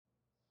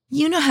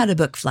You know how to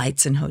book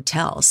flights and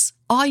hotels.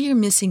 All you're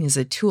missing is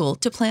a tool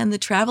to plan the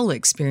travel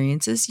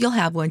experiences you'll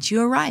have once you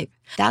arrive.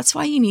 That's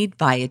why you need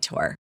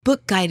Viator.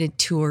 Book guided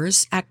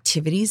tours,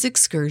 activities,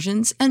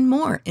 excursions, and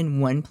more in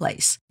one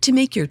place to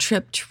make your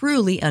trip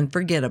truly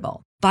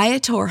unforgettable.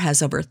 Viator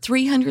has over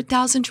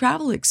 300,000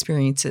 travel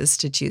experiences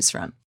to choose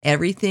from.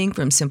 Everything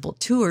from simple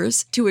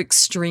tours to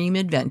extreme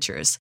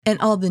adventures and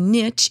all the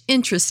niche,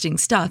 interesting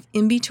stuff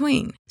in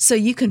between. So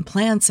you can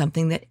plan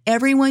something that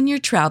everyone you're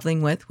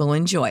traveling with will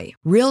enjoy.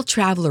 Real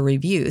traveler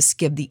reviews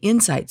give the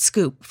inside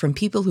scoop from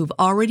people who've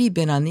already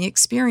been on the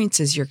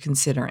experiences you're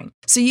considering.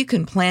 So you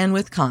can plan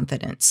with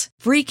confidence.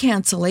 Free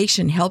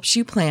cancellation helps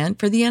you plan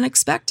for the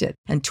unexpected.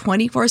 And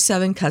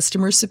 24/7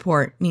 customer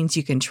support means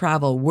you can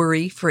travel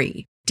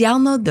worry-free.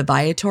 Download the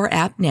Viator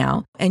app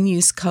now and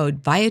use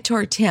code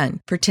Viator10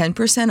 for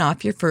 10%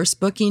 off your first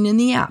booking in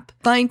the app.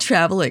 Find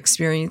travel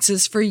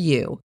experiences for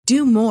you.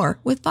 Do more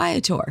with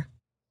Viator.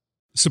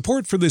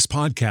 Support for this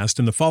podcast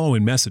and the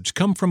following message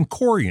come from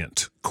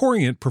Corient.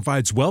 Corient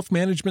provides wealth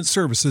management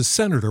services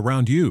centered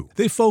around you.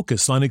 They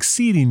focus on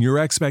exceeding your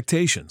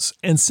expectations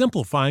and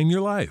simplifying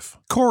your life.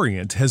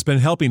 Corient has been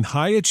helping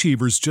high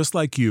achievers just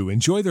like you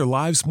enjoy their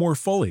lives more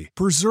fully,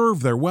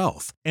 preserve their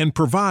wealth, and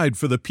provide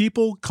for the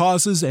people,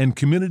 causes, and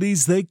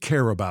communities they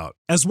care about.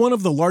 As one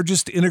of the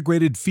largest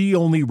integrated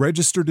fee-only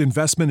registered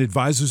investment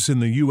advisors in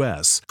the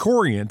U.S.,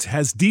 Corient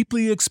has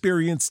deeply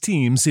experienced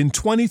teams in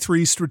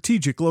 23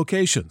 strategic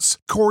locations.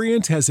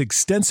 Corient has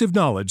extensive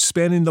knowledge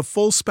spanning the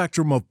full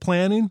spectrum of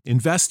planning,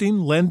 investing,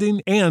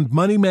 lending, and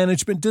money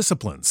management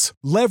disciplines.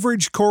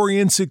 Leverage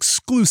Corient's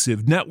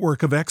exclusive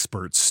network of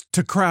experts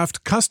to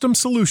craft custom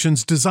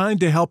solutions designed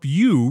to help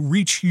you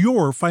reach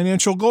your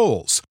financial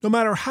goals, no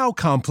matter how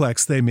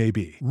complex they may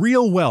be.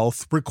 Real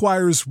wealth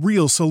requires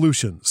real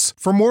solutions.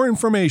 For more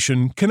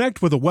information,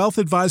 connect with a wealth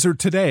advisor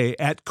today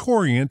at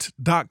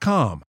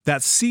Corient.com.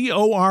 That's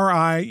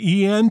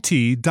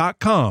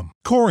Corient.com.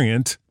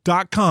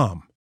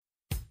 Corient.com.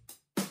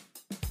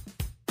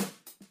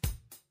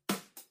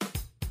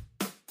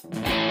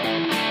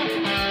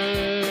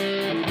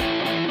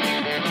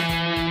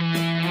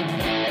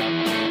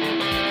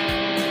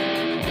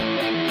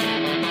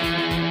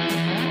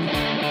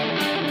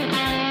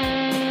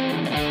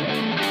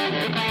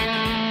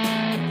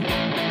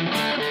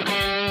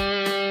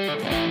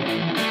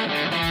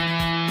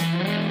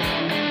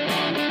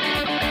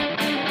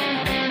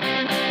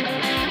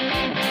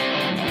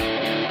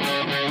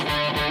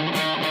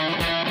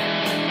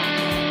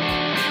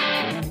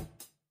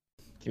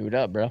 Cue it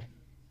up, bro.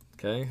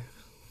 Okay.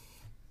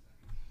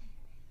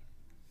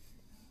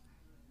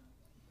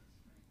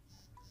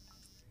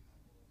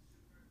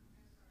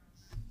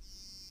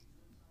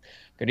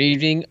 Good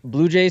evening,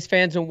 Blue Jays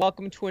fans, and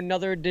welcome to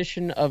another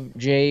edition of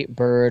Jay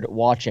Bird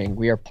Watching.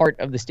 We are part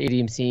of the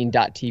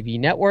StadiumScene.tv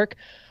network.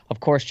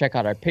 Of course, check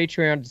out our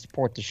Patreon to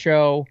support the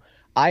show.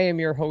 I am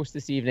your host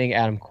this evening,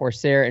 Adam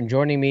Corsair, and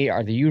joining me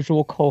are the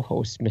usual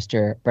co-hosts,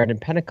 Mr. Brendan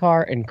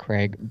Pennicar and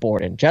Craig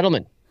Borden.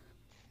 Gentlemen,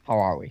 how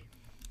are we?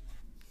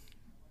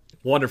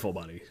 Wonderful,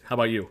 buddy. How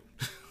about you?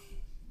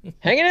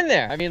 Hanging in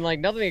there. I mean,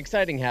 like, nothing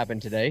exciting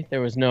happened today. There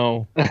was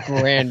no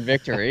grand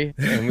victory,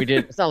 and we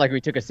did. It's not like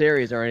we took a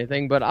series or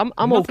anything, but I'm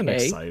nothing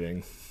okay.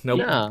 Exciting.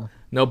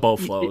 No bow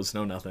flows.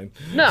 No nothing.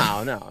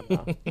 No.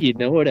 You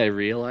know what I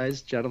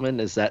realized, gentlemen,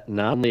 is that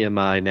not only am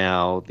I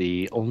now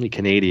the only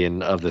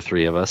Canadian of the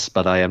three of us,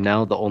 but I am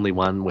now the only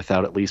one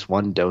without at least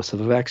one dose of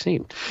a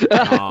vaccine.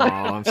 Oh,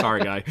 I'm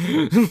sorry, guy.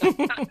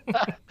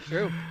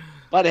 True.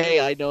 But hey,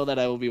 I know that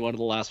I will be one of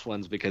the last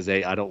ones because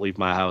I don't leave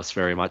my house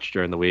very much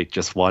during the week,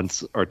 just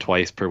once or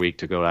twice per week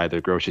to go to either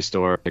the grocery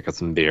store, pick up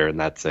some beer, and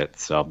that's it.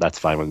 So that's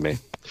fine with me.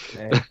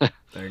 Hey,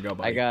 There you go,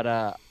 buddy. I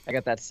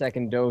got that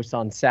second dose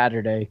on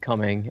Saturday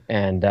coming,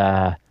 and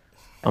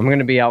I'm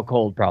gonna be out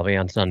cold probably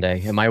on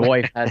Sunday, and my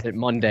wife has it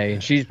Monday,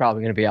 and she's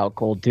probably gonna be out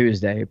cold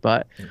Tuesday.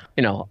 But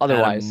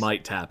otherwise, Adam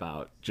might tap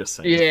out. Just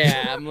saying.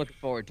 Yeah, I'm looking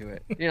forward to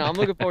it. I'm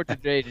looking forward to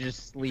today to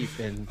just sleep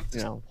and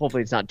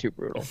hopefully it's not too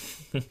brutal.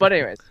 But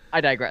anyways,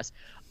 I digress.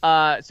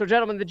 So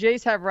gentlemen, the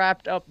Jays have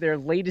wrapped up their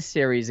latest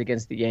series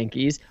against the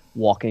Yankees,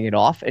 walking it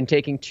off and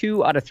taking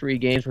 2 out of 3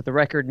 games with a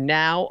record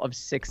now of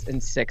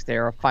 6-6. They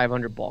are a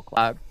 500 ball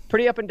club.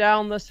 Pretty up and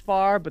down thus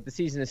far, but the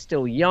season is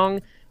still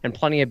young and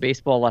plenty of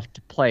baseball left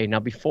to play.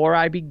 Now, before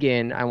I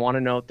begin, I want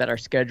to note that our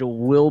schedule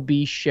will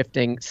be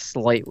shifting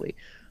slightly.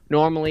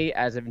 Normally,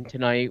 as of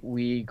tonight,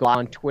 we go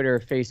on Twitter,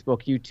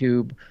 Facebook,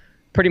 YouTube,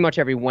 pretty much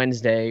every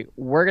Wednesday.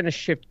 We're going to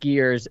shift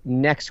gears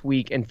next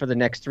week, and for the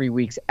next 3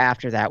 weeks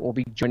after that, we'll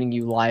be joining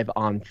you live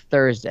on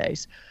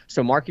Thursdays.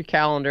 So mark your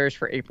calendars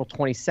for April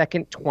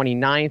 22nd,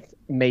 29th,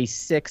 May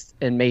 6th,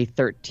 and May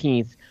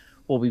 13th.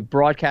 We'll be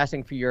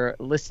broadcasting for your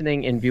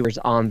listening and viewers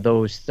on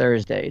those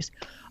Thursdays.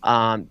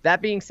 That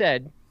being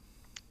said,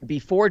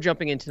 before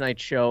jumping into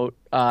tonight's show,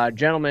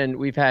 gentlemen,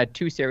 we've had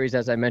 2 series,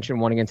 as I mentioned,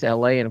 one against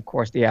LA and, of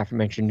course, the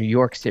aforementioned New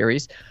York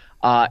series.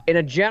 In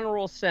a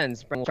general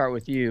sense, we'll start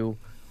with you.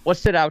 What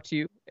stood out to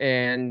you,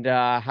 and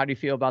how do you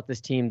feel about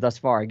this team thus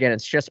far? Again,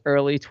 it's just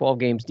early, 12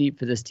 games deep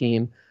for this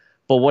team,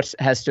 but what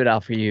has stood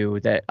out for you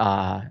that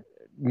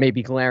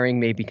maybe glaring,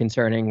 maybe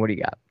concerning? What do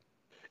you got?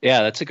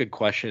 Yeah, that's a good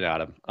question,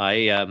 Adam.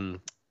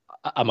 I'm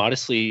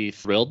honestly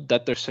thrilled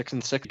that they're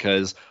 6-6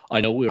 because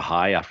I know we were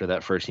high after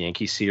that first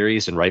Yankee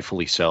series, and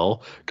rightfully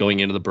so, going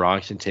into the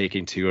Bronx and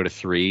taking 2 out of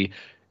 3.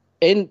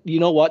 And you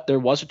know what? There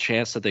was a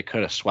chance that they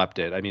could have swept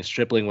it. I mean,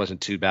 Stripling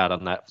wasn't too bad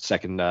on that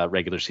second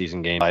regular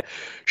season game. But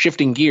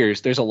shifting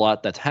gears, there's a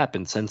lot that's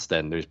happened since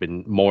then. There's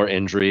been more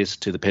injuries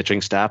to the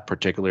pitching staff,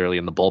 particularly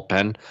in the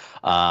bullpen.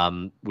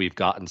 We've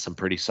gotten some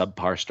pretty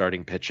subpar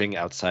starting pitching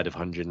outside of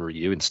Hyun-Jin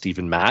Ryu and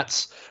Steven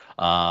Matz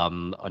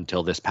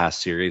until this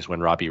past series when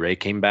Robbie Ray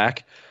came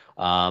back.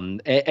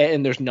 And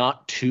there's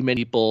not too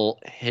many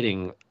people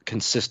hitting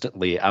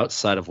consistently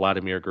outside of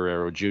Vladimir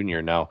Guerrero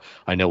Jr. Now,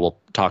 I know we'll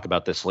talk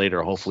about this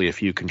later. Hopefully a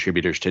few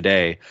contributors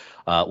today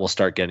will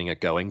start getting it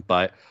going.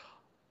 But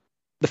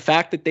the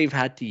fact that they've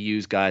had to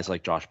use guys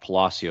like Josh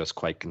Palacios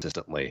quite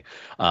consistently,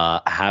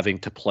 having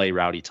to play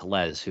Rowdy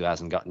Tellez, who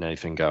hasn't gotten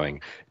anything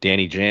going.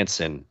 Danny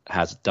Jansen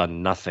has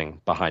done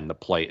nothing behind the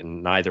plate,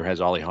 and neither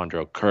has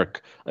Alejandro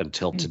Kirk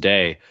until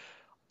today.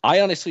 I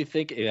honestly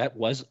think it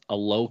was a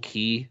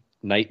low-key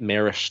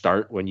nightmarish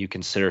start when you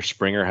consider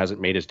Springer hasn't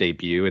made his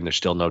debut and there's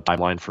still no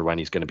timeline for when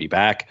he's going to be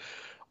back.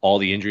 All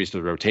the injuries to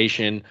the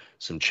rotation,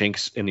 some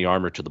chinks in the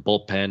armor to the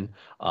bullpen.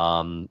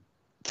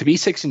 To be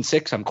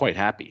 6-6, I'm quite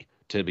happy,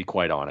 to be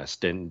quite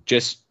honest, and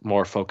just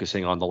more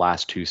focusing on the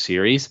last 2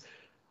 series.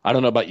 I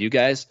don't know about you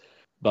guys,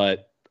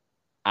 but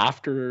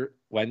after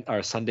when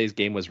our Sunday's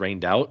game was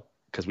rained out,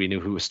 because we knew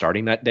who was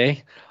starting that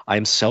day,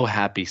 I'm so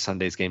happy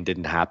Sunday's game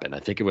didn't happen. I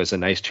think it was a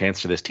nice chance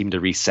for this team to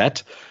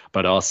reset,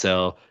 but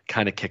also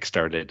kind of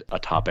kickstarted a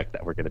topic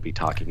that we're going to be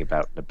talking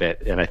about in a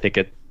bit. And I think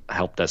it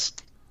helped us.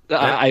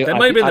 That might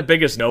have been the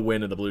biggest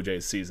no-win of the Blue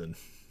Jays season.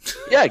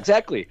 Yeah,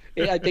 exactly.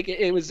 I think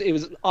it was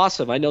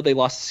awesome. I know they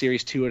lost the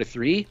series 2 out of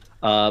 3,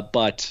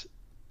 but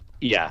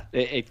yeah,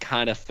 it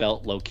kind of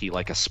felt low-key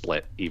like a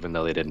split, even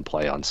though they didn't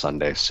play on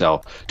Sunday.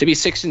 So to be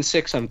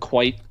 6-6, I'm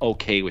quite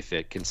okay with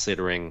it,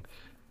 considering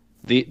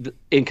the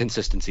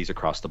inconsistencies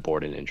across the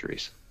board and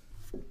injuries.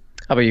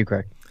 How about you,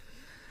 Craig?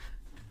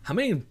 How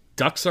many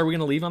ducks are we going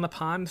to leave on the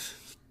pond?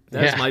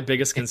 That's my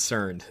biggest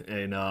concern.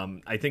 And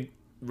I think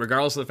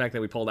regardless of the fact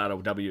that we pulled out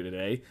a W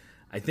today,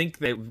 I think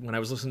that when I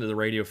was listening to the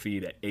radio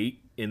feed at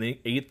in the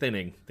 8th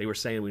inning, they were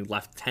saying we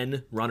left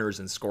 10 runners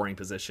in scoring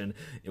position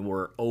and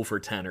we're 0 for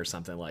 10 or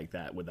something like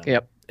that with them.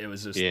 Yep. It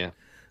was just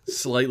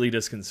slightly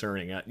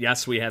disconcerting.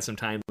 Yes, we had some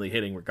timely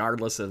hitting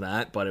regardless of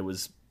that, but it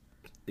was,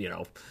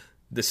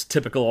 this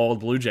typical old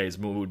Blue Jays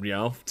mood,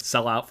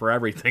 sell out for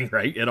everything,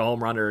 right? Hit a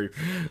home run or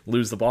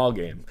lose the ball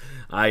game.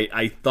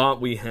 I thought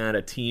we had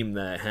a team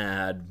that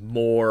had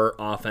more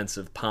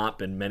offensive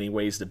pop in many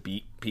ways to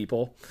beat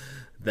people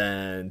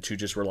than to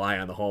just rely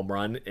on the home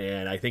run.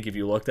 And I think if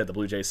you looked at the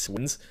Blue Jays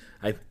wins,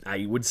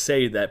 I would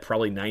say that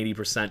probably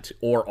 90%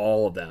 or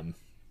all of them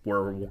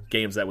were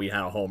games that we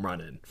had a home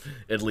run in,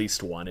 at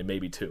least one and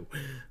maybe 2.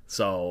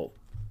 So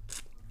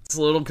it's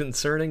a little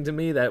concerning to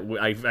me that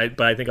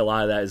but I think a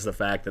lot of that is the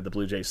fact that the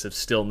Blue Jays have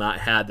still not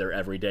had their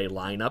everyday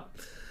lineup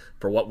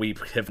for what we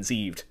have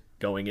conceived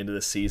going into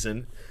the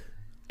season,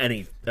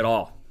 any at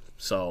all.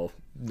 So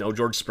no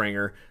George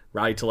Springer.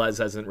 Rowdy Tellez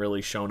hasn't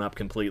really shown up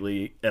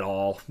completely at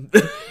all,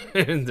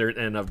 and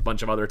a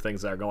bunch of other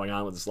things that are going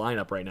on with this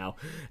lineup right now,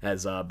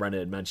 as Brendan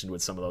had mentioned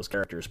with some of those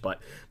characters.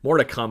 But more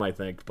to come, I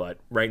think. But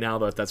right now,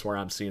 that's where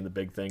I'm seeing the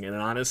big thing. And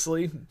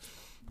honestly,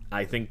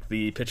 I think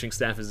the pitching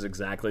staff is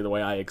exactly the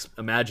way I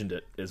imagined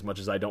it, as much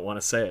as I don't want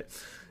to say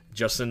it.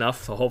 Just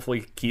enough to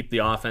hopefully keep the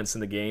offense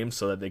in the game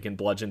so that they can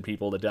bludgeon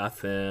people to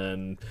death.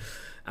 And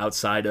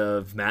outside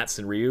of Matz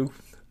and Ryu,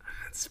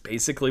 it's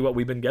basically what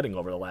we've been getting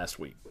over the last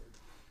week.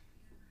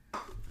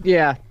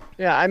 Yeah.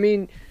 I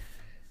mean,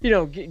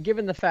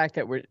 given the fact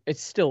that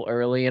it's still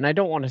early, and I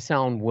don't want to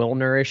sound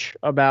Wilner-ish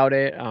about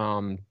it,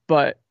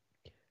 but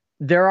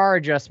there are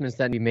adjustments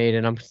that we made,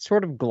 and I'm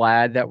sort of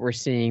glad that we're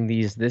seeing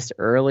these this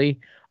early.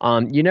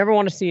 You never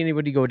want to see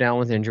anybody go down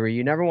with injury.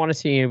 You never want to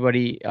see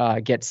anybody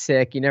get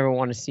sick. You never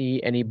want to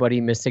see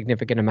anybody miss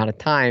significant amount of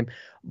time.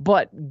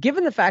 But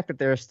given the fact that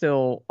they're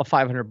still a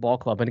 500 ball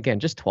club, and again,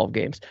 just 12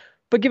 games,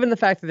 but given the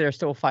fact that they're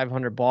still a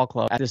 500 ball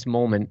club at this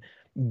moment,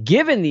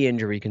 given the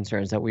injury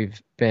concerns that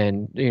we've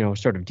been,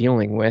 sort of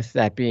dealing with,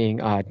 that being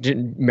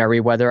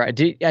Merriweather,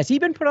 has he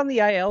been put on the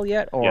IL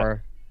yet?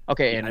 Or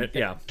okay, and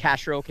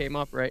Castro came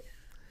up, right?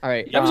 All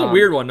right, that was a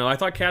weird one. No, I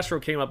thought Castro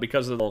came up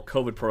because of the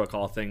COVID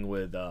protocol thing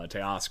with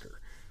Teoscar.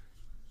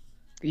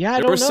 Yeah,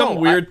 there was some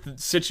weird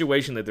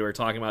situation that they were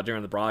talking about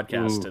during the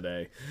broadcast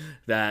today.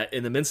 That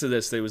in the midst of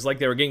this, it was like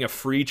they were getting a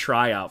free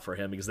tryout for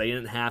him because they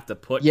didn't have to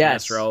put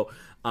Castro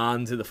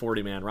onto the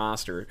 40-man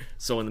roster.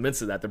 So in the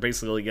midst of that, they're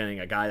basically getting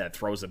a guy that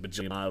throws a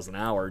bajillion miles an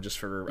hour just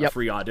for a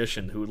free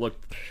audition, who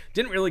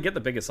didn't really get the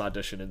biggest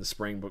audition in the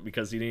spring, but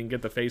because he didn't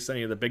get to face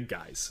any of the big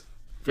guys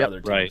for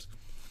other teams. Right.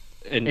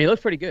 And he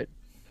looked pretty good.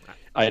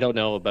 I don't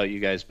know about you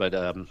guys, but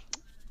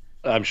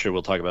I'm sure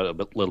we'll talk about it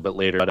a little bit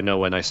later. But I know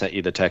when I sent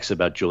you the text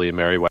about Julian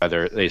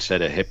Merriweather, they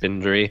said a hip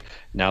injury.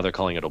 Now they're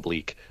calling it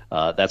oblique.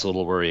 That's a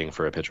little worrying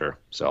for a pitcher.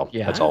 So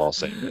that's all I'll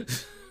say.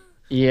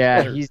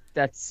 Yeah,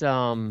 that's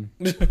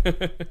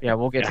yeah,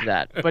 we'll get to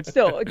that. But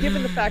still,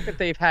 given the fact that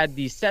they've had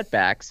these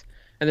setbacks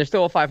and they're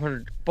still a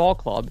 500 ball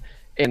club,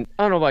 and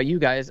I don't know about you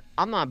guys,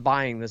 I'm not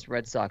buying this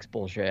Red Sox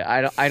bullshit.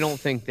 I don't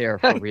think they're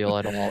for real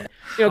at all.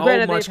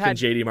 How much can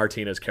JD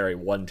Martinez carry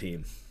one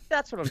team?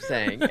 That's what I'm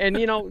saying. And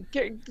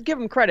give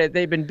them credit.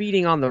 They've been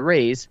beating on the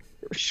Rays,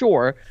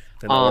 sure.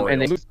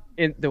 And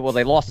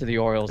they lost to the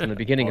Orioles in the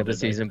beginning of the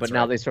season, but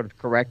now they sort of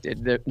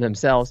corrected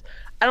themselves.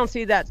 I don't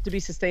see that to be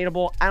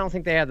sustainable. I don't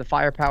think they have the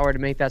firepower to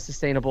make that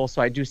sustainable.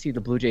 So I do see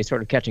the Blue Jays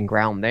sort of catching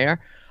ground there.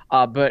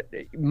 But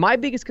my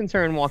biggest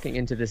concern walking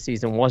into this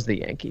season was the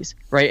Yankees,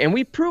 right? And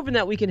we've proven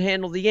that we can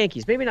handle the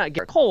Yankees. Maybe not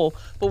Garrett Cole,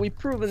 but we've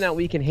proven that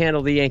we can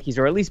handle the Yankees,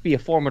 or at least be a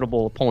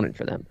formidable opponent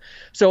for them.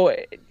 So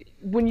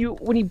when you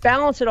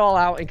balance it all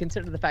out and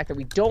consider the fact that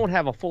we don't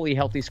have a fully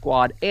healthy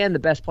squad and the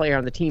best player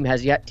on the team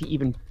has yet to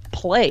even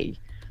play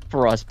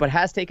for us, but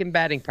has taken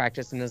batting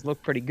practice and has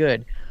looked pretty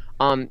good.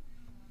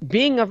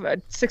 Being a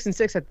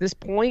 6-6 at this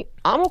point,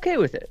 I'm okay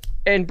with it.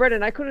 And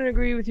Brendan, I couldn't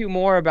agree with you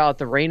more about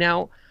the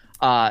rainout.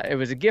 It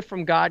was a gift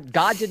from God.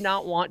 God did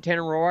not want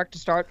Tanner Roark to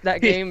start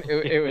that game.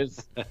 It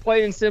was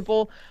plain and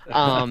simple.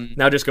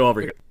 Now just go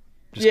over here.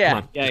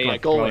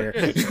 Go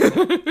away.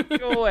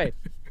 Go away.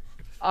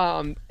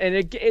 And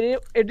it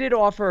did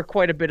offer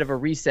quite a bit of a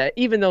reset,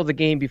 even though the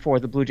game before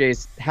the Blue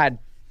Jays had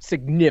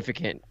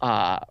significant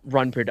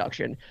run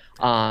production.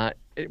 What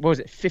was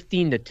it,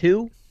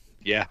 15-2?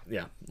 Yeah.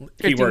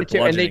 Keyword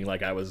bludgeoning,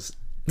 like I was.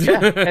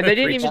 Yeah, and they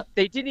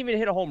didn't even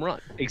hit a home run.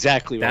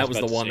 Exactly. That was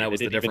the one that was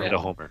the difference. Hit a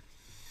homer.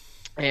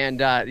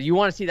 And you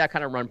want to see that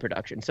kind of run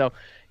production. So,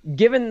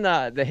 given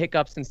the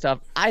hiccups and stuff,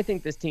 I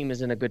think this team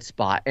is in a good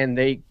spot, and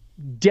they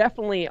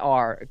definitely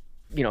are.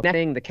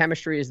 The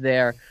chemistry is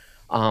there.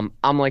 I'm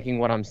liking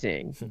what I'm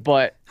seeing.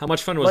 But how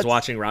much fun was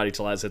watching Rowdy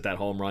Tellez hit that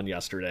home run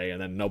yesterday,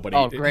 and then nobody.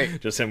 Oh, great!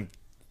 Just him.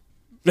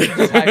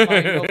 Just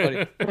high-fiving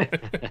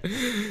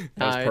nobody.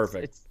 That's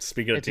perfect.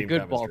 Speaking of team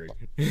chemistry.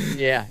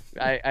 Yeah,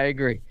 I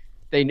agree.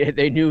 They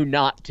knew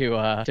not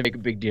to make a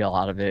big deal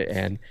out of it,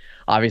 and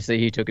obviously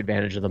he took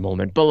advantage of the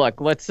moment. But look,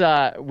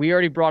 we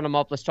already brought him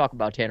up. Let's talk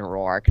about Tanner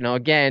Roark. Now,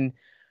 again,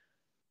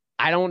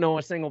 I don't know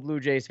a single Blue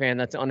Jays fan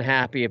that's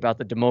unhappy about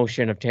the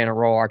demotion of Tanner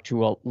Roark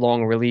to a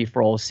long relief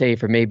role,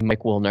 save for maybe Mike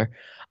Wilner.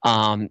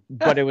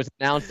 But it was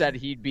announced that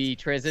he'd be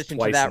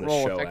transitioned to that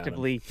role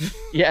effectively.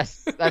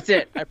 Yes, that's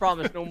it. I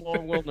promise, no more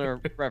Wilner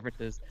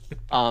references.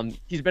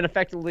 He's been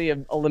effectively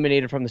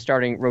eliminated from the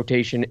starting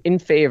rotation in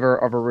favor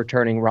of a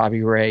returning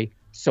Robbie Ray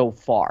so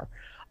far.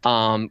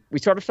 We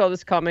sort of saw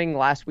this coming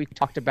last week. We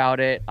talked about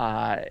it.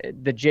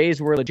 The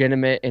Jays were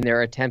legitimate in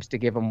their attempts to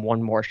give him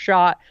one more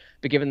shot,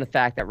 but given the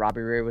fact that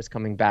Robbie Ray was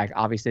coming back,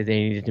 obviously they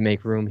needed to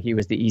make room. He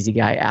was the easy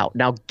guy out.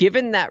 Now,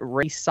 given that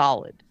Ray's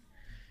solid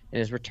in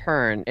his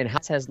return and how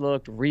it has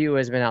looked, Ryu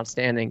has been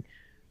outstanding.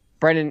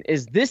 Brendan,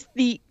 is this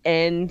the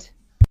end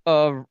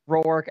of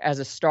Roark as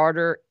a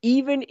starter,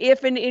 even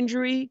if an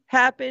injury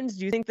happens?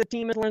 Do you think the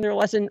team has learned their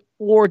lesson,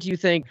 or do you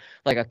think,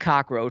 like a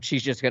cockroach,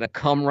 he's just going to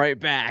come right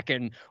back,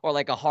 or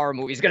like a horror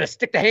movie, he's going to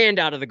stick the hand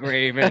out of the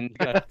grave? And it's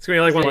going to be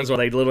like one of those where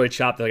they literally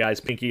chop the guy's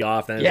pinky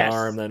off, then his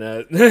arm, then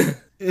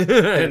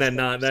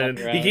and then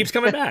he keeps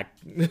coming back.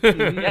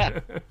 Yeah.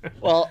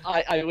 Well,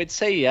 I would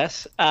say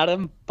yes,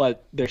 Adam,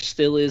 but there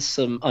still is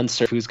some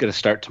uncertainty who's going to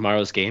start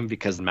tomorrow's game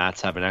because the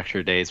Mats have an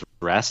extra day's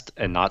rest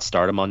and not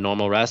start him on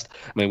normal rest.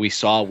 I mean, we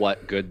saw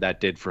what good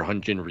that did for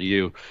Hyun-Jin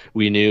Ryu.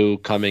 We knew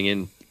coming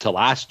into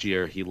last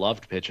year he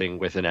loved pitching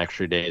with an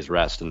extra day's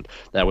rest, and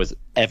that was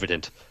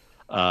evident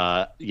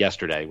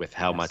yesterday with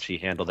how much he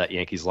handled that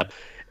Yankees lineup.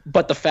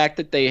 But the fact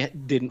that they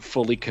didn't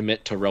fully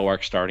commit to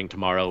Roark starting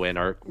tomorrow and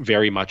are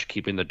very much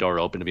keeping the door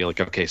open to be like,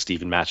 okay,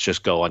 Steven Matz,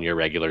 just go on your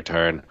regular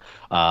turn,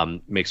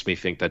 makes me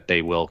think that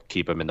they will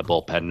keep him in the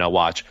bullpen. Now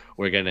watch,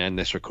 we're going to end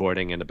this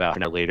recording, and about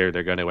an hour later,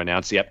 they're going to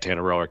announce, yep,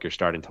 Tanner Roark, you're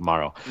starting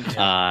tomorrow,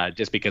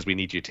 just because we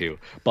need you to.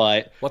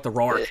 But what the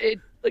Roark?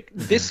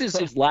 This is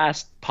his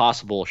last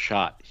possible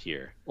shot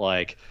here.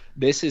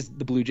 This is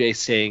the Blue Jays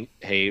saying,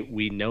 hey,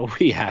 we know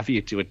we have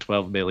you to a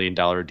 $12 million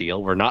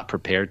deal. We're not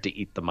prepared to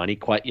eat the money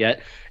quite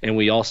yet. And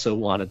we also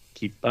want to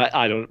keep,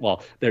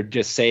 they're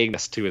just saying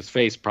this to his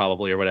face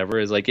probably or whatever.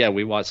 Is like, yeah,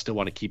 we still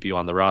want to keep you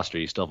on the roster.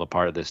 You still have a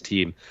part of this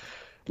team.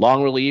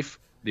 Long relief.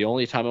 The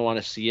only time I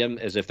want to see him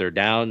is if they're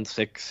down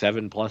 6,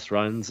 7+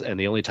 runs. And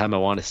the only time I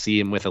want to see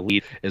him with a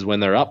lead is when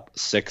they're up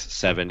 6,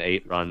 7,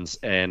 8 runs.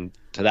 And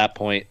to that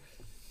point,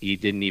 he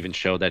didn't even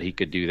show that he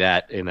could do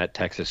that in that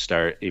Texas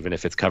start, even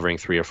if it's covering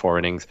 3 or 4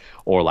 innings,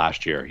 or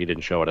last year. He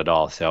didn't show it at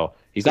all. So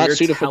he's not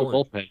suited for the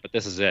bullpen, but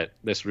this is it.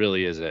 This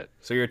really is it.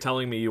 So you're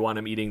telling me you want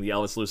him eating the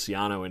Elvis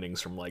Luciano innings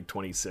from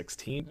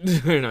 2016?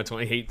 No,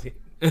 2018.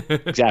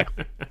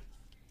 Exactly.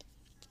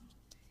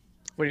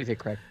 What do you think,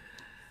 Craig?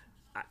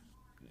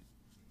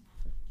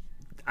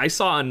 I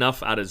saw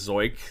enough out of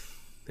Zoik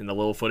in the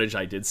little footage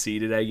I did see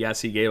today.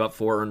 Yes, he gave up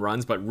 4 earned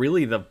runs, but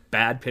really the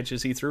bad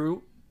pitches he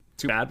threw,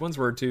 2 bad ones,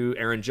 were to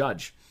Aaron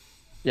Judge.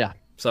 Yeah.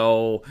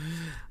 So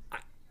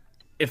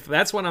if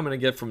that's what I'm going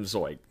to get from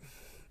Zoik,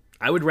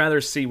 I would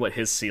rather see what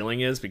his ceiling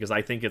is, because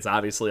I think it's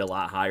obviously a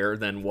lot higher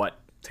than what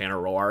Tanner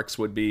Roarks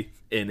would be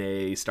in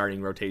a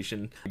starting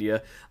rotation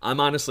idea. I'm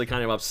honestly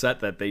kind of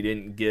upset that they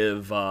didn't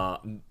give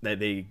that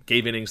they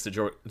gave innings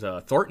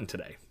to Thornton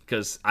today,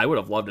 because I would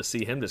have loved to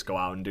see him just go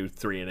out and do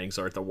 3 innings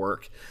worth of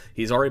work.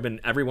 He's already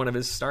been, every one of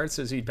his starts,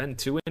 has he been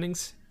 2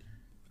 innings?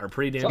 Or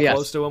pretty damn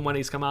close to him when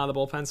he's come out of the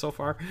bullpen so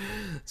far.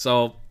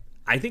 So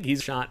I think he's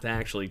a shot to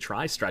actually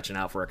try stretching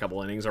out for a couple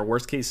innings. Or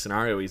worst case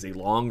scenario, he's a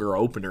longer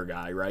opener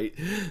guy, right?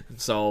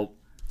 So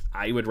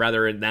I would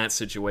rather in that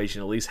situation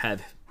at least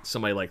have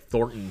somebody like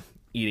Thornton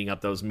eating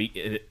up those meat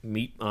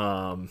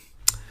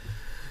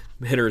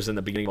hitters in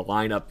the beginning of the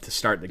lineup to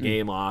start the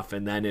game off.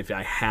 And then if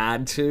I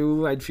had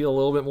to, I'd feel a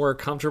little bit more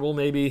comfortable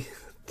maybe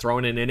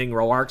throwing an inning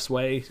Roark's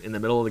way in the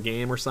middle of the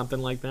game or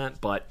something like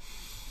that. But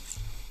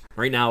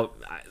right now,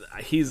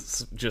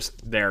 he's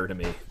just there to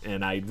me,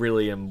 and I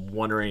really am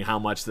wondering how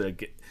much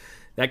that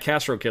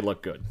Castro kid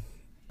looked good.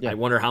 Yeah. I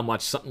wonder how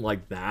much something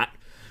like that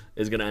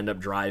is going to end up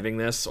driving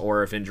this,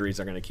 or if injuries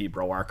are going to keep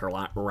Roark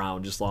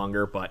around just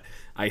longer. But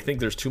I think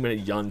there's too many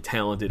young,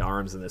 talented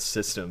arms in this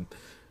system,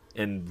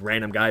 and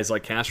random guys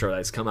like Castro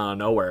that's come out of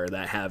nowhere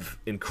that have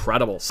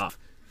incredible stuff.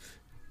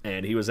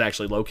 And he was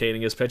actually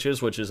locating his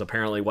pitches, which is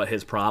apparently what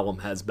his problem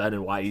has been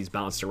and why he's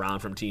bounced around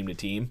from team to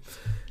team.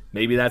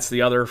 Maybe that's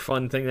the other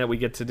fun thing that we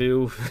get to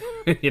do.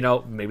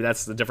 Maybe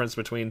that's the difference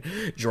between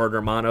Jordan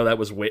Romano that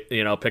was,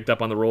 picked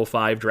up on the Rule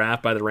 5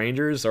 draft by the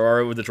Rangers,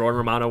 or with the Jordan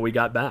Romano we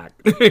got back.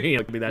 It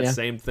could be that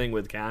same thing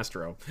with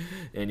Castro,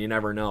 and you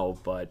never know.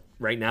 But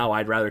right now,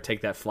 I'd rather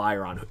take that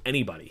flyer on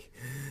anybody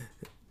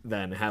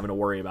than having to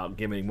worry about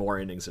giving more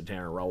innings to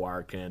Tanner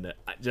Roark. And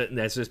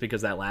that's just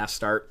because that last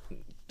start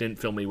didn't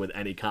fill me with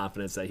any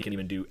confidence that he can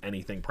even do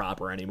anything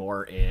proper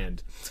anymore.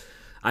 And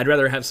I'd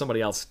rather have somebody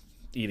else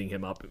eating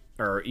him up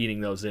or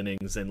eating those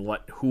innings and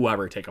let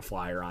whoever take a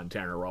flyer on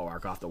Tanner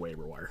Roark off the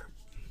waiver wire.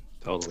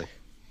 Totally.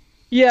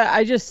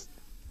 Yeah,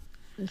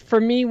 for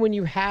me, when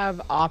you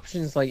have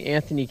options like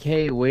Anthony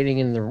Kay waiting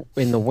in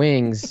the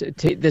wings,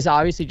 this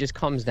obviously just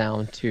comes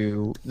down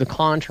to the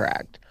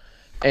contract.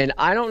 And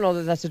I don't know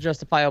that that's a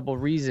justifiable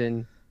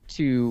reason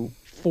to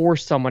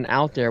force someone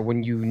out there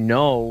when you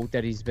know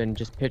that he's been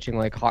just pitching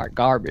like hot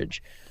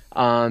garbage.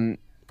 Right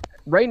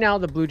now,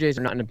 the Blue Jays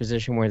are not in a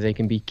position where they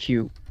can be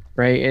cute.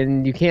 Right,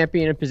 and you can't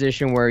be in a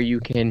position where you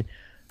can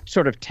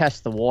sort of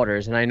test the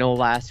waters. And I know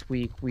last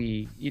week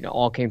we,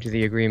 all came to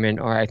the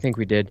agreement, or I think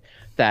we did,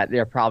 that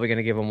they're probably going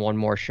to give him one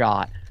more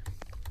shot.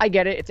 I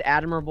get it; it's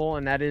admirable,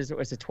 and it's a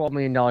 $12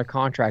 million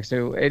contract,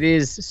 so it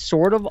is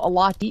sort of a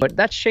lot. But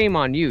that's shame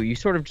on you. You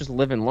sort of just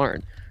live and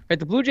learn. Right?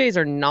 The Blue Jays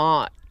are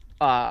not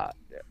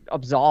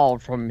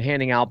absolved from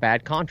handing out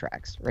bad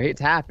contracts. Right?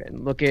 It's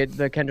happened. Look at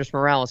the Kendrys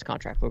Morales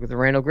contract. Look at the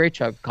Randall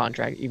Grichuk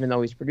contract. Even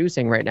though he's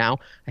producing right now,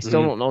 I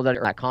still don't know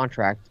that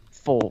contract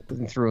full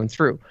and through and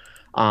through.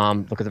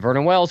 Look at the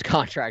Vernon Wells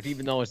contract.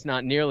 Even though it's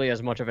not nearly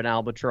as much of an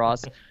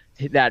albatross,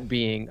 that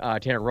being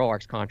Tanner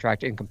Roark's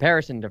contract in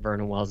comparison to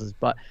Vernon Wells's.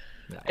 But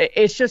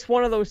it's just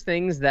one of those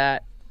things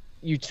that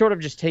you sort of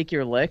just take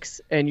your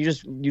licks and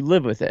you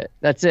live with it.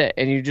 That's it.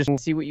 And you just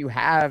see what you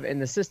have in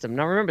the system.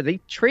 Now remember, they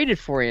traded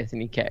for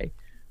Anthony Kay.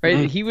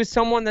 Right? He was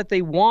someone that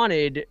they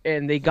wanted,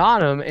 and they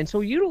got him, and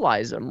so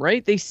utilize him.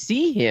 Right? They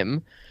see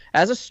him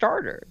as a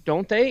starter,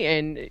 don't they?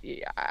 And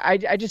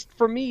I just,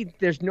 for me,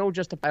 there's no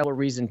justifiable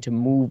reason to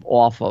move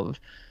off of,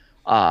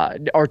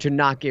 or to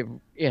not give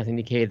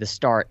Anthony Kay the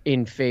start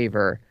in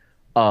favor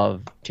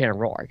of Tanner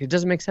Roark. It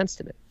doesn't make sense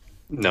to me.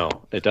 No,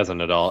 it doesn't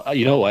at all.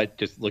 You know what?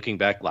 Just looking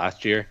back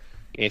last year,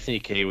 Anthony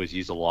Kay was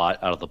used a lot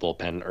out of the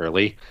bullpen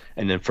early,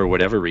 and then for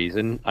whatever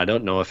reason, I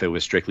don't know if it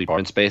was strictly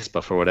performance based,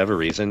 but for whatever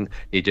reason,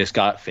 he just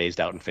got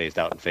phased out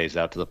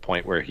to the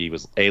point where he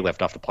was A,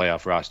 left off the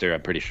playoff roster,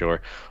 I'm pretty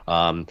sure,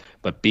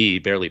 but B,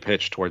 barely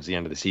pitched towards the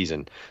end of the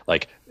season.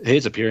 Like,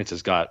 his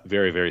appearances got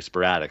very, very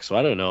sporadic, so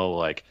I don't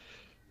know,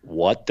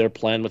 what their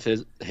plan with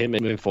him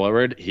moving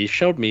forward. He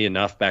showed me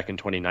enough back in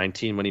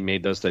 2019 when he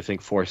made those, I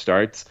think, 4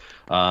 starts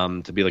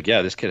to be like,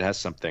 yeah, this kid has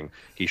something.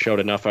 He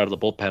showed enough out of the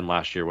bullpen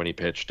last year when he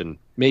pitched, and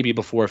maybe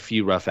before a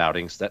few rough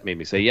outings that made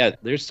me say, yeah,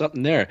 there's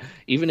something there.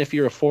 Even if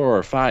you're a 4 or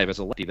a 5 as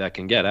a lefty that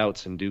can get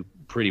outs and do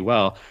pretty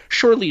well,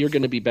 surely you're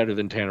going to be better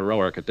than Tanner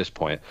Roark at this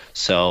point.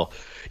 So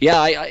yeah,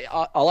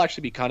 I'll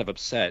actually be kind of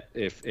upset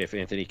if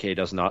Anthony Kay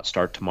does not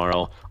start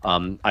tomorrow.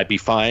 I'd be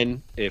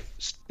fine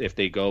if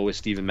they go with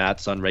Steven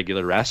Matz on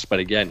regular rest, but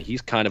again,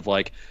 he's kind of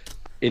like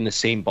in the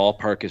same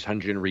ballpark as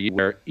Hyun-Jin Ryu,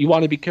 where you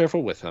want to be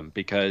careful with him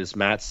because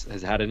Matz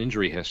has had an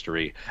injury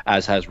history,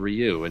 as has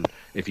Ryu. And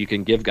if you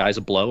can give guys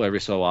a blow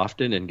every so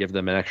often and give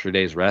them an extra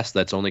day's rest,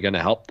 that's only going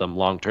to help them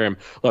long term.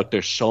 Look,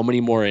 there's so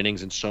many more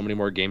innings and so many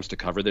more games to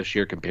cover this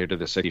year compared to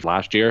the 60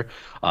 last year.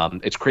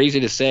 It's crazy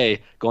to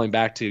say, going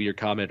back to your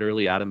comment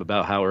early, Adam,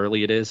 about how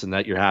early it is and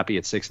that you're happy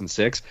at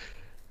 6-6.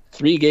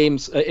 3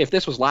 games. If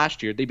this was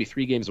last year, they'd be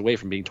 3 games away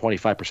from being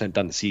 25%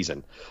 done the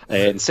season.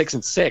 And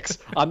 6-6,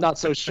 I'm not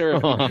so sure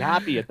if I'm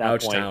happy at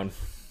that point. Town.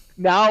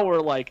 Now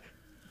we're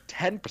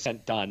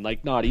 10% done,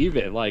 not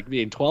even,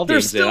 being 12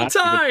 There's games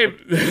in.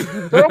 There's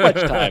still time. So much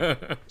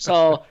time.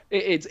 So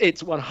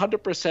it's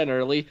 100%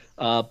 early,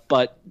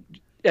 but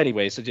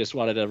anyways, I just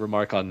wanted to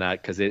remark on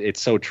that because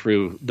it's so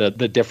true, the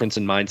difference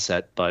in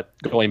mindset. But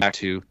going back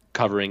to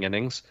covering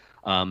innings,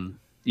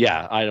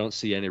 yeah, I don't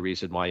see any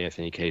reason why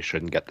Anthony Kay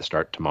shouldn't get the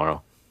start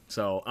tomorrow.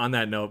 So on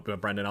that note,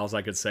 Brendan, all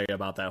I could say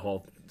about that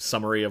whole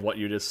summary of what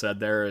you just said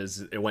there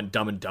is it went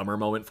Dumb and Dumber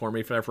moment for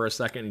me for a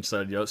second. And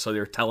said, so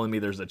you're telling me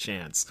there's a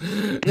chance.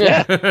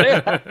 Yeah.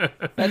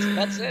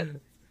 That's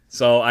it.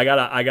 So I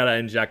gotta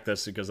inject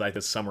this because I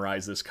could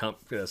summarize this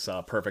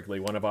perfectly.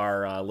 One of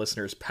our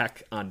listeners,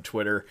 Peck on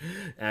Twitter,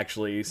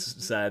 actually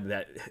said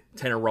that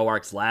Tanner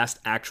Roark's last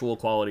actual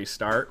quality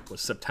start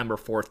was September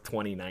 4th,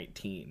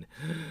 2019.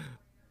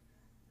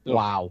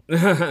 Wow.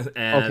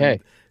 And okay.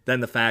 Then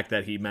the fact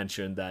that he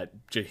mentioned that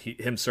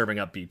him serving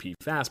up BP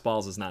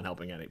fastballs is not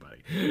helping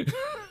anybody.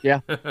 Yeah.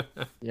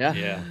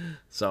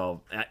 So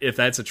if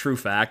that's a true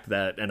fact,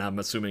 and I'm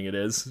assuming it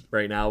is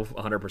right now,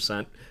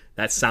 100%,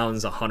 that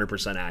sounds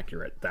 100%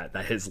 accurate.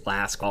 That his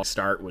last quality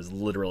start was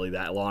literally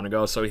that long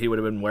ago. So he would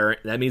have been wearing.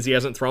 That means he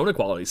hasn't thrown a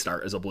quality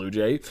start as a Blue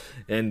Jay,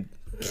 and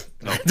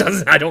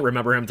I don't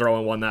remember him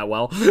throwing one that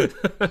well.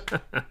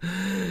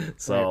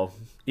 So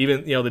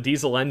even the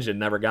diesel engine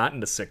never got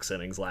into 6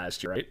 innings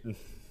last year, right?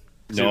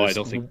 No, I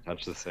don't think he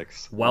touched the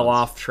 6. Well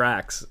off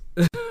tracks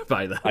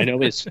by then. I know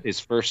his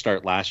first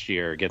start last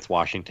year against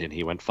Washington,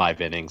 he went 5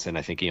 innings, and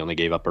I think he only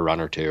gave up a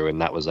run or 2, and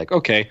that was like,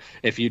 okay,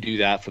 if you do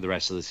that for the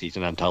rest of the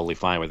season, I'm totally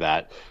fine with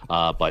that.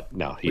 But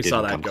no, he didn't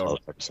saw that come go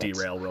close.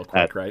 derail real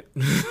quick, right?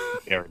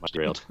 Very much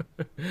derailed.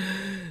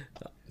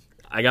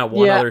 I got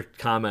one other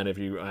comment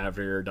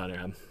after you're done,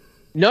 Aaron.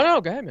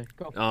 No, go ahead, man.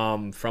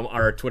 Go. From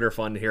our Twitter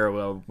fund here,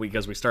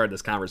 because we started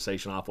this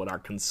conversation off with our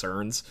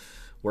concerns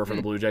were for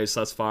the Blue Jays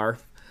thus far.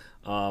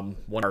 One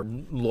of our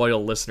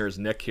loyal listeners,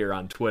 Nick, here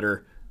on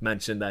Twitter,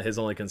 mentioned that his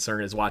only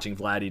concern is watching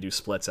Vladdy do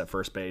splits at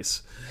first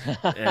base.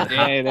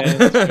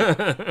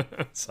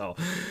 So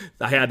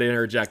I had to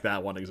interject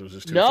that one because it was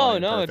just too funny.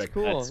 No, it's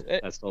cool.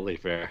 That's totally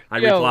fair. I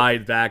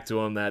replied back to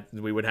him that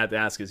we would have to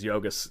ask his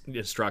yoga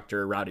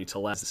instructor, Rowdy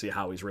Tellez, to see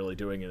how he's really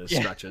doing in his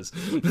stretches.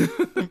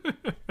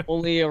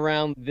 Only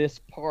around this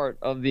part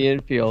of the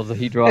infield that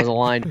he draws a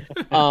line.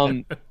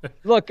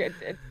 Look,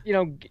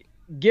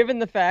 given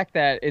the fact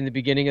that in the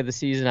beginning of the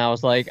season I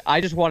was like, I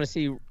just want to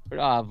see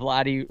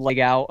Vladdy leg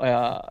out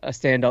a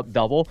stand-up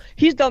double.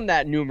 He's done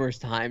that numerous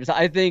times.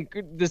 I think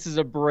this is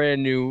a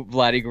brand new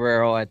Vladdy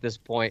Guerrero at this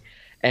point.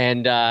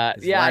 And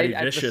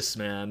Vladdy vicious,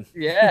 man.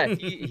 Yeah,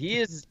 he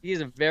is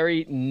a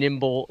very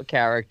nimble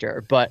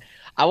character. But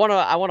I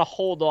wanna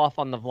hold off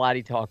on the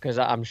Vladdy talk because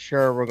I'm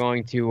sure we're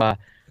going to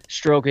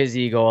stroke his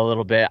ego a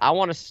little bit. I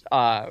want to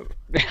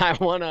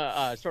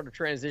sort of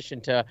transition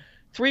to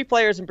 3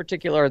 players in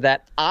particular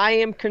that I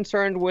am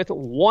concerned with,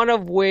 one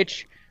of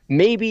which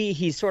maybe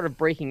he's sort of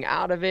breaking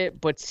out of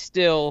it, but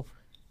still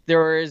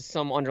there is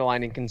some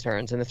underlying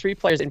concerns. And the 3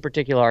 players in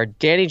particular are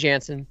Danny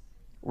Jansen,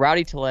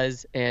 Rowdy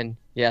Tellez, and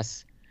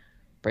yes,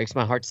 breaks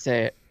my heart to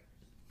say it,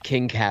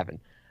 King Cavan.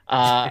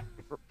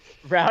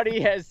 Rowdy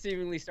has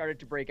seemingly started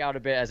to break out a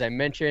bit. As I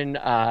mentioned,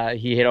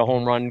 he hit a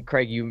home run.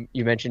 Craig, you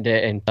mentioned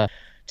it, and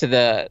to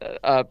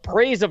the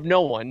praise of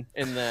no one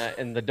in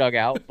the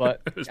dugout,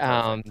 but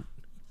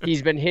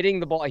he's been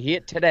hitting the ball. He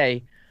hit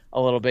today a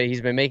little bit.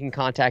 He's been making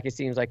contact. It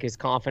seems like his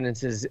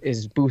confidence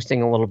is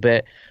boosting a little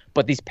bit.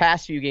 But these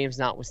past few games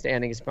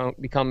notwithstanding, it's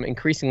become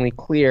increasingly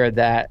clear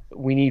that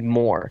we need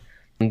more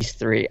than these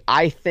 3.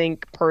 I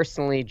think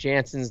personally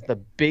Jansen's the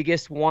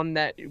biggest one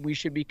that we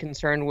should be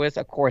concerned with.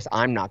 Of course,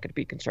 I'm not going to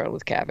be concerned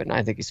with Cavan.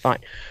 I think he's fine.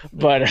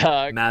 But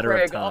matter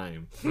Craig, of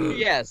time.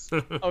 Yes.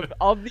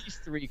 Of these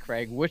 3,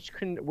 Craig, which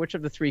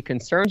of the 3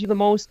 concerns you the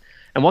most,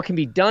 and what can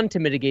be done to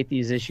mitigate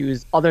these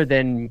issues other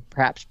than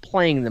perhaps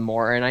playing them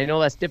more? And I know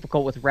that's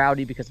difficult with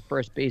Rowdy because of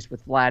first base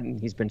with Vlad, and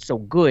he's been so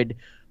good.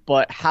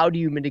 But how do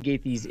you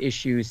mitigate these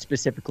issues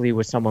specifically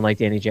with someone like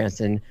Danny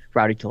Jansen,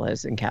 Rowdy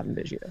Tellez, and Cavan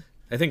Biggio?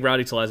 I think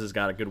Rowdy Tellez has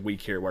got a good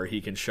week here where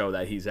he can show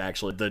that he's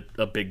actually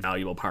a big,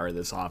 valuable part of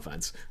this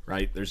offense,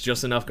 right? There's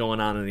just enough going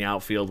on in the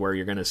outfield where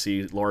you're going to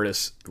see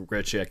Lourdes,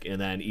 Grichuk,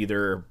 and then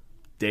either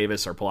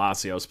Davis or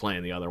Palacios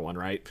playing the other one,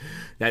 right?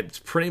 That's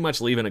pretty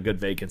much leaving a good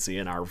vacancy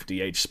in our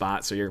DH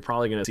spot, so you're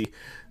probably going to see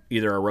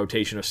either a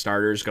rotation of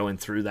starters going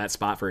through that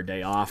spot for a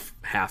day off,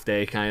 half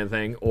day kind of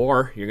thing,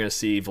 or you're going to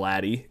see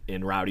Vladdy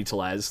and Rowdy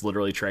Tellez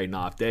literally trading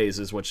off days,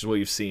 which is what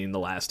we've seen the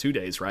last 2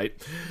 days, right?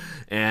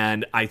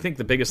 And I think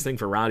the biggest thing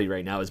for Rowdy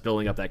right now is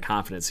building up that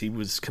confidence. He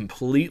was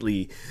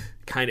completely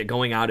kind of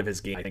going out of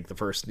his game, I think, the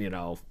first,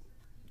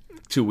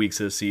 2 weeks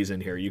of the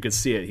season here. You could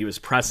see it. He was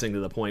pressing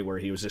to the point where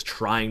he was just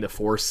trying to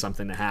force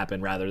something to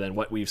happen rather than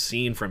what we've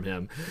seen from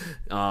him,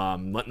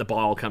 letting the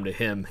ball come to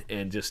him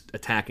and just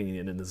attacking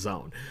it in the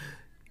zone.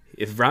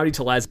 If Rowdy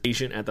Tellez is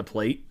patient at the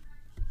plate,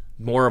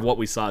 more of what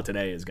we saw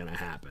today is going to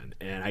happen.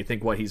 And I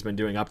think what he's been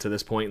doing up to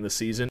this point in the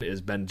season has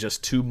been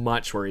just too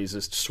much, where he's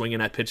just swinging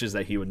at pitches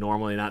that he would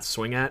normally not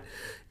swing at.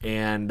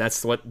 And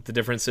that's what the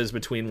difference is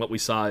between what we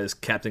saw as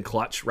Captain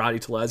Clutch, Rowdy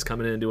Tellez,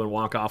 coming in and doing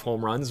walk-off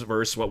home runs,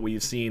 versus what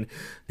we've seen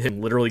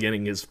him literally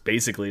getting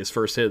basically his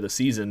first hit of the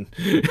season,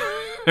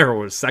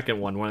 or his second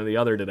one of the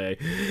other today.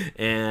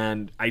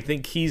 And I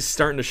think he's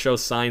starting to show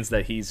signs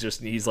that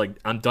he's like,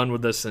 I'm done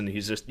with this, and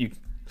he's just...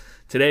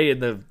 Today in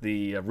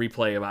the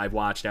replay I've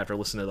watched after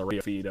listening to the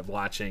radio feed of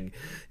watching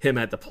him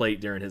at the plate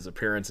during his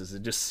appearances,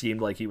 it just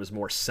seemed like he was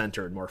more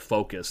centered, more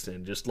focused,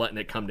 and just letting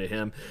it come to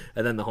him,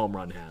 and then the home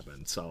run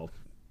happened. So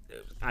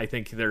I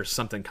think there's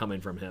something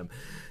coming from him.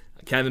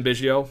 Cavan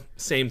Biggio,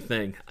 same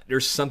thing.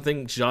 There's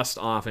something just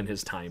off in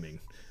his timing,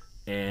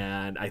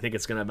 and I think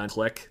it's going to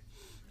click.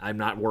 I'm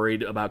not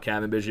worried about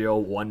Cavan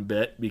Biggio one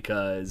bit,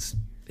 because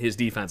his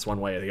defense,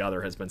 one way or the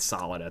other, has been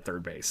solid at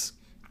third base.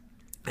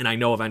 And I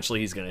know eventually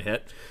he's going to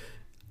hit.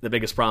 The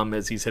biggest problem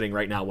is he's hitting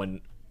right now when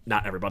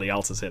not everybody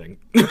else is hitting.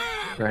 Right.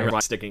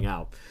 Everybody's sticking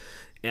out.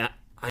 And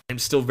I'm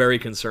still very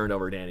concerned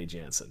over Danny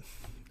Jansen.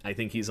 I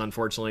think he's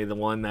unfortunately the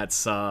one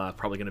that's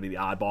probably going to be the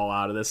oddball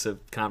out of this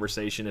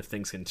conversation if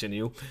things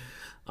continue.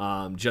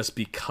 Just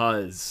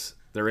because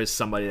there is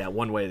somebody that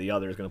one way or the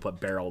other is going to put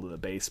barrel to the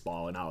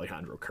baseball in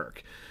Alejandro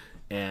Kirk.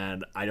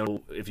 And I don't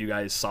know if you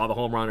guys saw the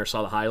home run or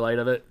saw the highlight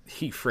of it.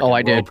 He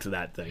freaking roped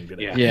that thing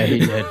today. Yeah, he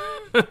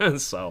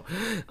did. So,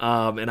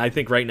 and I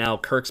think right now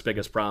Kirk's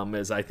biggest problem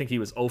is I think he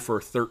was 0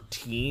 for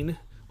 13,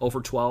 0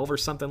 for 12 or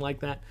something like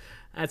that.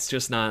 That's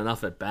just not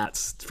enough at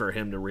bats for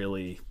him to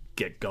really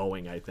get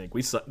going. I think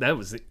we saw that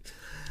was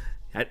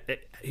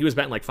he was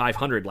batting like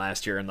 500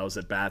 last year in those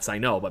at bats. I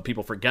know, but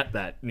people forget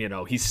that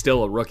he's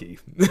still a rookie,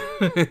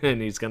 and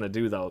he's gonna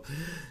do though.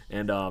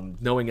 And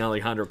knowing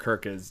Alejandro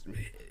Kirk is.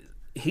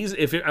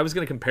 If I was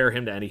going to compare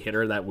him to any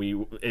hitter that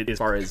as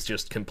far as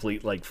just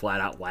complete like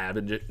flat out lab,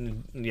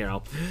 and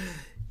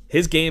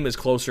his game is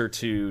closer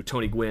to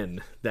Tony Gwynn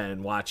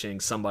than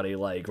watching somebody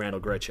like Randall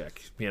Grichuk.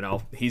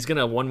 He's going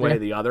to one way or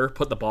the other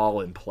put the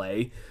ball in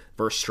play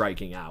versus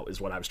striking out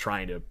is what I was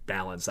trying to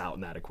balance out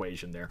in that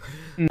equation there.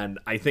 And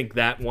I think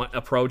that one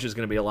approach is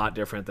going to be a lot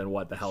different than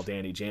what the hell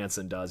Danny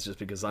Jansen does, just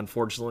because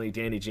unfortunately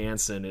Danny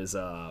Jansen is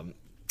a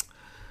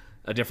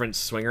different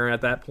swinger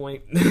at that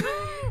point.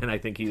 And I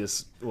think he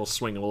will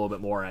swing a little bit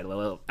more at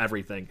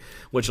everything,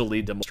 which will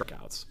lead to more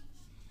strikeouts.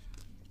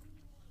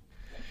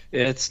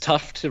 It's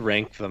tough to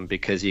rank them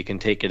because you can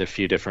take it a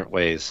few different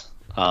ways.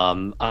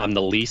 I'm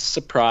the least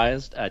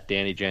surprised at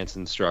Danny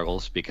Jansen's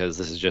struggles because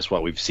this is just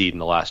what we've seen in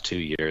the last 2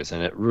 years,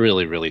 and it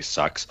really, really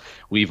sucks.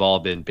 We've all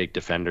been big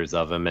defenders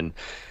of him, and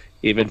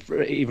even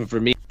for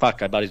me,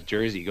 I bought his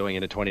jersey going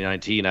into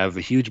 2019. I'm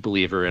a huge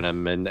believer in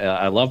him, and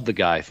I love the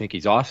guy. I think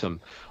he's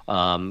awesome.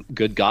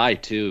 Good guy,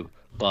 too.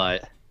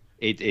 But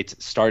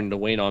it's starting to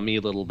wane on me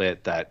a little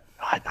bit that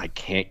I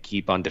can't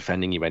keep on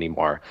defending you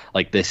anymore.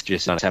 Like, this is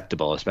just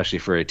unacceptable, especially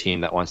for a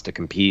team that wants to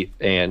compete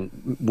and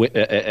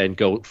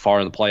go far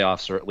in the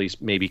playoffs, or at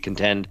least maybe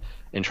contend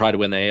and try to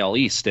win the AL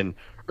East. And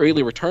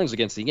early returns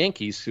against the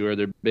Yankees, who are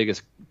their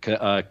biggest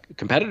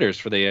competitors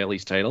for the AL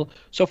East title,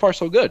 so far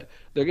so good.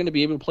 They're going to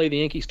be able to play the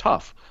Yankees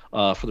tough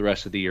for the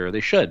rest of the year. They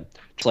should,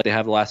 just like they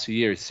have the last few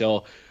years.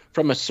 So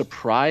from a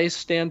surprise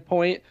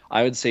standpoint,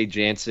 I would say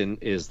Jansen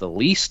is the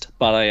least,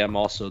 but I am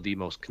also the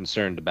most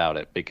concerned about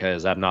it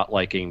because I'm not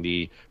liking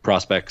the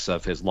prospects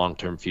of his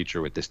long-term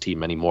future with this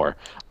team anymore.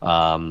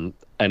 And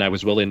I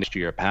was willing this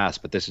year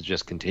past, but this is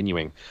just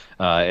continuing.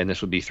 And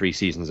this would be 3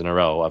 seasons in a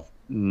row of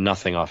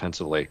nothing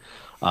offensively.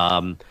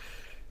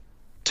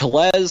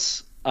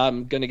 Tellez,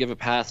 I'm going to give a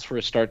pass for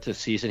a start to the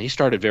season. He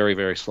started very,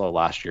 very slow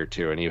last year,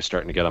 too, and he was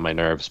starting to get on my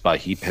nerves, but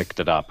he picked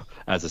it up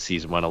as the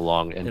season went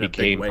along and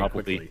became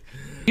probably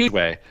huge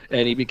way.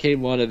 And he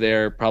became one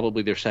of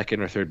probably their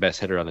second or third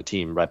best hitter on the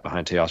team, right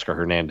behind Teoscar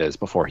Hernandez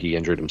before he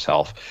injured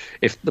himself.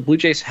 If the Blue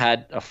Jays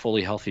had a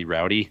fully healthy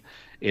Rowdy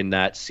in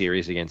that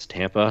series against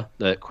Tampa,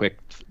 the quick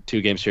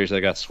 2-game series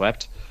that got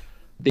swept,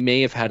 they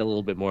may have had a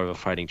little bit more of a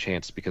fighting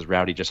chance because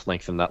Rowdy just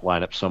lengthened that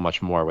lineup so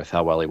much more with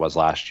how well he was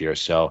last year.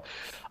 So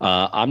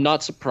I'm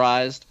not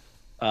surprised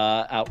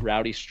at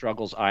Rowdy's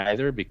struggles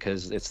either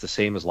because it's the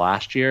same as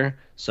last year.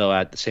 So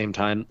at the same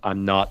time,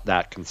 I'm not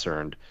that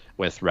concerned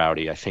with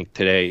Rowdy. I think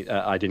today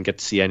I didn't get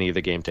to see any of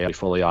the game today, to be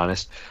fully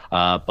honest.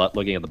 But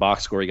looking at the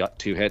box score, he got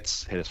 2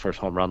 hits, hit his first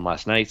home run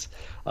last night.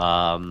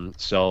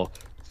 So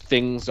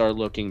things are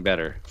looking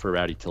better for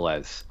Rowdy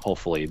Tellez.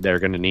 Hopefully, they're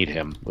going to need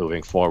him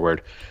moving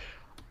forward.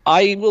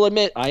 I will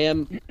admit I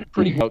am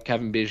pretty about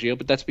Cavan Biggio,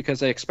 but that's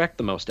because I expect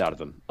the most out of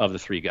him, of the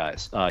 3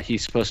 guys.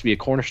 He's supposed to be a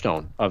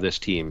cornerstone of this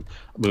team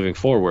moving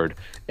forward,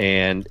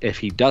 and if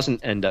he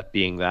doesn't end up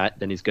being that,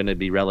 then he's going to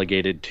be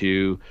relegated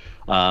to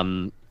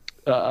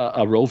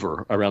a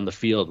rover around the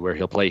field where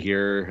he'll play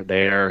here,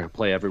 there, he'll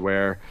play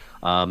everywhere.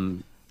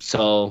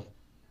 So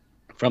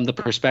from the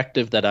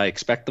perspective that I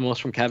expect the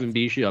most from Cavan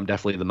Biggio, I'm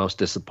definitely the most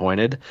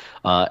disappointed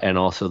and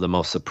also the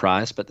most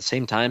surprised, but at the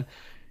same time,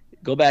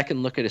 go back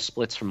and look at his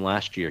splits from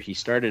last year. He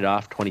started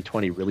off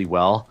 2020 really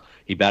well.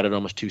 He batted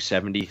almost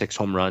 270, 6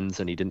 home runs,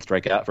 and he didn't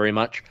strike out very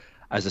much.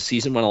 As the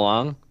season went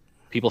along,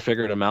 people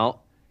figured him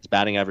out. His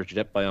batting average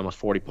dipped by almost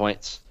 40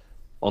 points.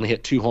 Only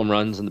hit 2 home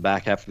runs in the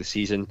back half of the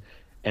season,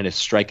 and his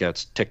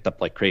strikeouts ticked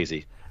up like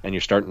crazy. And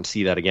you're starting to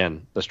see that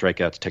again. The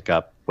strikeouts tick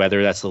up.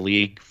 Whether that's the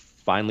league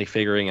finally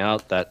figuring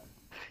out that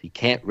he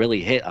can't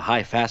really hit a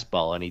high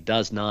fastball and he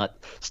does not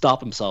stop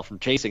himself from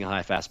chasing a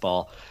high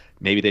fastball,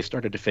 maybe they've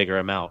started to figure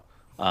him out.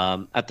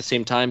 At the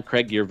same time,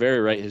 Craig, you're very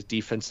right. His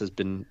defense has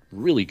been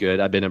really good.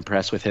 I've been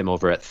impressed with him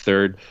over at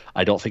third.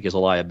 I don't think he's a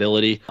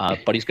liability,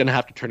 but he's going to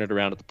have to turn it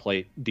around at the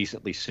plate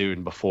decently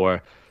soon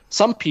before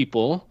some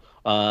people,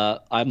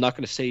 I'm not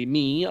going to say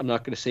me, I'm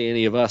not going to say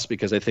any of us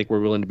because I think we're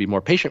willing to be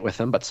more patient with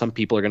him, but some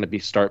people are going to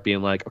start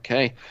being like,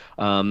 okay,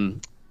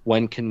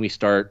 when can we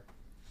start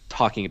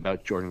talking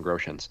about Jordan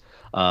Groshans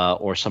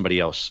or somebody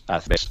else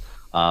at the base?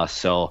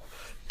 So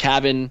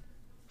Cavan,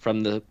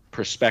 from the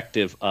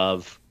perspective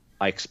of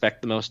I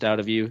expect the most out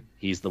of you,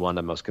 he's the one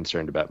I'm most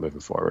concerned about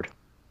moving forward.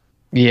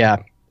 Yeah.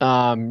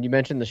 You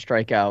mentioned the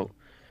strikeout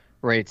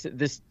rates.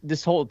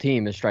 This whole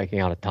team is striking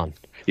out a ton.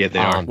 Yeah, they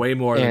are. Way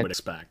more than would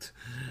expect.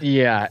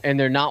 Yeah, and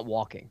they're not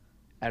walking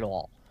at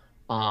all.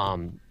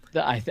 I'm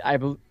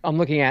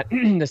looking at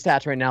the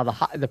stats right now.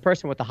 The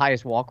person with the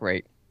highest walk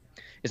rate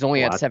is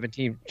only at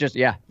 17.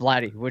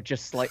 Vladdy, with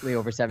just slightly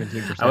over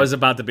 17%. I was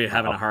about to be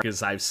having a hard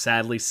because I've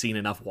sadly seen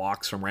enough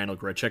walks from Randall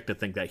Grichuk to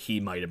think that he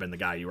might have been the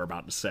guy you were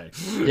about to say.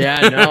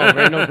 Yeah, no,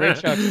 Randall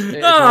Grichuk is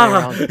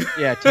around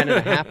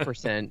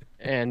 10.5%,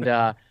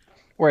 and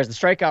whereas the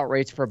strikeout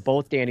rates for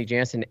both Danny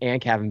Jansen and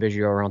Cavan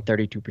Biggio are around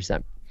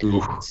 32%.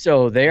 Ooh.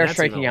 So they are That's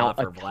striking out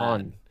a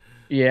ton.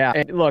 Yeah,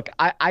 and look,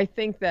 I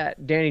think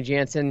that Danny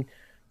Jansen,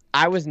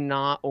 I was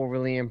not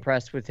overly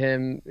impressed with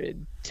him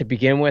to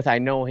begin with. I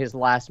know his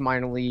last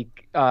minor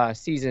league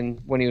season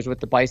when he was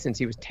with the Bisons,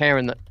 he was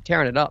tearing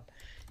it up.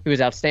 He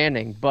was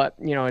outstanding, but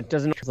it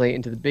doesn't translate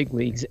into the big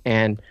leagues.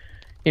 And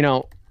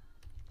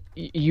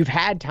you've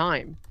had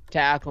time to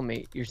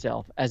acclimate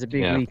yourself as a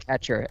big league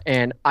catcher,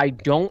 and I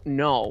don't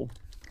know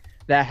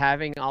that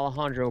having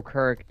Alejandro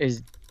Kirk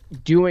is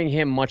doing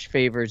him much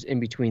favors in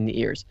between the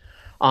ears.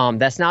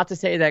 That's not to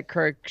say that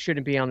Kirk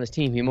shouldn't be on this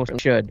team. He most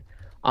should.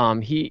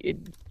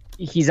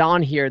 He's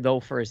on here, though,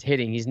 for his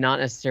hitting. He's not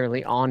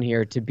necessarily on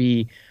here to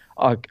be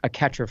a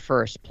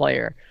catcher-first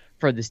player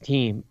for this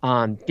team.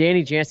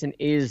 Danny Jansen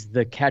is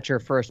the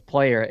catcher-first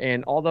player,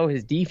 and although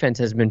his defense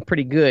has been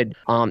pretty good,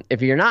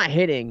 if you're not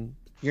hitting,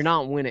 you're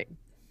not winning,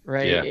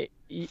 right?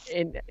 Yeah.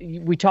 And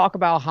we talk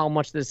about how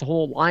much this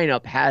whole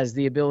lineup has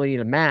the ability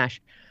to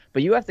mash,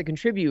 but you have to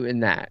contribute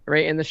in that,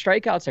 right? And the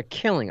strikeouts are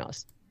killing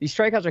us. These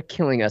strikeouts are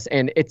killing us,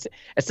 and it's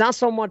not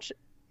so much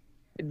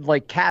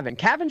like Cavan.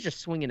 Cavan's just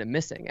swinging and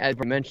missing, as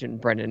you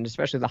mentioned, Brendan,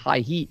 especially the high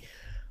heat.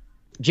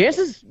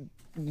 Jansen's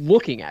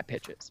looking at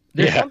pitches.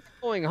 There's something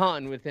going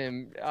on with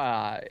him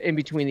in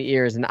between the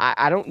ears, and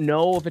I don't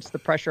know if it's the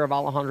pressure of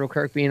Alejandro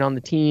Kirk being on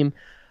the team,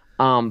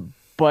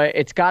 but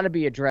it's got to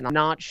be addressed. I'm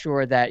not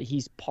sure that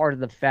he's part of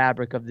the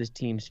fabric of this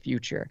team's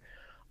future.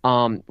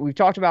 We've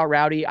talked about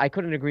Rowdy. I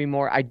couldn't agree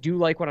more. I do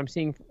like what I'm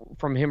seeing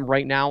from him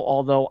right now,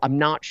 although I'm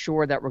not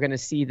sure that we're going to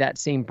see that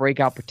same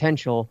breakout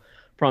potential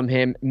from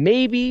him.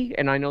 Maybe,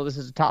 and I know this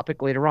is a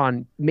topic later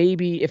on,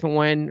 maybe if and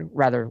when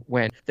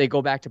they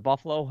go back to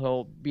Buffalo,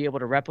 he'll be able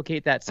to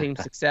replicate that same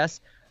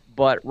success.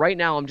 But right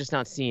now, I'm just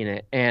not seeing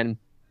it. And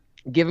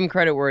give him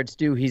credit where it's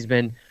due. He's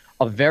been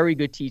a very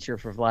good teacher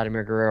for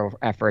Vladimir Guerrero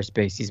at first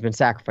base. He's been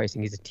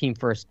sacrificing. He's a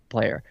team-first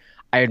player.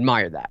 I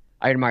admire that.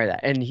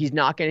 And he's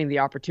not getting the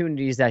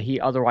opportunities that he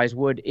otherwise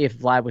would if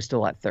Vlad was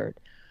still at third.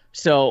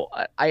 So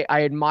I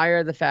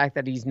admire the fact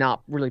that he's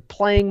not really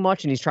playing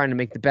much and he's trying to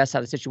make the best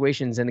out of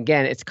situations. And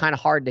again, it's kind of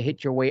hard to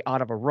hit your way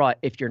out of a rut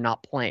if you're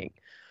not playing.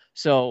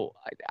 So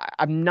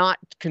I'm not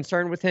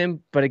concerned with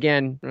him. But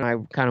again, I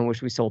kind of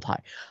wish we sold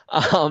high.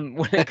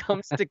 When it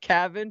comes to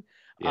Cavan,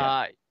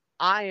 I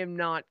am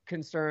not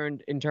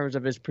concerned in terms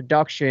of his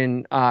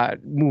production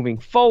moving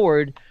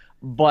forward.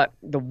 But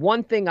the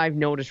one thing I've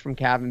noticed from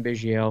Cavan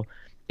Biggio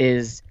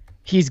is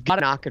he's got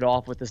to knock it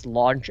off with this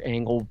launch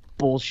angle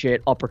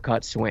bullshit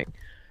uppercut swing.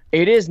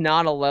 It is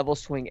not a level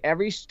swing.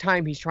 Every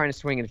time he's trying to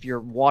swing, and if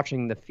you're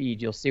watching the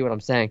feed, you'll see what I'm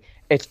saying.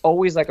 It's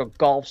always like a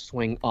golf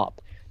swing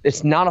up.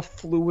 It's not a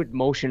fluid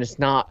motion. It's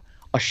not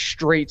a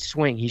straight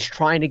swing. He's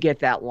trying to get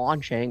that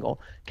launch angle.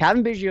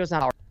 Cavan Biggio's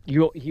not.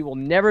 He will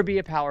never be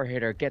a power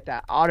hitter. Get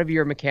that out of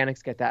your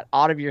mechanics. Get that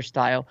out of your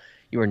style.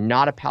 You are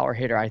not a power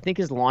hitter. I think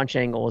his launch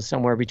angle is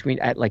somewhere between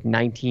at like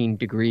 19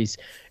 degrees.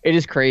 It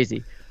is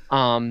crazy.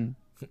 And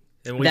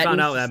we found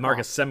out that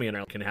Marcus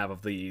Semien can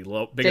have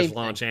the biggest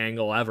launch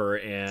angle ever,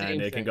 and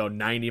it can go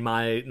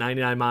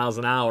 99 miles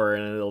an hour,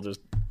 and it'll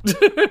just...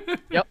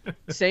 Yep,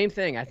 same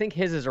thing. I think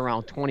his is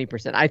around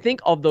 20%. I think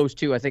of those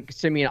two, I think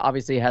Semien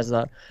obviously has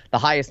the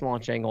highest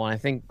launch angle, and I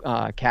think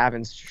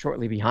Cavan's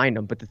shortly behind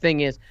him. But the thing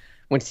is,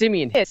 when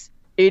Semien hits,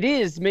 it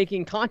is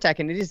making contact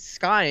and it is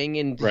skying,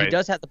 and he Right.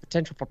 does have the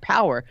potential for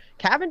power.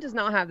 Cavan does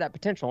not have that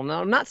potential.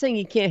 Now, I'm not saying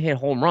he can't hit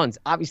home runs.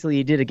 Obviously,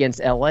 he did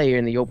against LA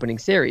in the opening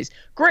series.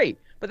 Great,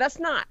 but that's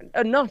not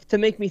enough to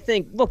make me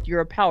think, look,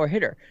 you're a power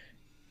hitter.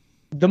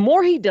 The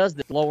more he does,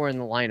 the lower in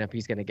the lineup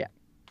he's going to get.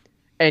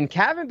 And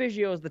Cavan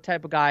Biggio is the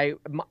type of guy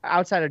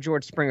outside of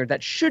George Springer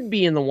that should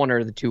be in the 1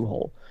 or the 2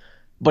 hole,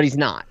 but he's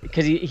not,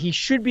 because he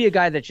should be a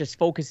guy that just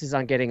focuses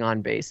on getting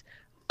on base.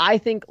 I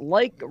think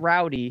like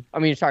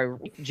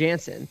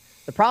Jansen,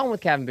 the problem with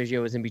Cavan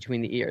Biggio is in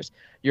between the ears.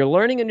 You're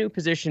learning a new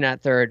position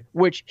at third,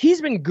 which he's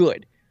been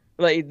good.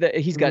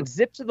 He's got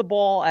zip to the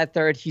ball at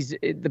third.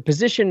 The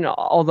position,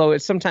 although it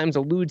sometimes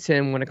eludes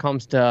him when it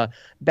comes to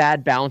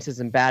bad bounces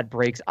and bad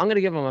breaks, I'm going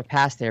to give him a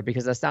pass there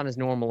because that's not his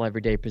normal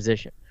everyday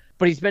position.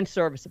 But he's been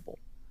serviceable.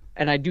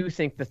 And I do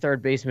think the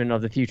third baseman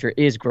of the future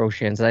is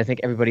Groshans, and I think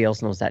everybody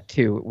else knows that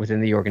too within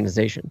the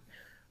organization.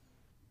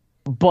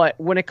 But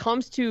when it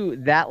comes to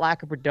that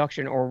lack of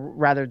production, or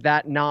rather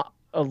that not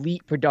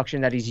elite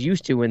production that he's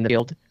used to in the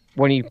field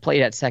when he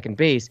played at second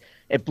base,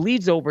 it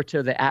bleeds over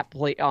to the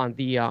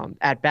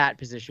at bat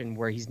position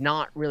where he's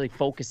not really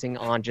focusing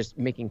on just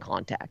making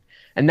contact.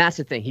 And that's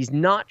the thing. He's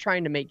not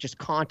trying to make just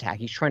contact.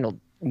 He's trying to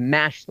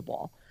mash the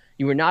ball.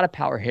 You are not a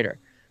power hitter.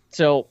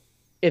 So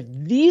if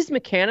these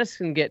mechanics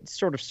can get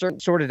sort of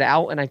sorted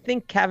out, and I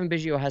think Cavan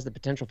Biggio has the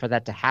potential for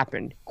that to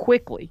happen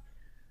quickly,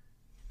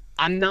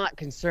 I'm not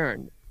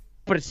concerned.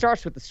 But it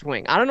starts with the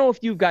swing. I don't know if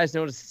you guys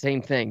notice the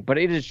same thing, but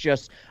it is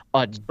just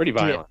a Pretty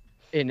violent.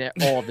 in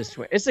all of the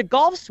swing. It's a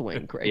golf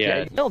swing, Craig.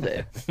 Yeah. You nailed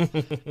it.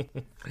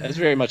 It's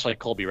very much like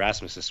Colby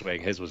Rasmus's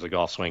swing. His was a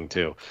golf swing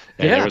too.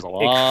 And Yeah. there was a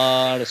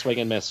lot of swing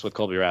and miss with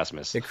Colby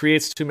Rasmus. It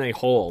creates too many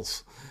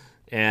holes.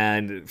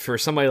 And for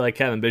somebody like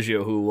Cavan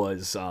Biggio, who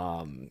was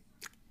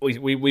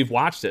we've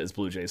watched it as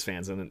Blue Jays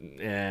fans,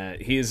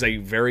 and he is a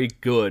very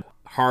good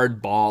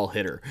hard ball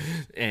hitter,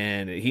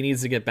 and he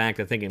needs to get back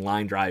to thinking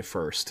line drive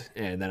first,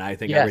 and then I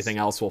think everything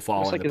else will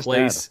fall Looks into like his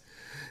place.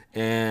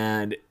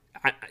 And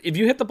if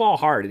you hit the ball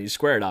hard and you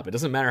square it up, it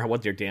doesn't matter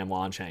what your damn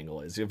launch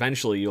angle is.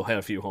 Eventually, you'll hit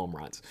a few home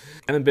runs.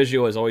 Cavan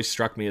Biggio has always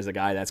struck me as a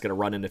guy that's going to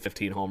run into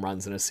 15 home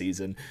runs in a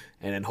season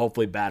and then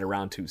hopefully bat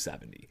around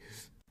 270.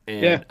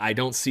 And I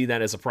don't see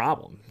that as a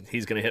problem.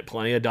 He's going to hit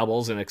plenty of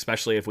doubles, and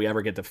especially if we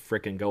ever get to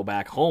frickin' go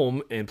back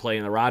home and play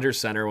in the Rogers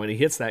Center, when he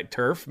hits that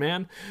turf,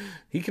 man,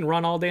 he can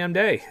run all damn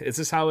day. It's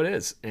just how it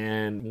is.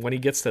 And when he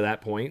gets to that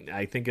point,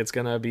 I think it's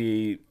going to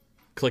be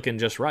clicking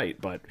just right.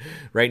 But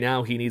right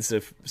now, he needs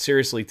to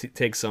seriously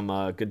take some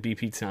good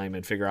BP time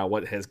and figure out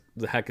what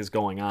the heck is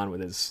going on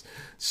with his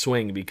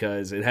swing,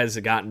 because it has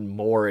gotten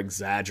more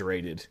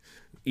exaggerated,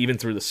 even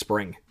through the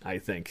spring, I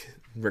think,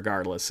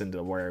 regardless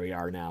into where we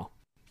are now.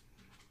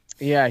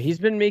 Yeah, he's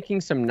been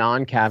making some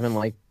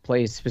non-Cavan-like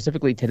plays,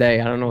 specifically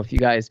today. I don't know if you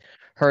guys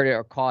heard it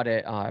or caught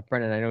it.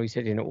 Brendan, I know you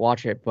said you didn't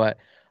watch it, but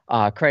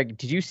Craig,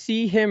 did you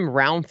see him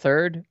round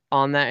third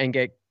on that and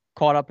get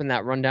caught up in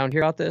that rundown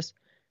here about this?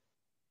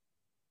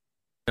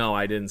 No,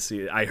 I didn't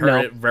see it. I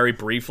heard it very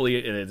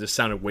briefly, and it just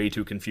sounded way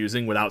too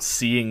confusing without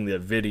seeing the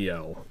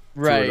video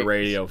through the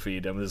radio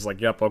feed. I'm just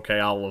like, yep, okay,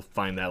 I'll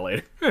find that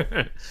later.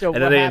 So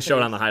and then they didn't show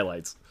it on the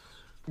highlights.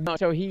 No,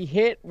 so he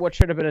hit what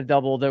should have been a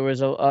double. There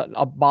was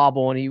a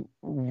bobble, and he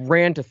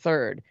ran to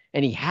third,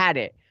 and he had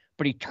it,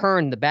 but he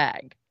turned the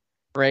bag,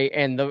 right?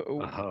 And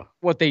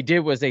what they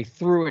did was they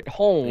threw it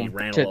home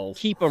to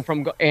keep him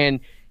from and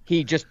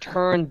he just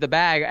turned the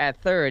bag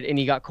at third, and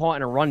he got caught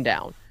in a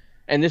rundown.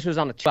 And this was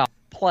on a 2-out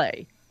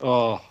play.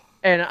 Oh.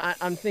 And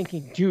I'm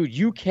thinking, dude,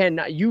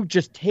 you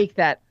just take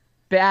that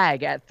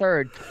bag at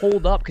third,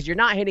 hold up, because you're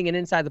not hitting an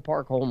inside the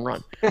park home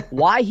run.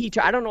 Why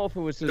I don't know if it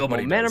was his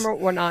momentum or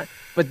whatnot,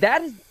 but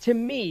that is, to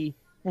me,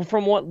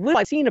 from what little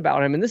I've seen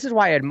about him, and this is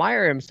why I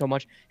admire him so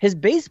much, his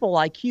baseball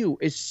IQ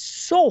is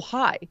so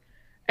high.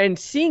 And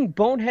seeing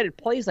boneheaded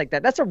plays like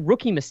that, that's a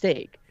rookie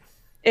mistake.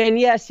 And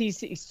yes,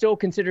 he's still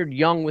considered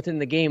young within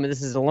the game, and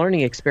this is a learning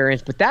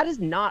experience, but that is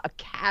not a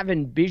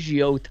Cavan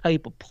Biggio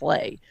type of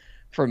play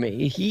for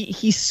me.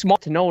 He's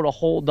smart to know to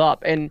hold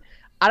up, and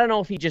I don't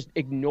know if he just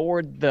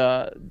ignored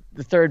the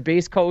third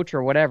base coach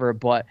or whatever,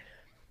 but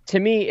to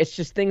me, it's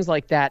just things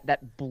like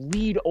that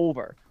bleed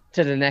over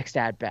to the next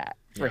at-bat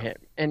for him.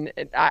 And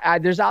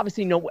there's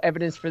obviously no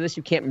evidence for this.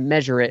 You can't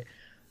measure it,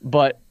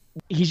 but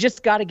he's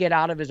just got to get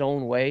out of his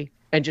own way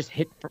and just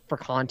hit for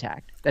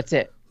contact. That's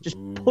it. Just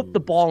put the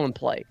ball in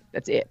play.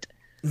 That's it.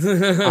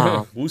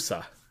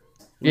 Woosa.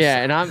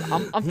 Yeah, and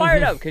I'm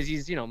fired up because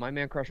he's my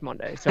man crush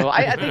Monday, so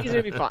I think he's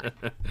gonna be fine.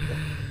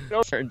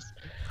 No concerns.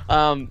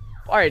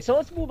 All right, so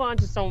let's move on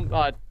to some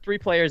 3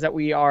 players that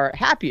we are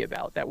happy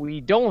about, that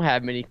we don't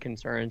have many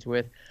concerns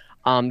with.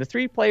 The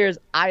 3 players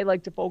I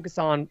like to focus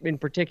on in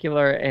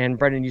particular, and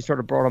Brendan, you sort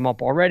of brought them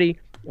up already: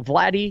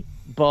 Vladdy,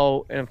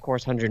 Bo, and of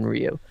course Hyun-Jin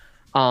Ryu.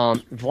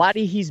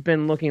 Vladdy, he's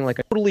been looking like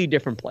a totally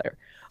different player.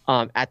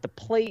 At the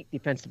plate,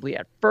 defensively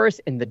at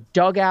first, in the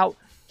dugout,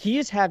 he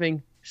is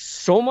having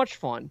so much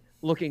fun,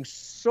 looking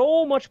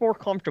so much more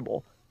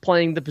comfortable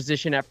playing the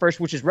position at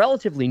first, which is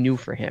relatively new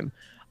for him.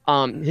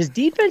 His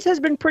defense has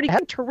been pretty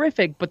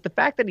terrific, but the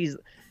fact that he's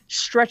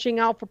stretching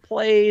out for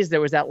plays.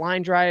 There was that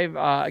line drive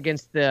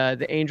against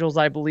the Angels,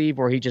 I believe,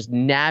 where he just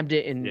nabbed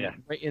it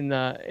right in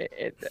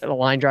the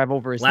line drive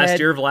over his head. Last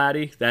year,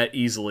 Vladdy, that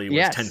easily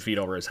was 10 feet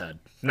over his head.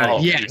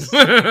 Yes. He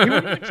wouldn't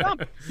even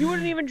jump. He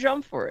wouldn't even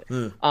jump for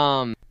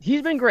it.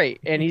 He's been great,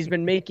 and he's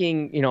been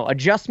making,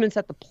 adjustments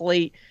at the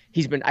plate.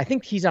 I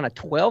think he's on a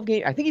 12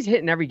 game. I think he's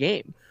hitting every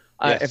game,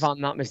 if I'm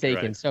not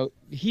mistaken. Right. So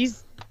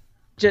he's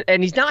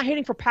not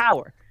hitting for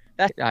power.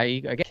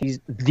 Again, he's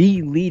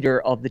the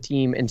leader of the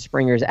team in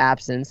Springer's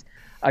absence.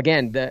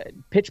 Again, the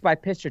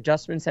pitch-by-pitch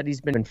adjustments that he's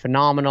been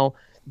phenomenal.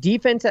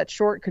 Defense at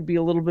short could be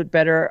a little bit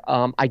better.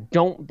 I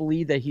don't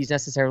believe that he's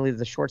necessarily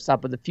the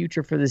shortstop of the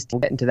future for this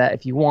team. Get into that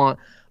if you want,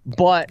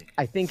 but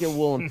I think it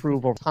will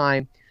improve over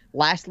time.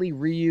 Lastly,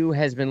 Ryu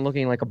has been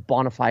looking like a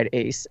bona fide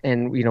ace,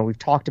 and we've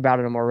talked about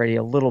him already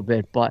a little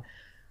bit, but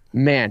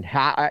man,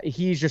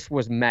 he just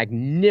was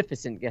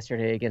magnificent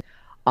yesterday again.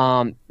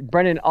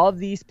 Brendan, of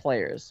these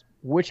players,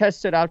 which has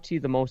stood out to you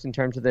the most in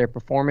terms of their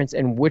performance,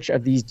 and which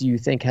of these do you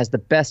think has the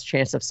best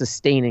chance of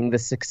sustaining the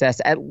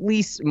success, at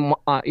least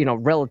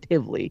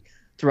relatively,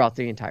 throughout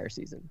the entire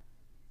season?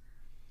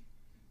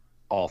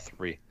 All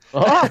three.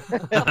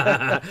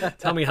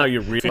 Tell me how you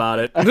read about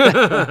it.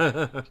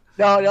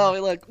 No,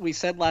 look, we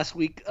said last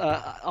week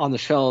on the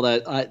show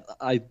that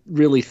I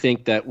really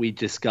think that we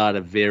just got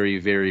a very,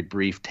 very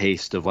brief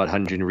taste of what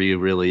Hyun-Jin Ryu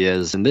really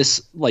is. And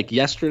this, like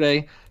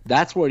yesterday,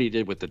 that's what he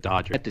did with the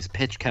Dodgers. Kept his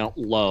pitch count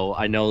low.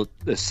 I know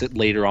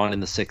later on in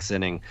the 6th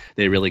inning,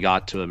 they really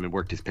got to him and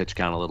worked his pitch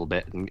count a little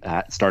bit and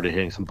started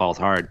hitting some balls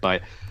hard.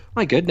 But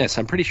my goodness,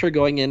 I'm pretty sure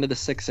going into the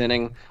 6th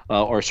inning,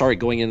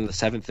 going into the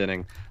 7th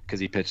inning, because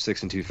he pitched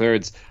 6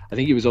 2/3, I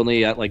think he was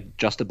only at like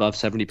just above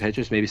 70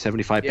 pitches, maybe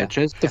 75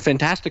 pitches. It's a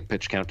fantastic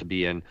pitch count to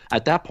be in.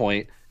 At that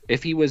point,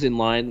 if he was in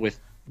line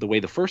with the way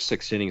the first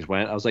 6 innings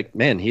went, I was like,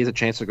 man, he has a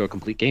chance to go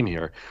complete game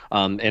here.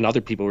 And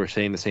other people were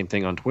saying the same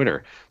thing on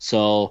Twitter.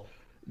 So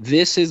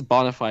this is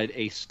bona fide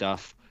ace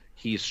stuff.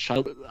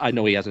 I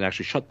know he hasn't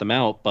actually shut them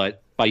out,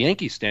 but by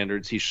Yankee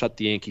standards, he's shut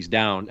the Yankees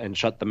down and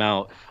shut them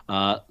out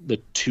the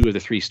 2 of the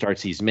 3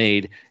 starts he's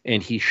made,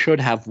 and he should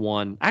have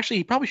won. Actually,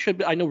 he probably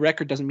should. I know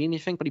record doesn't mean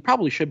anything, but he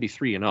probably should be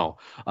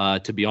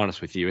 3-0, to be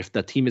honest with you. If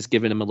the team has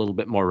given him a little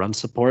bit more run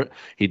support,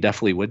 he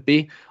definitely would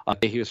be.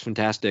 He was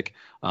fantastic.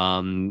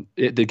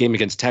 The game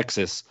against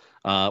Texas,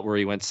 where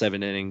he went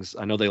 7 innings,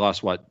 I know they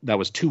lost, that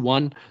was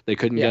 2-1. They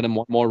couldn't get him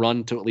one more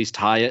run to at least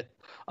tie it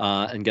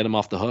and get him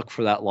off the hook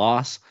for that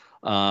loss.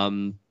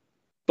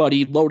 But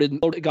he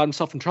got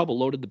himself in trouble,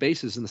 loaded the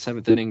bases in the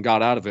 7th inning,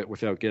 got out of it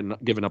without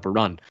giving up a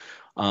run.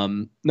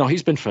 No,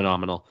 he's been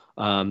phenomenal.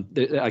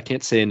 I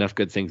can't say enough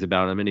good things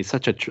about him, and he's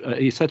such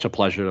a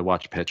pleasure to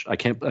watch pitch.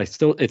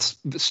 It's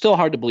still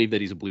hard to believe that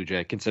he's a Blue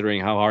Jay,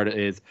 considering how hard it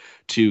is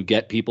to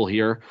get people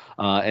here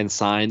and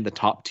sign the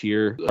top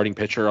tier starting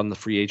pitcher on the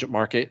free agent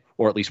market,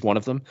 or at least one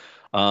of them.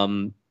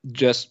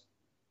 Just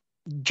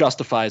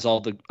justifies all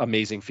the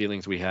amazing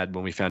feelings we had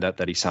when we found out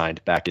that he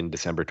signed back in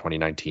December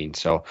 2019.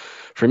 So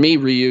for me,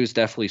 Ryu's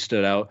definitely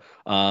stood out.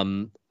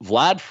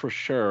 Vlad for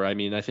sure. I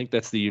mean, I think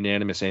that's the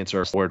unanimous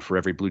answer for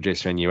every Blue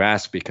Jays fan you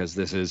ask, because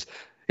this is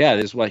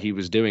what he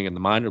was doing in the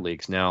minor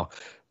leagues. Now,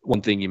 one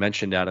thing you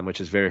mentioned, Adam,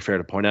 which is very fair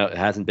to point out, it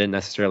hasn't been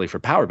necessarily for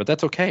power, but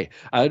that's okay.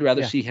 I would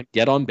rather see him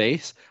get on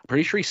base. I'm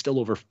pretty sure he's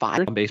still over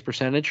 5 on base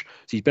percentage.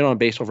 So he's been on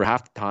base over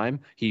half the time.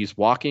 He's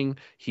walking.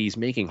 He's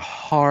making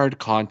hard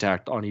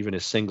contact on even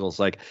his singles.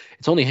 Like,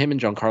 it's only him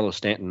and Giancarlo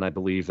Stanton, I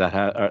believe,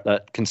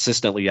 that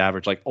consistently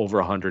average like over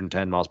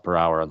 110 miles per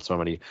hour on so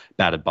many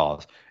batted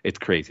balls. It's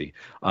crazy.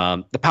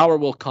 The power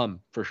will come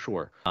for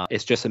sure.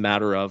 It's just a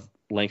matter of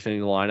lengthening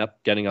the lineup,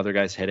 getting other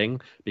guys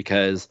hitting,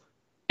 because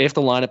if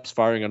the lineup's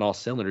firing on all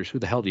cylinders, who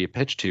the hell do you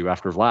pitch to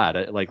after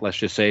Vlad? Like, let's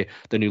just say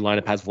the new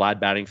lineup has Vlad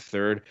batting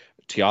 3rd.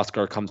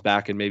 Teoscar comes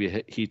back and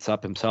maybe heats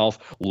up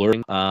himself. Luring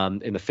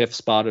in the 5th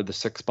spot or the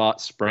 6th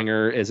spot.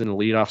 Springer is in the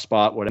leadoff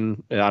spot. I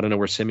don't know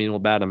where Semien will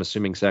bat. I'm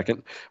assuming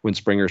 2nd when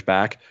Springer's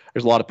back.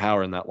 There's a lot of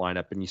power in that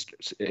lineup, and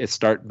it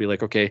start to be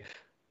like, okay,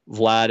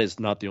 Vlad is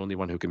not the only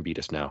one who can beat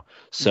us now.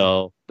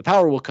 So the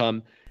power will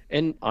come.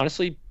 And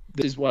honestly,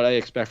 this is what I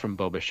expect from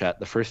Bo Bichette.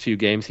 The first few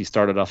games, he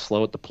started off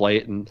slow at the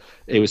plate, and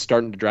it was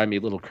starting to drive me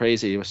a little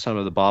crazy with some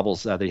of the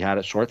bobbles that he had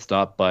at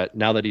shortstop. But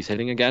now that he's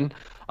hitting again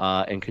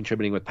and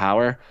contributing with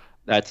power,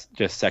 that's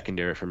just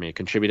secondary for me.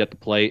 Contribute at the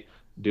plate,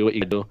 do what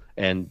you do,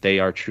 and they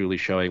are truly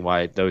showing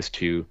why those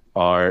two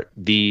are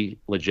the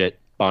legit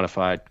bona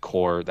fide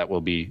core that will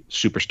be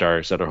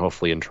superstars that are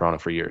hopefully in Toronto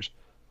for years.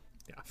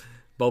 Yeah,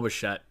 Bo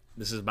Bichette,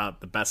 this is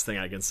about the best thing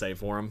I can say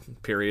for him,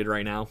 period,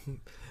 right now.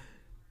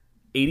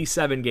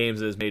 87 games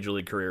in his major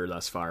league career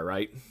thus far,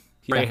 right?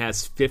 He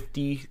has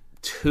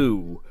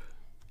 52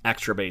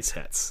 extra base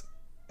hits.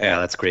 Yeah,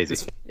 that's crazy.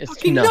 It's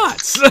fucking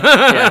nuts.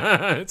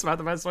 It's about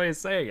the best way of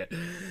saying it.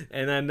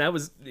 And then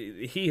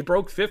he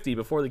broke 50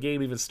 before the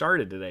game even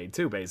started today,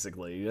 too,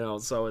 basically.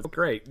 So it's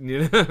great.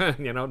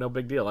 No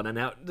big deal. And then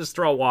now just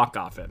throw a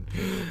walk-off in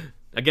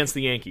against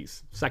the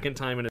Yankees. 2nd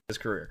time in his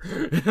career.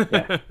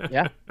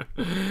 Yeah.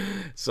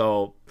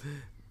 So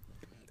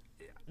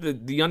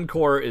the young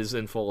core is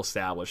in full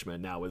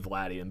establishment now with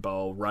Vladdy and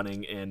Bo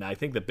running, and I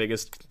think the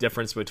biggest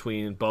difference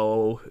between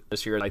Bo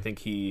this year, I think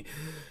he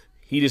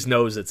just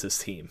knows it's his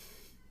team.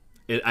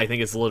 I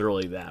think it's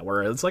literally that,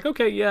 where it's like,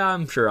 okay, yeah,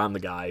 I'm sure I'm the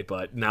guy,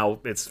 but now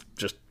it's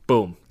just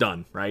boom,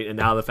 done, right? And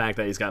now the fact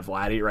that he's got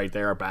Vladdy right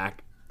there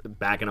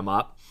backing him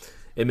up,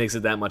 it makes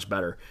it that much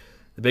better.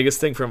 The biggest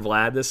thing from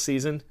Vlad this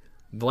season,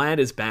 Vlad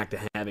is back to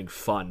having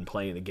fun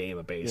playing the game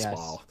of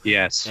baseball.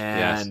 Yes.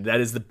 And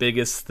that is the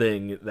biggest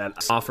thing that I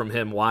saw from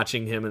him,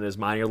 watching him in his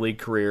minor league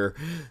career.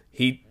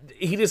 He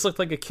just looked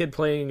like a kid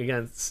playing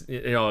against,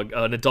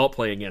 an adult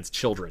playing against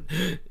children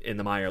in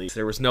the minor leagues.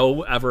 There was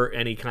no ever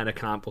any kind of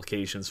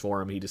complications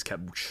for him. He just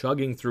kept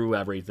chugging through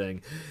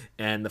everything.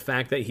 And the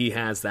fact that he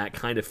has that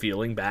kind of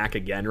feeling back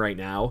again right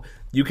now,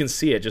 you can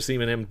see it. Just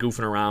even him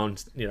goofing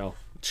around,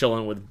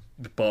 chilling with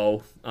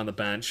Bo on the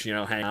bench, hanging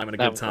out, having a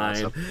good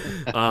time.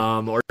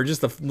 Awesome. Or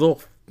just the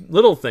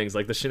little things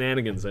like the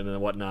shenanigans and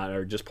whatnot,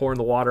 or just pouring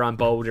the water on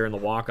Bo during the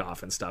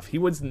walk-off and stuff. He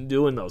wasn't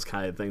doing those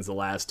kind of things the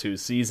last 2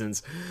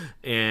 seasons.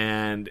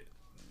 And,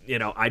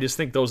 I just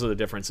think those are the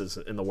differences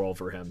in the world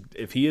for him.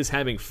 If he is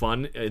having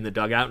fun in the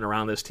dugout and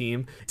around this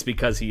team, it's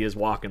because he is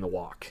walking the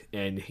walk.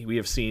 And we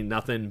have seen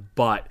nothing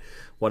but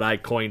what I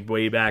coined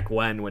way back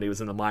when he was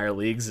in the minor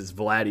leagues is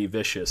Vladdy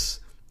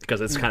Vicious. Because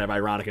it's kind of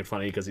ironic and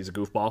funny because he's a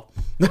goofball.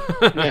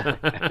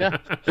 Yeah.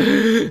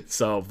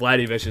 So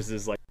Vladdy Vicious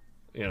is like,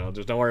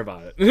 just don't worry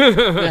about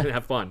it.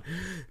 Have fun.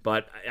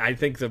 But I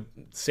think the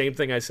same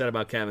thing I said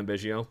about Cavan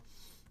Biggio,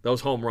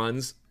 those home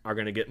runs are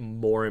going to get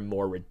more and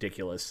more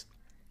ridiculous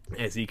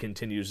as he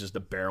continues just to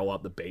barrel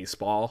up the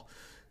baseball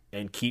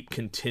and keep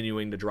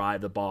continuing to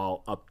drive the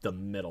ball up the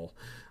middle.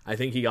 I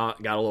think he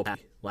got a little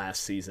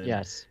last season.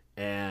 Yes.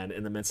 And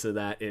in the midst of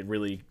that, it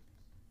really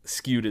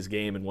skewed his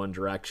game in one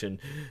direction.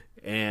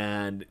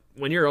 And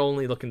when you're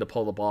only looking to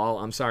pull the ball,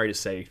 I'm sorry to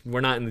say,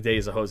 we're not in the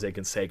days of Jose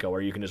Canseco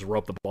where you can just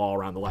rope the ball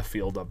around the left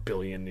field a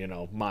billion,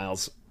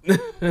 miles.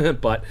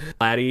 But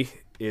Vladdy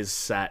is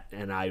set,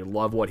 and I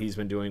love what he's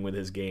been doing with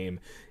his game.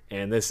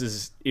 And this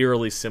is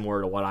eerily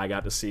similar to what I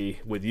got to see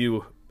with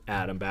you,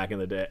 Adam, back in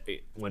the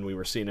day when we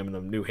were seeing him in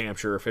the New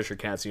Hampshire Fisher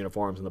Cats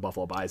uniforms and the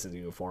Buffalo Bison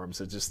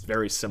uniforms. It's just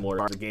very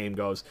similar as the game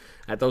goes.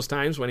 At those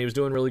times when he was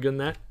doing really good in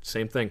that,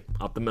 same thing,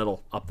 up the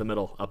middle, up the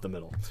middle, up the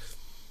middle.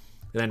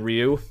 And then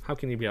Ryu, how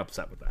can you be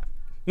upset with that?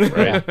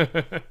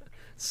 Right.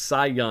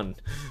 Cy Young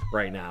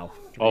right now.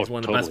 He's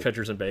one of the best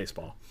pitchers in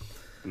baseball.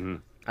 Mm-hmm.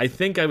 I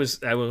think I was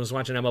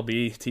watching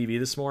MLB TV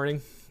this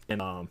morning,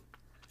 and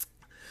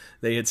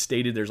they had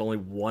stated there's only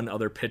one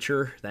other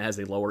pitcher that has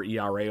a lower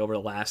ERA over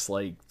the last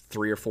 3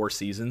 or 4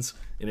 seasons,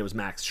 and it was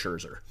Max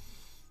Scherzer.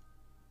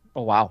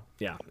 Oh, wow.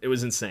 Yeah, it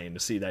was insane to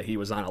see that he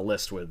was on a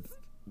list with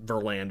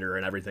Verlander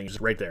and everything,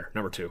 just right there,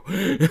 number 2.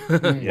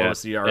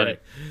 Lowest ERA.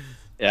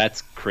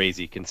 That's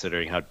crazy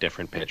considering how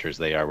different pitchers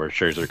they are, where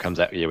Scherzer comes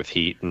at you with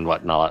heat and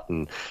whatnot,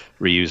 and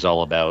Ryu's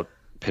all about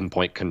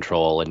pinpoint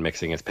control and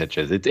mixing his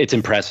pitches. It's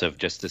impressive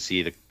just to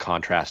see the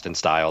contrast in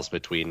styles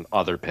between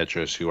other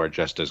pitchers who are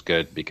just as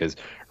good, because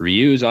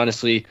Ryu's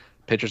honestly,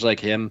 pitchers like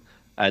him,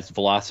 as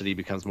velocity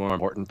becomes more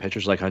important,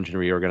 pitchers like Hyun-Jin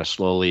Ryu are going to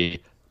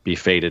slowly be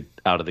faded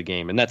out of the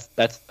game, and that's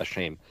a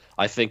shame.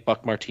 I think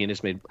Buck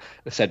Martinez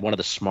said one of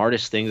the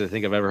smartest things I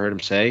think I've ever heard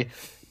him say.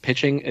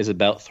 Pitching is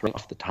about throwing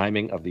off the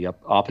timing of the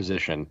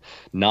opposition,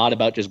 not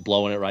about just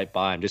blowing it right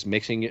by him, just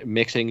mixing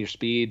your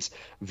speeds,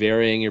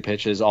 varying your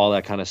pitches, all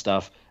that kind of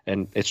stuff.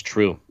 And it's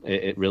true.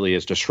 It really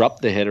is.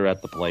 Disrupt the hitter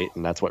at the plate,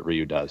 and that's what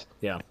Ryu does.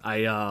 Yeah,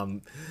 I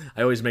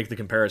always make the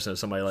comparison of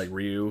somebody like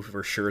Ryu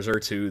for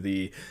Scherzer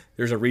to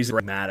there's a reason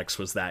Greg Maddux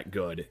was that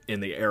good in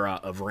the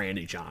era of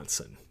Randy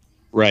Johnson.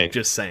 Right.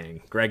 Just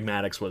saying. Greg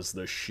Maddux was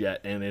the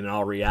shit. And in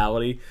all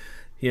reality,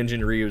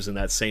 Hyun-Jin Ryu's in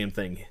that same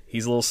thing.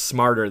 He's a little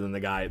smarter than the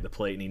guy at the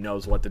plate, and he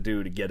knows what to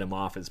do to get him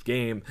off his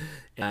game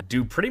and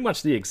do pretty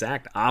much the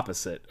exact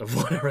opposite of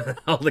whatever the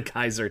hell the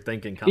guys are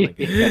thinking coming.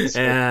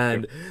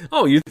 And,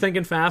 you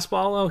thinking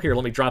fastball? Oh, here,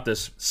 let me drop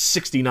this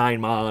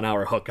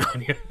 69-mile-an-hour hook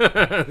on you.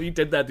 He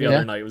did that the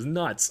other night. It was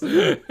nuts.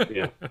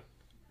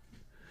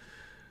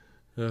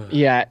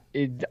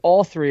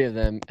 All 3 of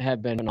them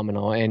have been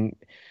phenomenal, and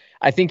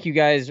I think you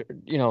guys,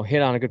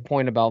 hit on a good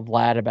point about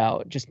Vlad,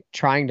 about just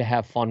trying to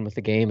have fun with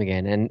the game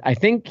again. And I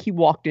think he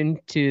walked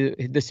into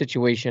the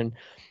situation,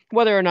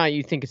 whether or not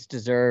you think it's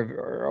deserved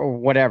or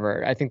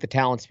whatever. I think the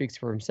talent speaks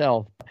for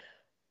himself.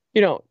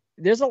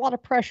 There's a lot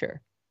of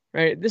pressure,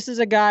 right? This is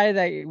a guy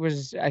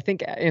that I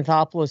think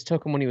Anthopoulos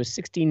took him when he was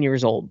 16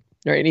 years old,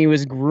 right? And he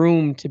was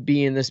groomed to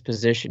be in this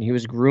position. He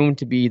was groomed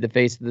to be the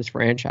face of this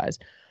franchise.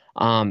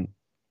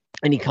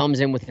 And he comes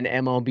in with an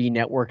MLB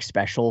Network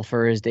special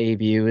for his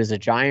debut as a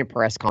giant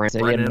press conference.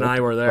 Brendan and I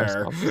were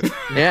there.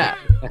 Yeah.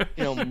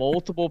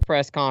 Multiple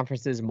press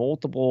conferences,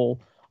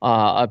 multiple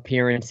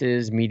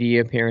appearances,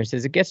 media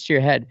appearances. It gets to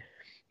your head.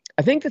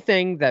 I think the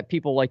thing that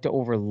people like to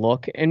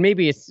overlook, and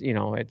maybe it's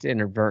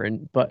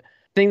inadvertent, but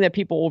the thing that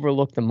people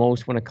overlook the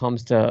most when it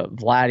comes to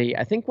Vladdy,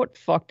 I think what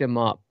fucked him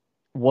up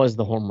was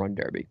the home run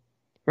derby.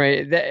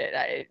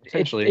 right?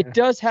 Essentially, it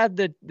does have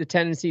the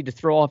tendency to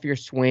throw off your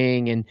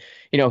swing, and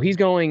he's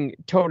going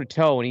toe to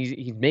toe, and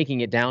he's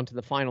making it down to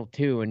the final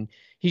two, and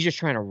he's just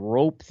trying to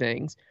rope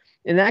things,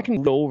 and that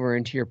can go over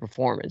into your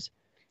performance,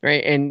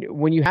 right? And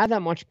when you have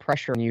that much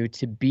pressure on you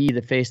to be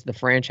the face of the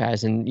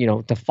franchise, and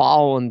to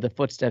follow in the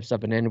footsteps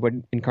of an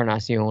Edwin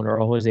Encarnacion or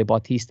a Jose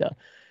Bautista,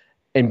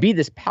 and be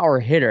this power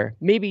hitter,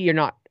 maybe you're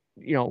not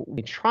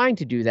trying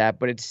to do that,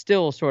 but it's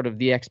still sort of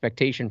the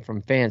expectation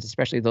from fans,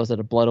 especially those that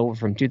have bled over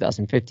from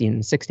 2015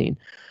 and 16.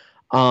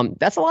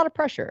 That's a lot of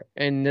pressure,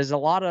 and there's a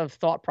lot of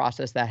thought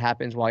process that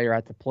happens while you're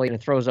at the plate,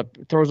 and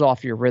it throws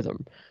off your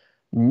rhythm.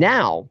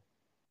 Now,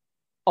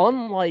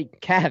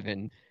 unlike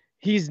Cavan,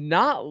 he's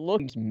not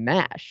looking to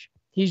mash.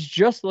 He's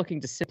just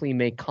looking to simply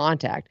make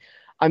contact.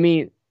 I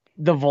mean,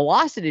 the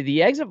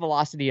exit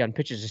velocity on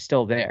pitches is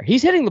still there.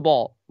 He's hitting the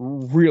ball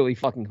really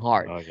fucking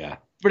hard. Oh yeah.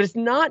 But it's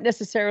not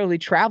necessarily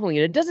traveling,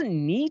 and it doesn't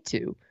need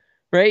to,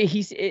 right?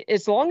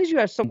 As long as you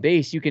have some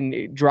base, you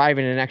can drive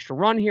in an extra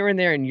run here and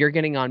there, and you're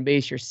getting on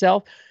base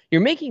yourself. You're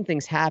making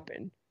things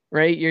happen,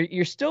 right?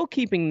 You're still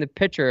keeping the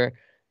pitcher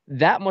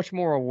that much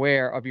more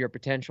aware of your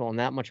potential and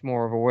that much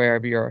more aware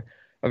of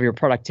your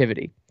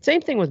productivity.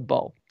 Same thing with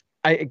Bo.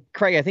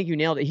 Craig, I think you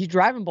nailed it. He's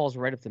driving balls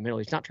right up the middle.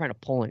 He's not trying to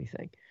pull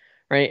anything,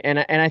 right? And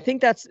I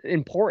think that's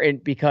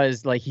important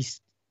because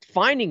he's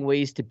finding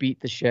ways to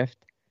beat the shift.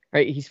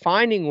 Right, he's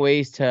finding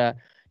ways to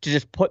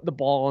just put the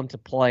ball into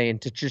play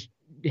and to just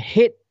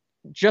hit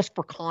just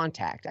for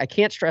contact. I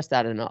can't stress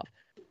that enough.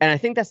 And I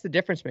think that's the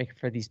difference maker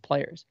for these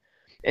players.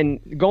 And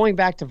going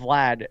back to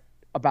Vlad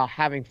about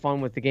having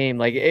fun with the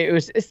game,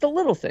 it's the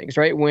little things,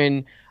 right?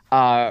 When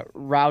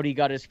Rowdy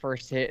got his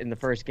first hit in the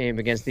first game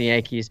against the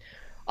Yankees,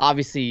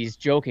 obviously he's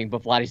joking,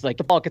 but Vladdy's like,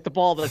 get the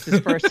ball, that's his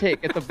first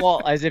hit, get the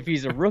ball, as if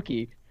he's a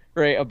rookie,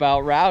 right?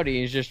 About Rowdy,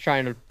 he's just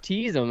trying to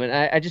tease him. And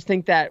I just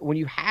think that when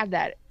you have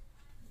that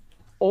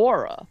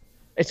aura,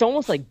 it's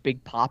almost like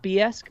Big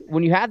Papi-esque.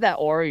 When you have that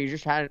aura, you're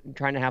just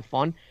trying to have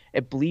fun,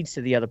 it bleeds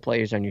to the other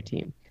players on your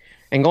team.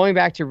 And going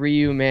back to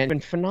Ryu, man, been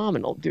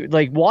phenomenal, dude.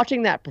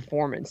 Watching that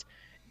performance,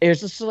 it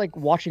was just like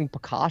watching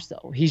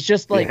Picasso. He's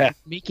just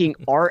making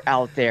art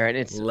out there, and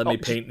it's let me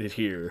paint it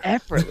here.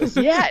 Effortless.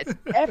 Yeah, it's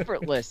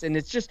effortless, and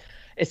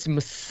it's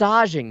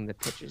massaging the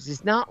pitches.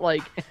 It's not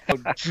like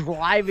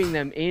driving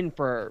them in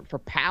for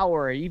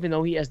power, even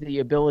though he has the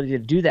ability to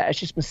do that. It's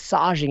just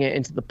massaging it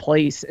into the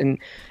place, and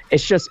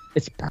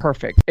it's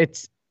perfect.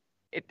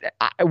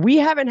 We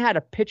haven't had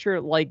a pitcher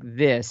like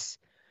this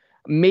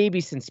maybe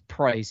since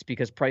Price,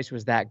 because Price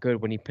was that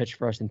good when he pitched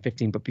for us in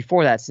 15, but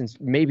before that, since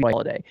maybe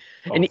Halladay.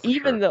 And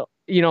even though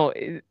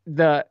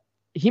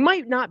he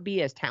might not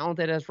be as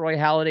talented as Roy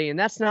Halladay, and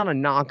that's not a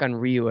knock on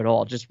Ryu at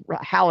all. Just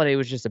Halladay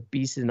was just a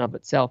beast in and of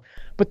itself.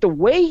 But the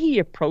way he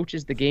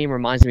approaches the game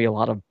reminds me a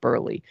lot of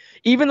Burley.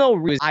 Even though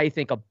Ryu is, I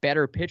think, a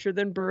better pitcher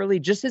than Burley,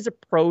 just his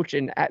approach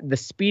and the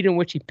speed in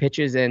which he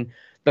pitches and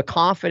the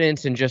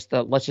confidence and just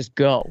the let's just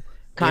go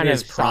kind of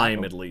his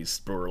prime, at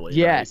least, Burley.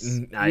 Yes,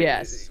 right?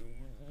 Yes.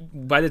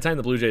 By the time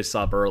the Blue Jays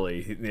saw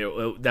Burley,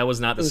 that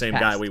was not the same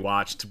guy we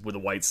watched with the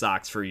White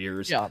Sox for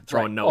years,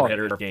 throwing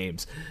no-hitter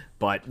games.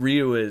 But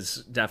Ryu is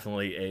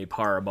definitely a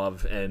par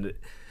above and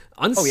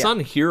unsung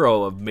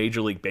hero of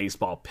Major League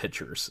Baseball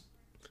pitchers.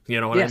 You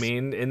know what I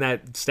mean? In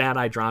that stat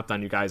I dropped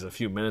on you guys a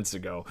few minutes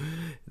ago,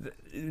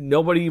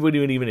 nobody would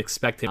even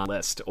expect him on the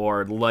list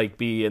or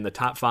be in the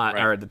top 5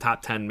 or the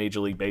top 10 Major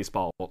League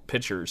Baseball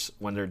pitchers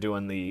when they're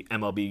doing the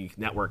MLB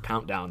Network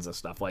countdowns and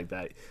stuff like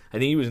that. I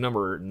think he was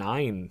number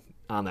 9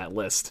 on that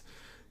list.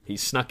 He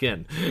snuck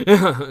in.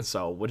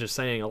 So, which is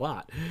saying a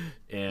lot.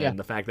 And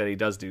the fact that he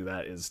does do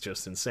that is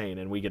just insane.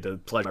 And we get to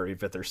play every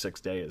 5th or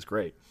 6th day is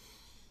great.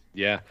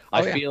 Yeah.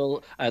 I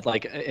feel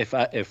like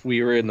if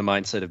we were in the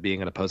mindset of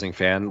being an opposing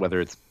fan,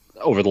 whether it's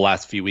over the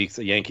last few weeks,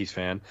 a Yankees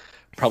fan,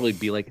 probably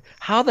be like,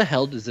 how the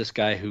hell does this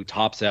guy who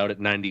tops out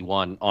at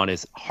 91 on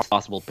his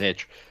possible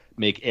pitch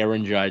make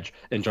Aaron Judge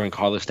and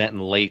Giancarlo Stanton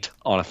late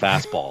on a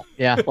fastball?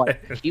 Yeah. But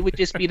he would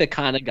just be the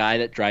kind of guy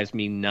that drives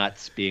me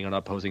nuts being an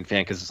opposing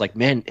fan, because it's like,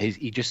 man,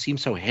 he just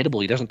seems so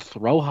hittable. He doesn't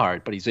throw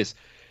hard, but he's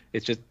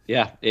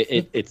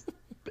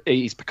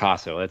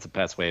Picasso. That's the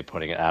best way of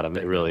putting it, Adam.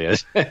 It really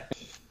is.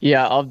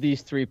 Yeah, of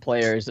these 3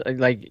 players,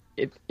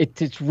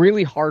 it's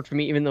really hard for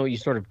me, even though you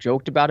sort of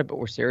joked about it, but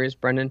we're serious,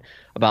 Brendan,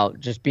 about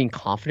just being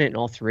confident in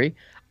all 3.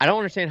 I don't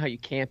understand how you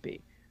can't be.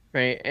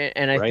 Right.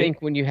 And I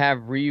think when you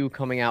have Ryu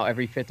coming out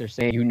every 5th or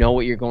 6th, you know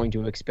what you're going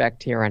to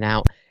expect here on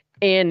out.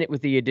 And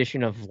with the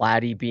addition of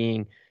Vladdy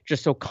being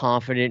just so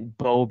confident,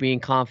 Bo being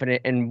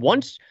confident. And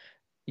once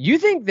you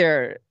think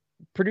they're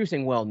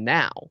producing well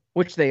now,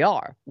 which they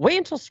are, wait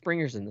until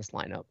Springer's in this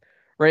lineup.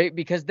 Right.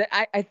 Because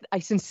I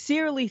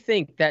sincerely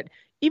think that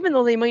even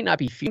though they might not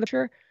be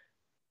future,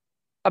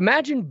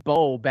 imagine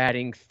Bo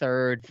batting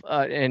 3rd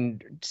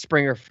and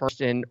Springer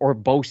 1st or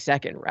Bo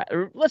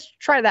 2nd. Let's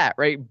try that,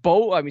 right?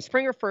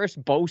 Springer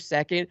 1st, Bo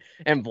 2nd,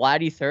 and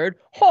Vladdy 3rd.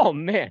 Oh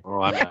man,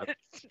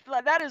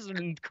 that is an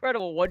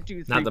incredible 1,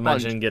 2, 3. Not to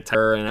mention get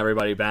her and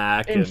everybody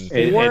back and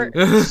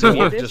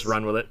just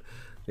run with it.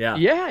 Yeah,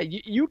 yeah.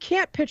 You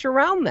can't pitch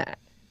around that.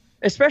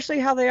 especially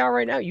how they are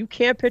right now. You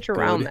can't pitch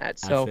around Good that.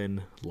 So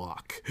effing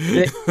luck.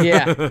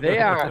 they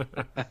are.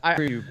 I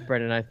agree with you,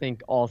 Brendan. I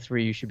think all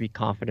three you should be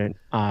confident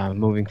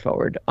moving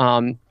forward.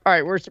 All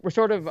right, we're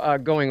sort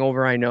of going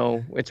over. I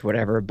know it's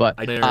whatever, but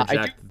I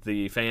interject.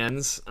 The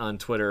fans on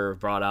Twitter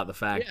brought out the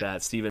fact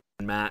that Steven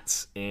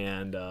Matz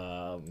and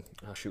I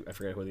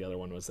forget who the other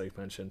one was they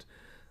mentioned.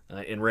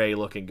 And Ray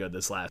looking good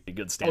this last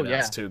good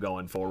standouts too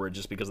going forward,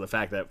 just because of the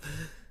fact that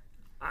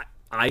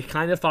I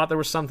kind of thought there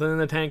was something in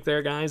the tank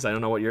there, guys. I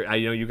don't know what I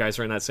know you guys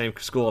are in that same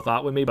school of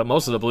thought with me, but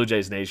most of the Blue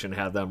Jays Nation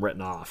have them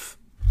written off.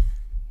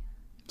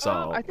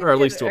 So, I think or at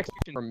least to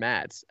expectations for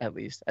Mats, at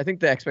least. I think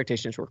the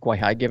expectations were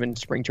quite high given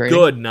spring training.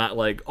 Good, not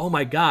like, oh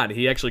my God,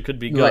 he actually could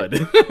be good.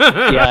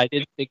 Yeah, I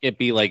didn't think it'd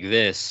be like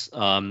this.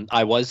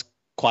 I was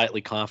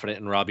quietly confident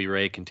in Robbie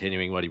Ray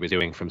continuing what he was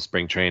doing from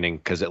spring training,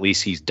 because at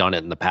least he's done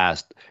it in the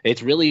past.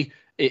 It's really,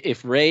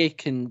 if Ray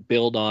can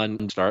build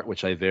on start,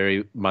 which I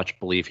very much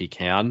believe he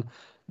can,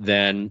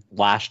 then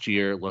last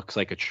year looks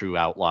like a true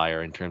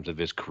outlier in terms of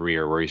his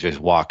career, where he's just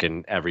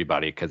walking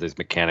everybody because his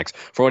mechanics,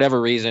 for whatever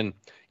reason,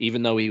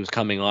 even though he was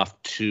coming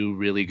off 2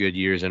 really good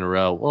years in a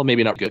row, well,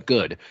 maybe not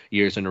good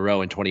years in a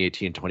row in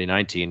 2018 and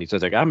 2019, he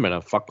says, like, I'm going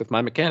to fuck with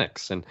my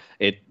mechanics. And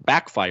it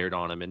backfired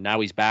on him. And now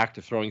he's back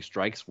to throwing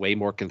strikes way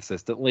more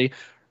consistently.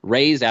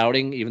 Ray's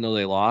outing, even though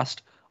they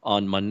lost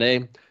on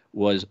Monday,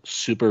 was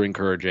super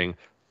encouraging.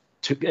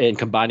 And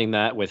combining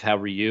that with how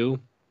Ryu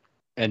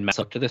and Mets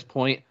up to this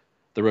point,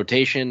 the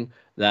rotation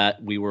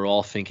that we were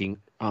all thinking,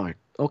 oh,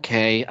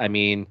 okay, I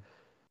mean,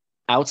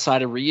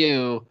 outside of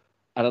Ryu,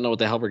 I don't know what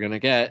the hell we're going to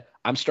get.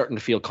 I'm starting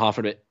to feel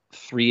confident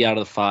 3 out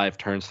of the 5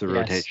 turns to the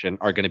rotation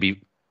are going to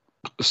be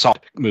solid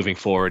moving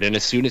forward. And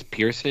as soon as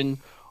Pearson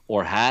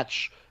or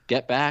Hatch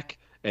get back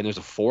and there's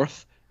a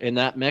fourth in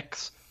that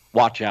mix,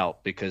 watch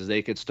out, because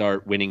they could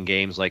start winning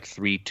games like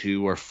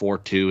 3-2 or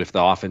 4-2 if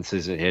the offense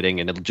isn't hitting,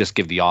 and it'll just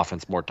give the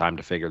offense more time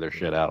to figure their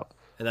shit out.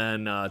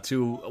 And then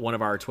to one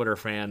of our Twitter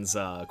fans'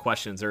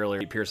 questions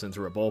earlier, Pearson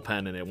threw a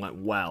bullpen and it went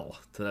well.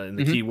 And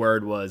the key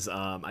word was,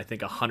 I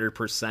think,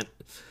 100%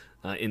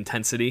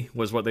 intensity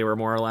was what they were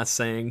more or less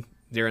saying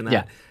during that.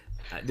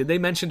 Yeah. Did they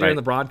mention during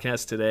the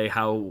broadcast today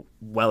how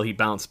well he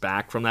bounced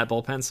back from that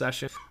bullpen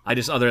session?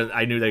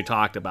 I knew they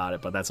talked about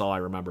it, but that's all I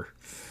remember.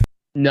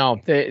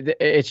 No,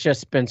 it's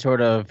just been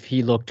sort of,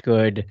 he looked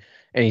good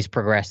and he's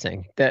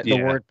progressing.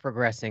 The word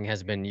progressing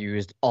has been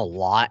used a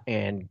lot,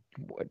 and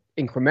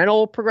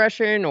incremental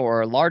progression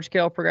or large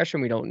scale progression,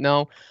 we don't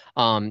know.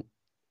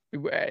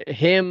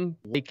 Him,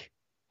 like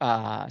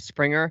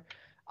Springer,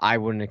 I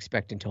wouldn't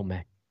expect until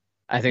May.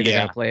 I think they're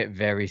going to play it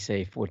very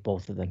safe with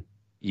both of them.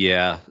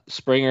 Yeah,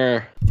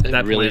 Springer.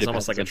 That really is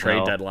almost like a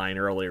trade deadline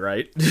early,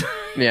 right?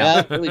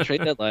 Yeah, really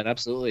trade deadline,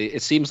 absolutely.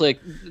 It seems like,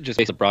 just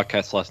based on the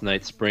broadcast last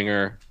night,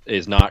 Springer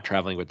is not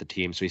traveling with the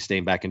team, so he's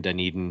staying back in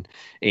Dunedin.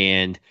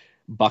 And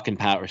Buck and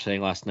Pat were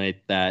saying last night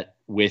that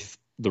with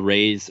the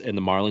Rays and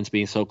the Marlins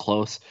being so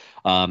close,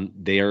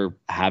 they are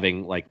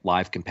having like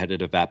live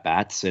competitive at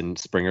bats, and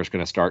Springer's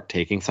going to start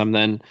taking some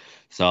then.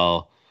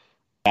 So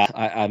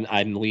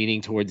I'm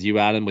leaning towards you,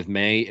 Adam, with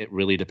May. It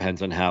really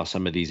depends on how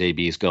some of these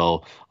ABs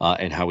go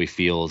and how he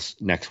feels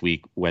next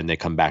week when they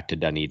come back to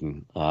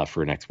Dunedin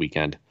for next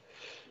weekend.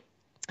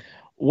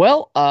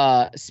 Well,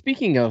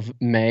 speaking of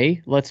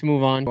May, let's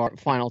move on to our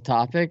final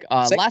topic.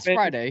 Last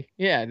Friday,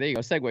 there you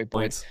go, segue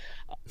points.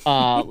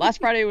 Last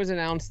Friday it was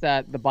announced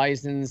that the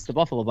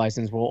Buffalo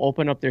Bisons, will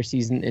open up their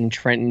season in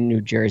Trenton,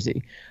 New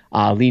Jersey,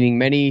 leading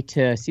many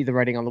to see the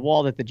writing on the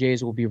wall that the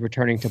Jays will be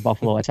returning to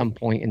Buffalo at some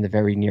point in the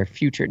very near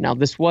future. Now,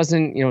 this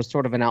wasn't,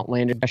 sort of an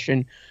outlandish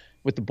question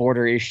with the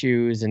border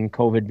issues and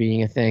COVID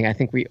being a thing. I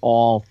think we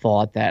all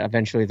thought that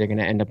eventually they're going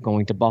to end up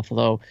going to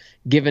Buffalo,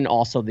 given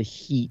also the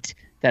heat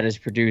that is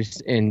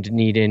produced in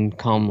Dunedin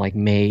come like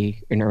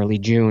May and early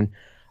June.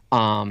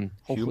 Hopefully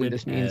Humid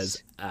this means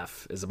as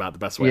F is about the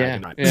best way I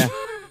can write. Yeah.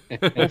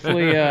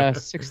 Hopefully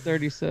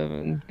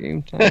 6:37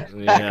 game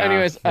time. Yeah.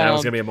 Anyways, that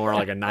was gonna be more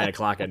like a 9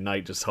 o'clock at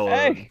night. Just hold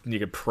you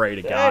could pray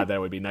to God that it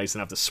would be nice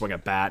enough to swing a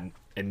bat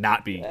and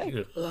not be.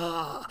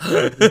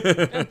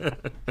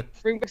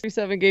 Spring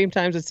 67 game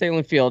times at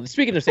Salem Field.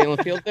 Speaking of Salem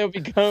Field, they'll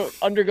be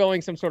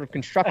undergoing some sort of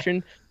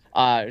construction.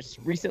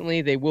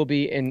 Recently, they will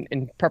be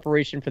in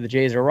preparation for the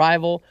Jays'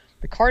 arrival.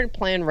 The current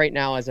plan right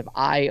now, as if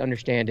I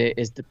understand it,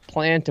 is the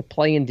plan to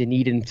play in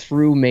Dunedin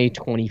through May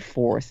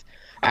 24th,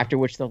 after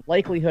which the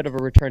likelihood of a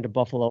return to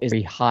Buffalo is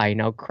very high.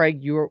 Now,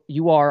 Craig,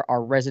 you are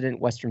our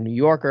resident Western New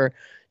Yorker.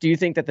 Do you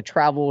think that the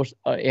travel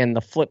and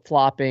the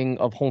flip-flopping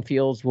of home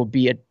fields will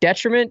be a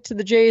detriment to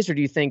the Jays, or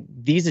do you think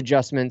these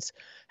adjustments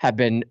have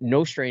been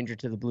no stranger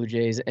to the Blue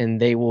Jays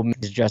and they will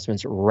make these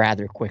adjustments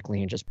rather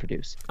quickly and just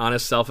produce?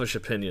 Honest, selfish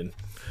opinion.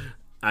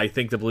 I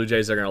think the Blue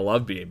Jays are going to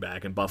love being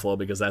back in Buffalo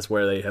because that's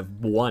where they have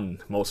won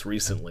most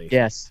recently.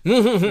 Yes.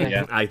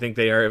 Yeah. I think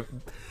they are.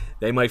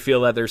 they might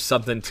feel that there's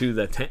something to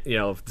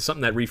the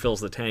something that refills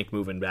the tank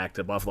moving back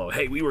to Buffalo.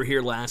 Hey, we were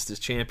here last as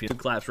champions.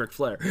 Class Ric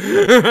Flair.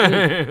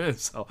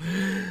 So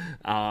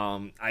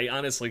I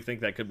honestly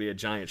think that could be a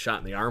giant shot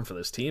in the arm for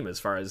this team as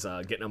far as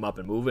getting them up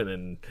and moving,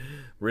 and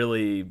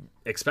really,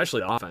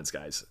 especially the offense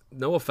guys.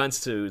 No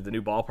offense to the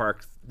new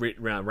ballpark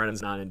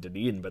Rennan's not in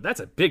Dunedin, but that's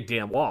a big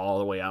damn wall all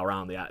the way out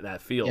around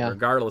that field,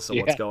 regardless of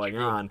what's going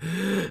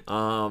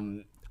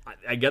on.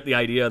 I get the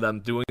idea of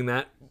them doing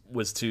that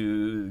was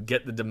to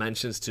get the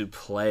dimensions to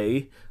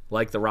play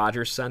like the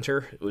Rogers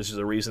Center, which is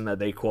the reason that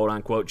they quote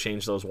unquote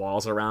changed those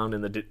walls around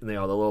in the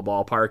little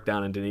ballpark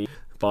down in Dunedin.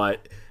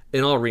 But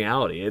in all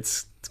reality,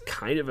 it's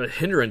kind of a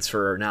hindrance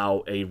for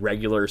now a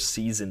regular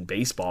season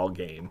baseball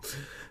game.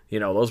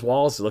 Those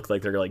walls look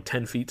like they're like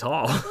 10 feet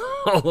tall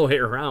all the way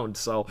around.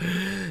 So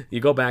you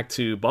go back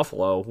to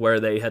Buffalo, where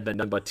they had been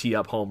done but tee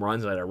up home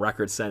runs at a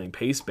record-setting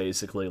pace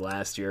basically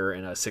last year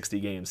in a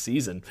 60-game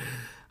season.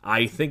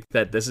 I think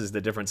that this is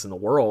the difference in the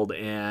world,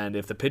 and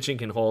if the pitching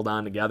can hold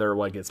on together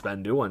like it's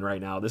been doing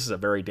right now, this is a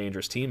very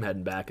dangerous team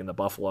heading back into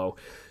Buffalo,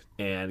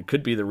 and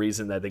could be the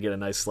reason that they get a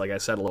nice, like I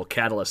said, a little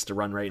catalyst to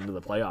run right into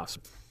the playoffs.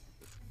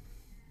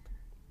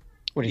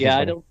 What do you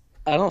think?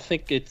 I don't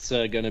think it's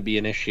going to be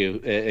an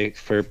issue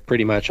for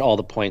pretty much all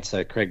the points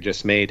that Craig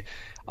just made.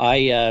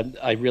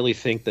 I really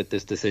think that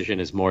this decision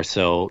is more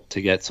so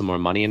to get some more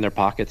money in their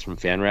pockets from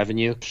fan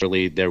revenue.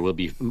 Surely there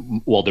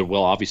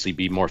will obviously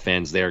be more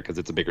fans there because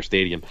it's a bigger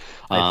stadium.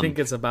 I think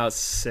it's about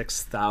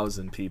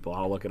 6,000 people.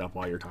 I'll look it up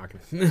while you're talking.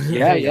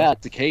 Yeah,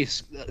 it's the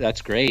case.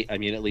 That's great. I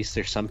mean, at least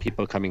there's some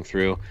people coming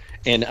through.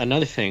 And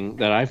another thing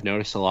that I've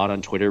noticed a lot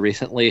on Twitter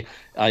recently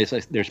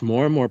is there's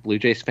more and more Blue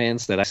Jays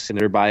fans that I see in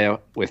their bio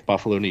with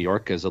Buffalo, New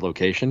York as a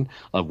location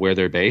of where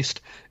they're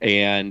based.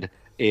 And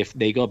if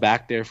they go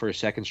back there for a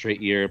second straight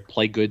year,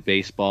 play good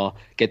baseball,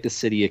 get the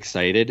city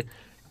excited,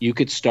 you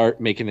could start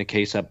making the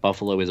case that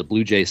Buffalo is a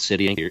Blue Jays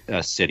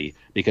city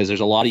because there's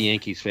a lot of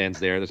Yankees fans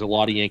there. There's a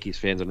lot of Yankees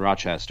fans in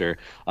Rochester.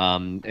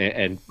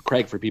 And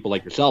Craig, for people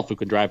like yourself who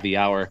can drive the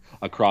hour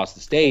across the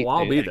state. Well,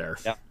 I'll be there.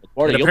 Yeah,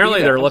 and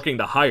apparently they're looking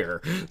to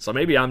hire. So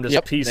maybe I'm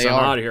just piecing them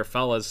out of here,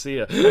 fellas. See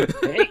ya.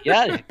 Hey,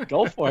 yeah,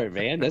 go for it,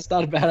 man. That's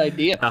not a bad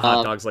idea.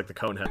 Hot dogs like the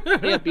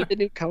Conehead. Yeah, be the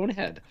new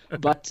Conehead.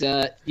 But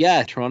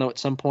Toronto at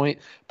some point.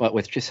 But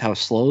with just how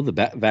slow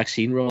the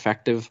vaccine roll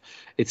effective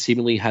it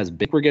seemingly has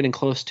been, we're getting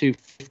close to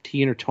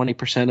 15 or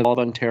 20% of all of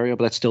Ontario,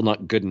 but that's still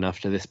not good enough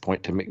to this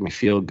point to make me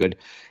feel good.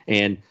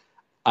 And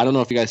I don't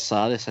know if you guys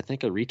saw this. I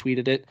think I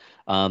retweeted it.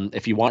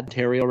 If you want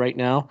Ontario right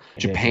now,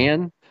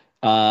 Japan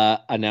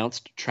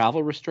announced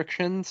travel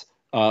restrictions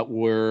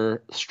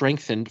were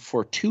strengthened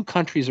for 2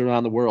 countries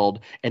around the world,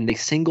 and they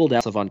singled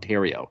out of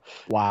Ontario.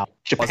 Wow.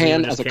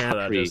 Japan as a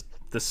country.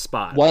 The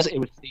spot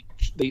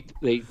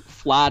they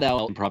flat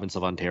out in the province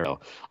of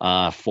Ontario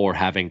for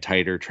having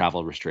tighter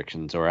travel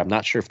restrictions, or I'm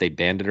not sure if they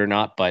banned it or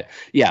not, but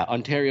yeah,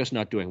 Ontario's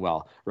not doing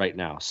well right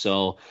now.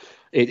 So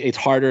it's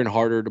harder and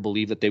harder to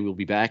believe that they will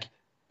be back.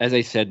 As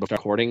I said before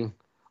recording,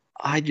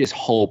 I just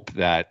hope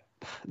that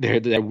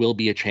there will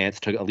be a chance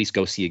to at least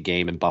go see a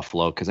game in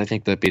Buffalo, because I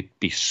think that'd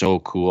be so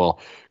cool.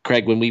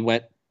 Craig, when we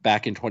went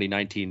back in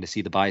 2019 to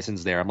see the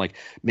Bisons there, I'm like,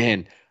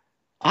 man,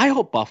 I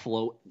hope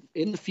Buffalo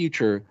in the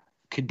future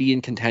could be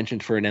in contention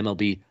for an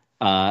MLB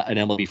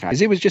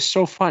because it was just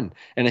so fun.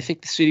 And I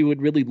think the city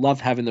would really love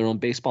having their own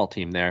baseball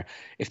team there.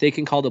 If they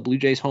can call the Blue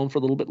Jays home for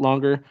a little bit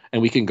longer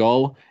and we can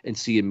go and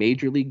see a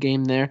major league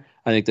game there,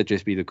 I think that'd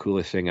just be the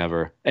coolest thing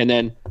ever. And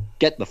then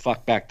get the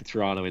fuck back to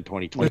Toronto in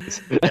 2020.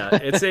 Yeah,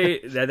 it's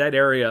that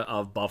area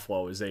of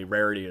Buffalo is a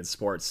rarity in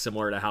sports,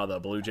 similar to how the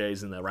Blue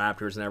Jays and the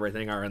Raptors and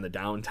everything are in the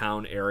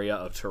downtown area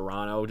of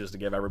Toronto, just to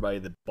give everybody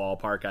the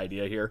ballpark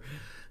idea here.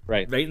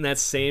 Right in that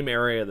same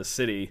area of the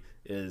city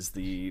is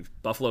the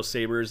Buffalo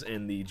Sabres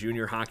and the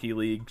Junior Hockey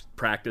League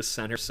practice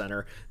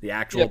center, the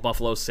actual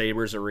Buffalo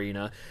Sabres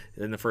arena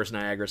in the First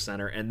Niagara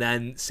Center, and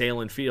then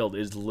Salem Field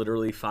is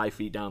literally 5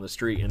 feet down the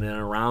street, and then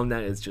around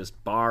that is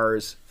just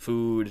bars,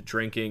 food,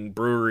 drinking,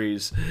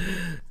 breweries,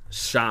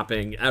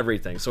 shopping,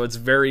 everything. So it's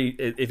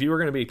if you were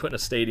going to be putting a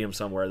stadium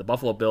somewhere, the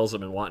Buffalo Bills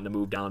have been wanting to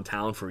move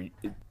downtown for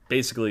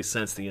basically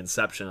since the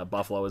inception of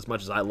Buffalo. As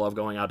much as I love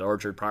going out to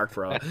Orchard Park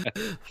for a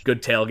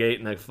good tailgate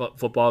and a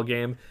football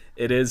game,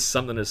 it is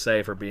something to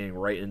say for being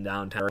right in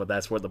downtown. But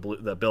that's where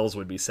the Bills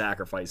would be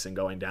sacrificing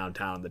going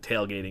downtown. The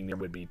tailgating there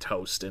would be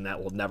toast, and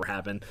that will never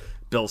happen.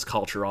 Bills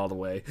culture all the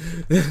way.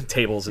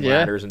 Tables and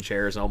ladders and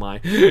chairs, oh my.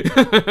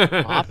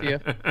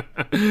 Mafia.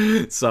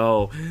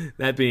 So,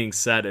 that being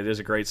said, it is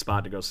a great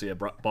spot to go see a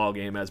ball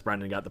game, as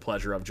Brendan got the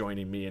pleasure of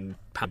joining me in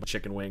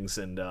chicken wings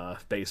and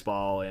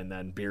baseball and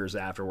then beers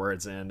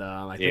afterwards. And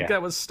I think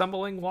that was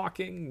stumbling,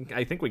 walking.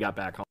 I think we got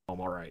back home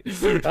all right.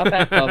 Got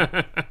back home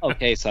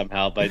okay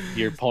somehow, but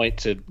your point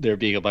to there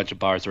being a bunch of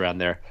bars around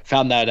there,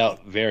 found that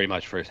out very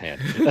much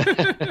firsthand.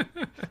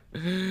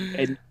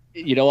 And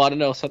You know, want to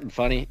know something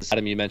funny?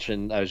 Adam, you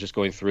mentioned, I was just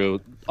going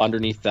through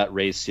underneath that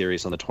Rays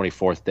series on the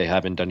 24th, they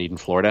have in Dunedin,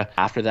 Florida.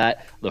 After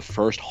that, the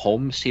first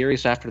home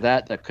series after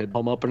that could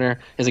home opener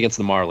is against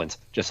the Marlins,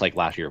 just like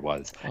last year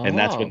was. And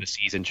that's when the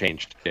season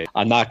changed.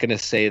 I'm not going to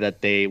say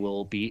that they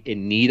will be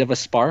in need of a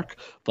spark,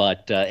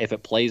 but if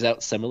it plays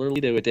out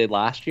similarly to it did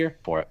last year,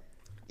 for it.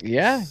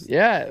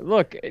 Yeah.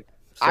 Look,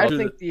 I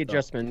think the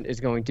adjustment is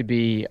going to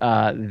be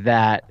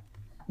that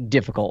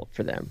difficult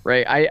for them,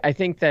 right? I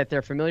think that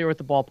they're familiar with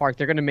the ballpark.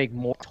 They're going to make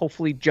more,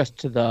 hopefully, just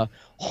to the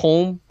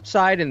home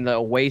side, and the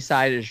away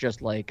side is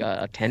just like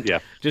a tent. Yeah,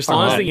 just as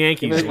long as the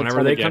Yankees,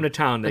 whenever they come to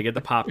town, they get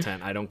the pop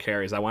tent. I don't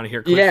care, because I want to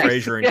hear Clint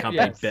Frazier and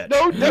company bitch.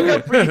 No,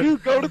 good for you.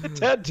 Go to the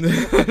tent.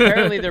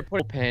 Apparently, they're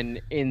putting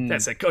pen in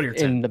That's it. Go to your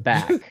tent. in the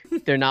back.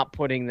 They're not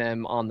putting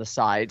them on the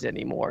sides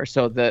anymore.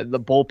 So the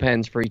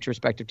bullpens for each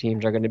respective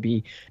teams are going to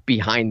be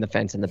behind the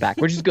fence in the back,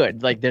 which is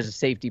good. Like, there's a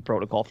safety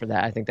protocol for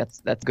that. I think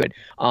that's good.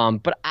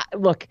 But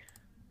look,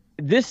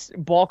 this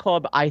ball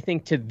club, I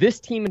think, to this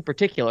team in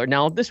particular,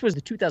 now if this was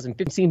the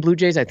 2015 Blue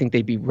Jays, I think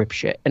they'd be rip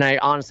shit. And I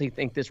honestly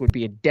think this would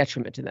be a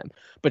detriment to them.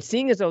 But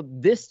seeing as though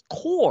this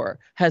core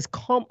has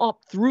come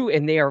up through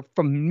and they are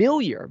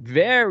familiar,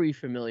 very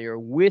familiar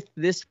with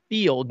this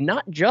field,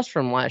 not just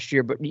from last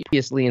year, but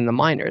previously in the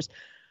minors,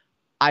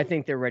 I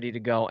think they're ready to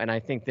go. And I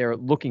think they're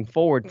looking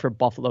forward for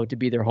Buffalo to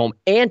be their home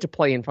and to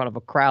play in front of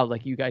a crowd,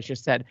 like you guys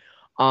just said.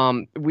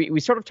 We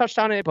sort of touched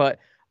on it, but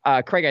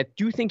Craig, I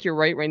do think you're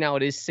right. Right now,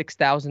 it is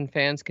 6,000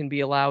 fans can be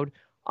allowed.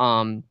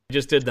 I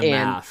just did the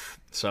math,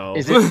 so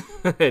is it?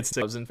 it's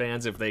 6,000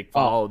 fans if they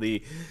follow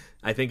the.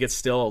 I think it's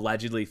still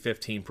allegedly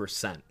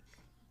 15%.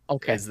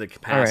 Okay, is the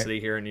capacity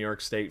here in New York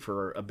State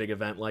for a big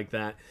event like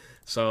that.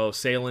 So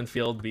Salem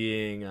Field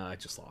being, I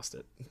just lost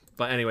it,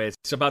 but anyway,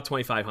 it's about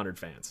 2,500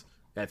 fans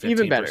at 15%.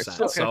 Even better.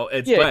 So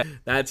it's but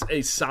that's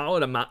a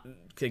solid amount,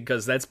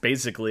 because that's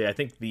basically, I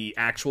think, the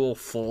actual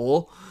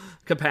full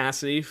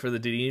capacity for the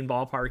Dunedin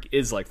ballpark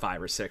is like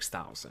 5,000 or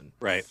 6,000.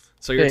 Right.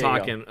 So you're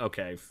talking,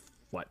 okay,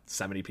 what,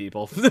 70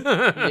 people?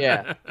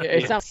 Yeah.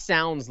 It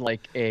sounds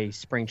like a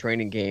spring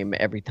training game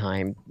every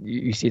time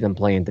you see them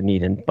play in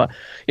Dunedin. But,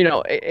 you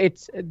know,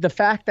 it's the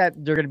fact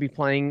that they're going to be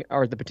playing,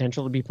 or the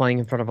potential to be playing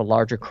in front of a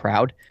larger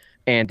crowd,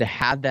 and to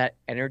have that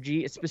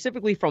energy,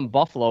 specifically from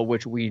Buffalo,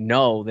 which we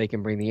know they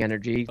can bring the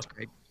energy.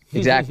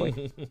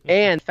 Exactly.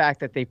 And the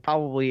fact that they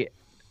probably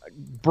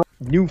brought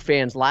new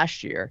fans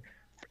last year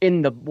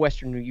in the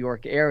Western New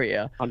York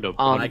area.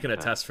 I can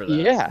attest for that.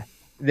 Yeah,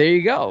 there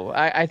you go.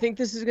 I think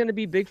this is going to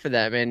be big for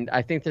them, and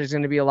I think there's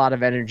going to be a lot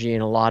of energy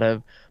and a lot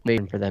of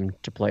making for them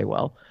to play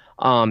well.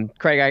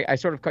 Craig, I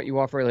sort of cut you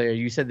off earlier.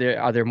 You said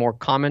are there more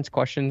comments,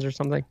 questions, or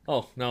something?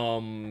 Oh,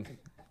 no.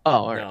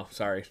 All right. No,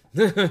 sorry.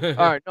 All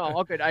right, no,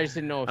 all good. I just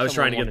didn't know if I was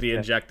trying to get the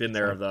inject in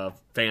there of the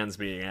fans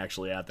being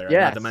actually out there.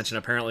 Yes. Not to mention,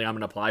 apparently, I'm going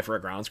to apply for a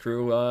grounds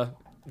crew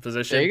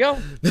position. There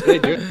you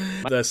go.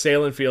 The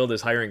Salem Field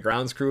is hiring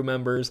grounds crew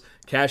members,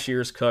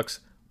 cashiers,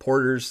 cooks,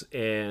 porters,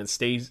 and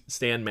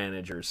stand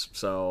managers.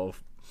 So,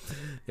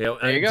 do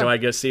I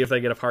guess see if they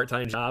get a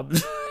part-time job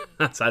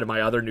outside of my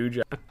other new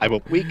job? I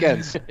will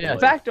weekends. Yeah. In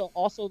fact,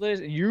 also,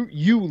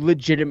 you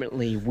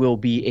legitimately will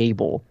be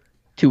able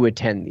to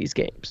attend these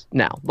games.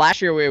 Now,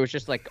 last year it was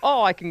just like,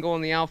 oh, I can go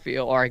in the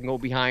outfield, or I can go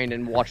behind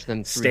and watch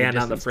them stand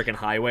on the freaking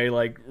highway,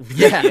 like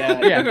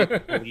yeah.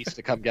 Police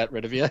to come get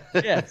rid of you.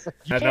 Yes,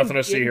 I have nothing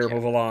to see here.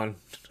 Move along.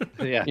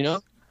 Yeah, you know,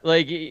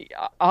 like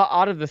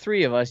out of the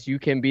three of us, you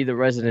can be the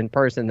resident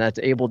person that's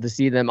able to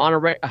see them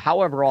on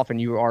however often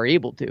you are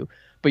able to,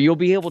 but you'll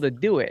be able to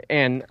do it.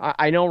 And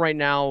I know right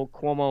now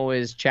Cuomo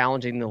is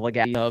challenging the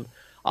legality of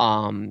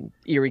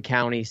Erie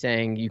County,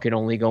 saying you can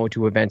only go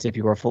to events if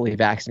you are fully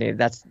vaccinated.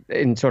 That's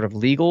in sort of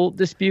legal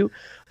dispute.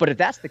 But if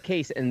that's the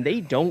case and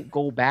they don't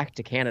go back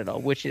to Canada,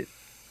 which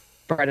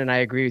Brett and I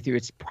agree with you,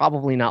 it's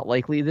probably not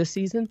likely this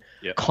season.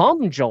 Yep.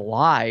 Come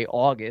July,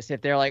 August, if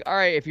they're like, all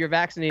right, if you're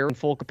vaccinated in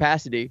full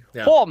capacity,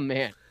 oh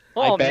man.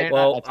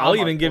 Well, I'll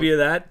even give you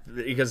that,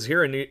 because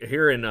here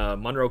in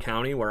Monroe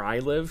County, where I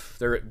live,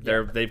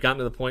 they've gotten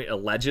to the point,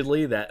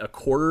 allegedly, that a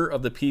quarter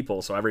of the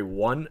people, so every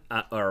one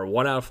out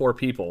of 4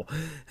 people,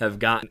 have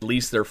gotten at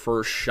least their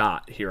first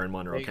shot here in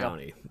Monroe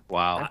County.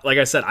 Wow! Like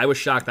I said, I was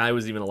shocked I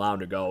was even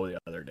allowed to go the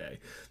other day,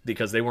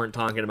 because they weren't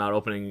talking about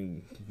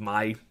opening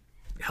my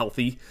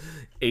healthy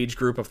age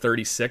group of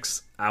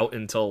 36 out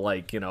until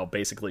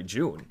basically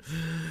June.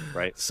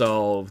 Right.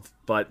 So,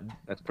 but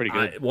that's pretty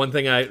good. One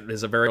thing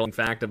is a very long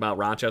fact about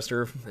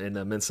Rochester, in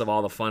the midst of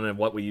all the fun and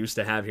what we used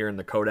to have here in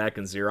the Kodak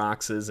and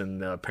Xeroxes,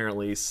 and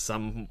apparently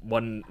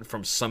someone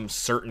from some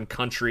certain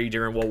country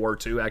during World War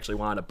II actually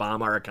wanted to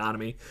bomb our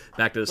economy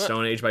back to the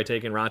Stone Age by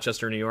taking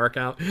Rochester, New York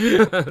out.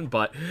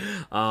 But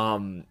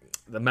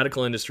the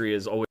medical industry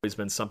has always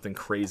been something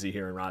crazy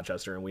here in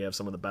Rochester, and we have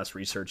some of the best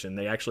research. And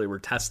they actually were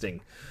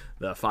testing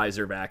the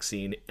Pfizer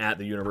vaccine at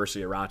the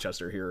University of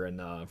Rochester here in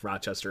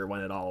Rochester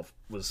when it all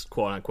was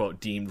quote unquote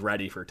deemed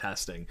ready for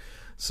testing.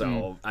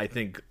 So I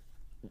think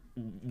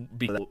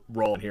be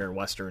rolling here in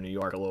Western New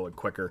York a little bit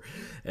quicker.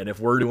 And if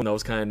we're doing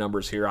those kind of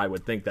numbers here, I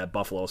would think that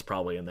Buffalo is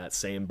probably in that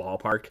same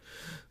ballpark.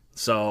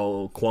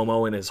 So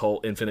Cuomo and his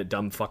whole infinite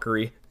dumb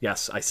fuckery.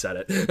 Yes, I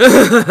said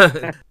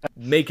it.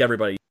 Make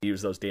everybody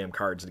use those damn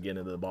cards to get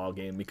into the ball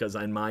game, because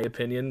in my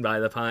opinion, by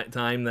the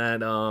time that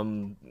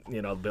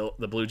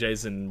the Blue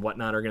Jays and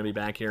whatnot are going to be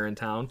back here in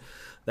town,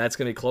 that's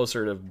going to be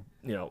closer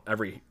to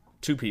every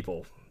two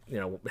people.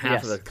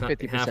 Half of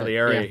the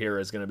area here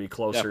is going to be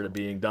closer to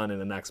being done in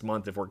the next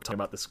month if we're talking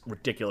about this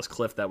ridiculous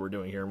cliff that we're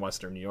doing here in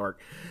Western New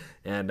York.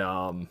 And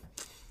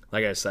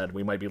like I said,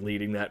 we might be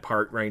leading that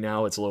part right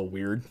now. It's a little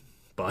weird,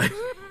 but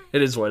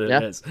it is what it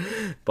is.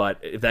 But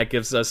if that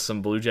gives us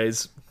some Blue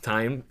Jays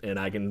time and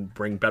I can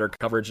bring better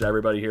coverage to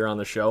everybody here on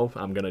the show,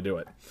 I'm going to do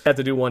it. I have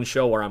to do one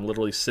show where I'm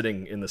literally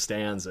sitting in the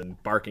stands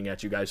and barking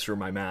at you guys through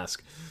my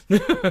mask.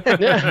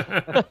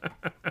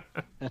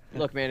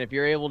 Look, man, if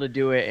you're able to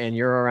do it and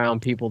you're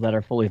around people that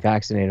are fully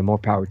vaccinated, more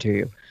power to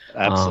you.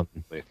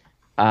 Absolutely.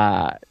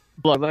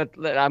 Look,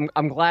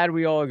 I'm glad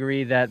we all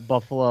agree that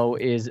Buffalo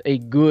is a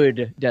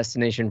good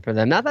destination for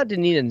them. Not that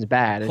Dunedin's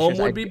bad. It's Home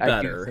just, would be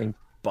better.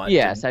 But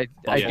yes, I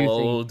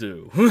Buffalo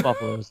do think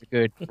Buffalo is a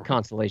good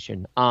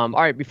consolation. All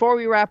right, before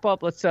we wrap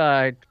up, let's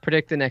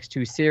predict the next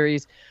two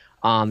series.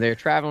 They're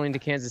traveling to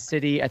Kansas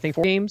City. I think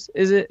 4 games,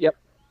 is it? Yep.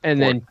 And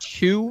then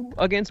 2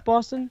 against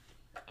Boston?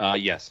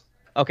 Yes.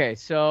 Okay,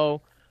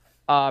 so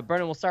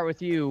Brennan, we'll start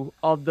with you.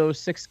 Of those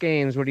 6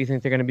 games, what do you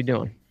think they're going to be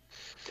doing?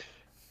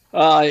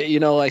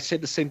 I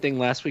said the same thing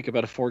last week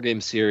about a 4-game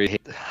series.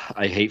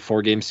 I hate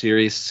 4-game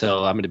series,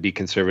 so I'm going to be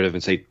conservative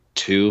and say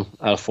 2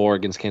 out of 4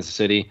 against Kansas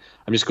City.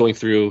 I'm just going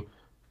through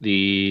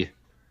the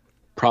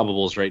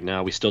probables right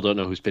now. We still don't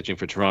know who's pitching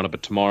for Toronto,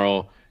 but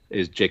tomorrow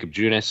is Jacob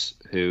Junis,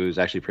 who's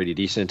actually pretty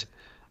decent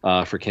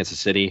for Kansas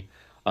City.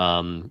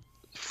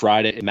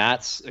 Friday,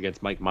 Mats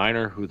against Mike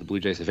Minor, who the Blue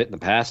Jays have hit in the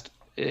past,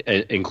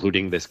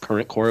 including this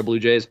current core of Blue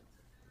Jays.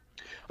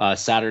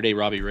 Saturday,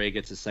 Robbie Ray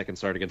gets his second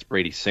start against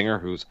Brady Singer,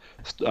 who's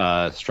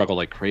struggled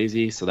like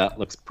crazy, so that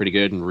looks pretty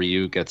good. And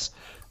Ryu gets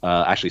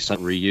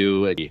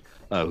Ryu,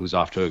 who's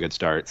off to a good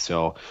start.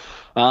 So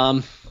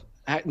now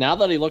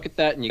that I look at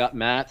that, and you got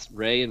Matt,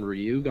 Ray, and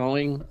Ryu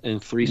going in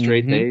 3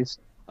 straight days,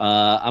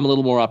 I'm a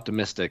little more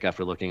optimistic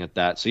after looking at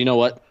that. So you know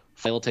what?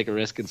 I will take a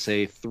risk and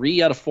say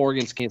 3 out of 4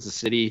 against Kansas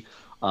City.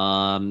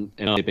 And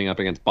keeping up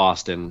against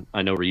Boston.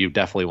 I know Ryu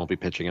definitely won't be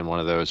pitching in one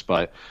of those,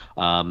 but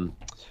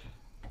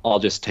I'll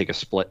just take a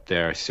split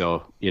there.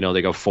 So, they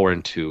go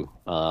 4-2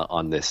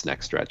 on this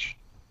next stretch.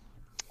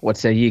 What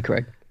say ye,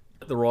 Craig?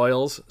 The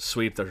Royals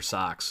sweep their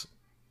socks.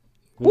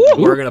 Woo!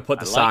 We're going to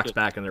put the socks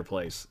back in their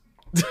place.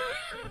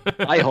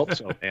 I hope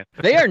so, man.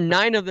 They are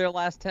 9 of their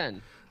last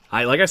 10.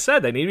 Like I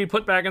said, they need to be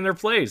put back in their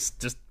place.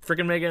 Just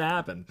freaking make it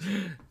happen.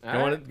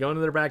 Go into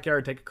their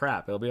backyard, take a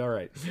crap. It'll be all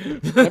right.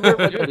 Remember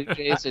when the Blue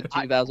Jays in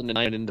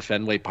 2009 into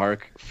Fenway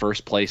Park,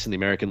 first place in the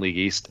American League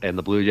East, and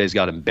the Blue Jays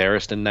got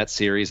embarrassed in that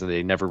series, and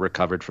they never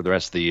recovered for the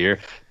rest of the year?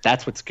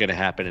 That's what's going to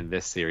happen in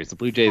this series. The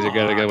Blue Jays are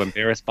going to go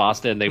embarrass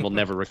Boston, and they will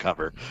never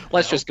recover.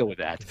 Let's just go with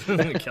that.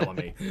 Killing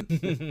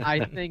me.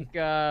 I think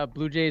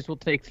Blue Jays will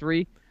take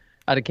 3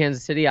 out of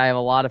Kansas City. I have a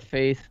lot of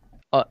faith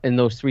in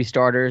those 3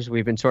 starters.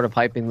 We've been sort of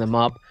hyping them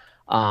up.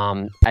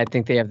 I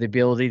think they have the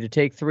ability to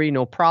take 3,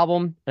 no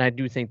problem. And I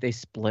do think they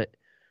split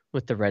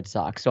with the Red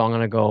Sox. So I'm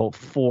going to go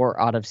 4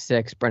 out of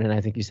 6. Brendan,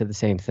 I think you said the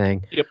same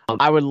thing. Yep.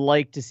 I would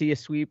like to see a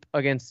sweep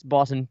against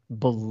Boston.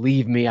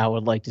 Believe me, I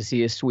would like to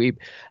see a sweep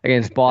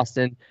against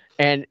Boston.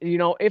 And,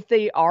 if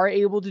they are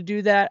able to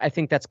do that, I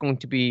think that's going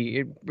to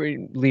be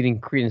leading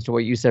credence to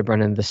what you said,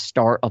 Brendan, the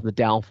start of the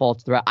downfall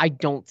to the Reds. I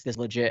don't think it's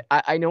legit.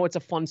 I know it's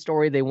a fun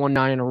story. They won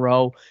 9 in a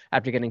row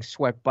after getting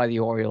swept by the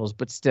Orioles,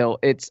 but still,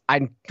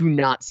 I do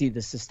not see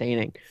this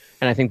sustaining.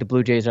 And I think the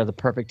Blue Jays are the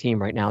perfect team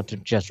right now to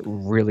just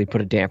really put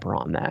a damper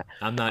on that.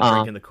 I'm not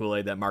drinking the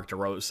Kool-Aid that Mark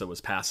DeRosa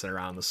was passing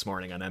around this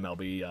morning on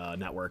MLB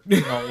Network.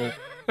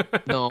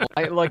 No.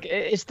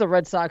 It's the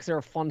Red Sox. They're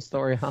a fun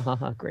story.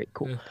 Great,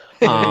 cool.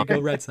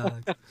 Go Red Sox.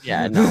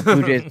 Yeah, no,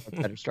 Blue Jays are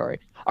a better story.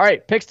 All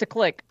right, picks to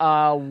click.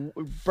 Craig,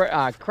 what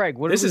do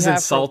we have? This is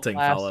insulting,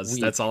 fellas.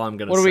 Week? That's all I'm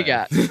going to say.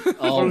 say. What do we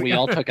got? We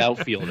all took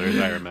outfielders,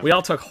 I remember. We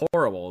all took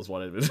horrible is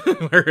what it was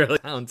we're really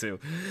down to.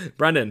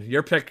 Brendan,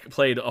 your pick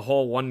played a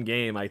whole 1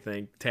 game, I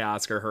think,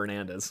 Teoscar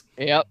Hernandez.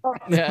 Yep.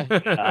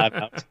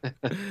 Yeah.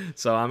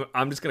 So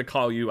I'm just going to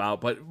call you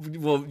out, but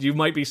you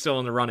might be still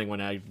in the running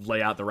when I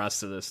lay out the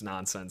rest of this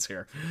nonsense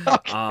here.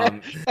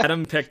 Okay.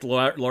 Adam picked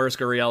Lourdes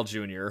Gurriel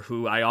Jr.,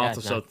 who I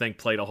also think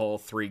played a whole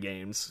 3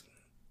 games.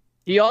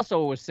 He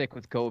also was sick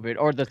with COVID,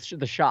 or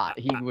the shot.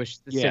 He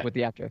was sick with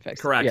the after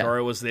effects. Correct, yeah. or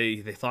it was they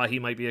thought he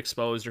might be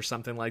exposed or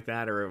something like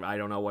that, or I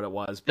don't know what it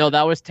was. No,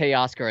 that was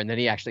Teoscar, and then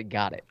he actually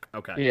got it.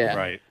 Okay. Yeah.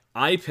 Right.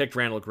 I picked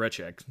Randall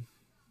Grichuk.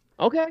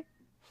 Okay.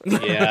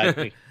 Yeah, I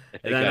think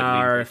And then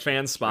our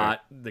fan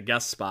spot, the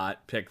guest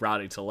spot, picked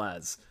Rowdy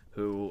Tellez,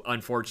 who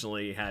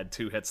unfortunately had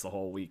 2 hits the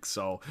whole week.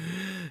 So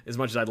as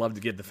much as I'd love to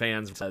give the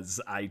fans,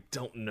 because I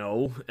don't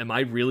know, am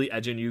I really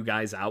edging you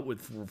guys out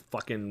with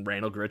fucking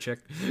Randall Grichuk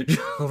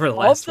over the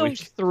last week? Of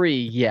those 3,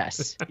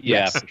 yes.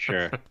 Yeah, for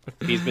sure.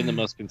 He's been the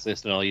most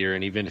consistent all year,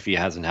 and even if he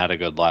hasn't had a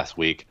good last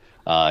week,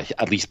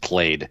 at least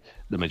played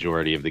the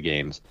majority of the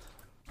games.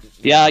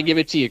 Yeah, I give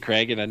it to you,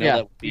 Craig, and I know Yeah,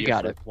 that would be you your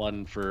got first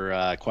one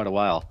for quite a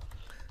while.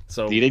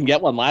 So You didn't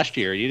get one last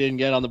year. You didn't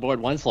get on the board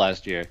once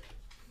last year.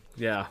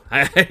 yeah,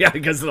 yeah,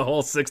 because of the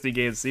whole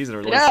 60-game season.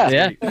 Or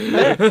Yeah.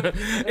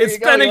 It's you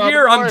go, been you're a on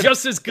year. the I'm board.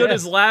 just as good Yeah.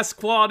 as last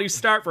quality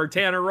start for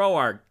Tanner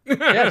Roark.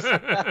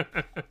 Yes.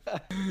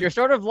 You're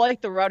sort of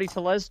like the Rowdy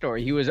Telez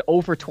story. He was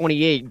over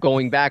 28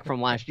 going back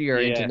from last year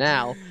into Yes.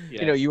 now.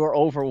 Yes. You know, you were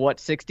over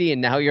 60,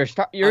 and now you're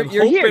I'm here.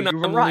 hoping You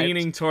I'm arrived.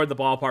 leaning toward the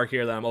ballpark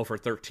here that I'm over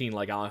 13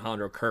 like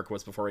Alejandro Kirk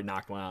was before he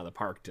knocked one out of the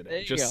park today. There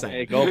you Just go. saying.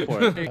 Hey, go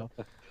for it.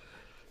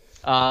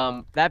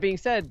 That being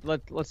said,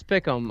 let's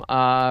pick them.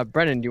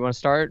 Brennan, do you want to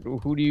start?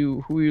 Who are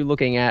you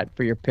looking at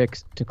for your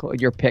picks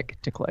your pick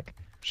to click?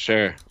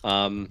 Sure.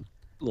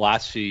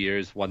 Last few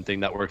years, one thing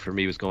that worked for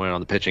me was going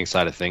on the pitching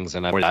side of things,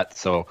 and I did that.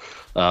 So,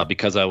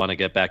 because I want to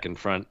get back in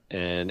front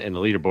and in the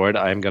leaderboard,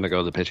 I'm going to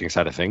go the pitching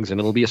side of things, and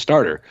it'll be a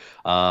starter.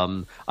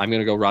 I'm going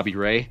to go Robbie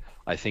Ray.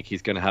 I think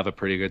he's going to have a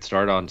pretty good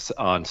start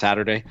on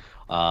Saturday.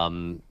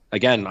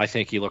 Again, I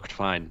think he looked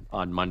fine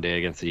on Monday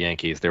against the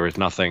Yankees. There was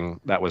nothing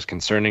that was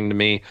concerning to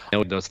me. I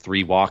know those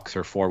 3 walks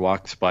or 4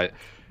 walks, but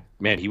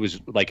man, he was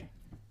like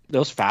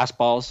those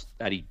fastballs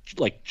that he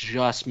like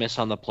just missed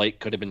on the plate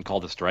could have been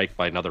called a strike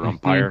by another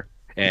umpire.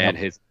 And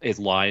his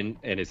line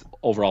and his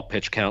overall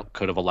pitch count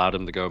could have allowed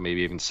him to go maybe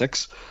even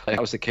 6. That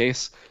was the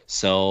case.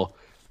 So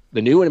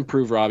the new and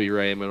improved Robbie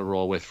Ray I'm going to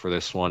roll with for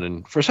this one.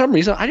 And for some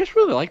reason, I just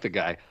really like the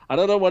guy. I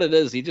don't know what it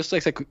is. He just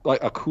looks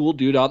like a cool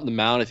dude out in the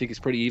mound. I think he's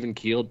pretty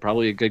even-keeled,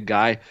 probably a good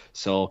guy.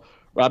 So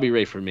Robbie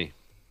Ray for me.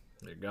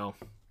 There you go.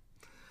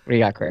 What do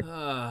you got, Craig?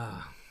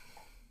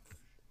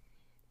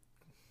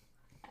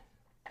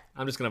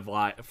 I'm just gonna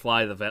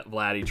fly the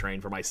Vladdy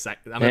train for my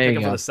second. I'm There gonna pick you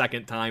him for go. the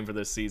second time for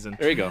this season.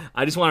 There you go.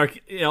 I just want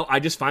to, I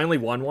just finally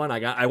won one.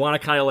 I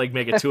want to kind of like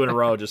make it 2 in a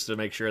row just to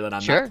make sure that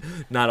I'm Sure.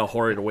 not a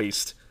horrid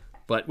waste.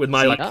 But with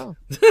my luck, Oh.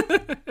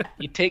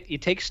 You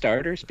take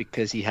starters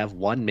because you have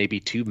 1, maybe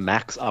 2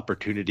 max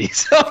opportunities.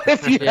 So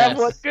if you have Yes.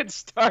 one good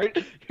start,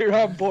 you're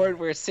on board.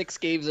 Where 6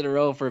 games in a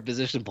row for a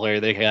position player,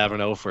 they can have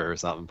an offer or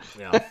something.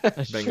 yeah,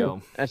 That's bingo.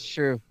 true. That's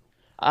true.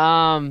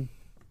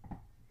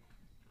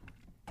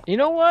 You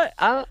know what?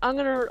 I'm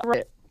gonna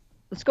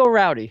let's go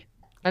Rowdy.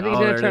 I think Oh, he's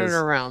there gonna it turn it is.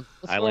 around.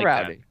 Let's I go like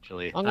Rowdy. that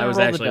actually. I'm I gonna was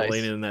roll the actually dice.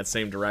 leaning in that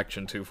same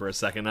direction too for a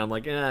second. I'm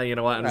like, yeah, you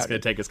know what? I'm just Rowdy.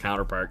 gonna take his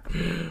counterpart.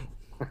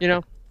 You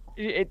know,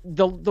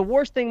 the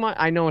worst thing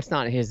I know it's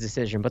not his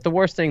decision, but the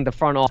worst thing the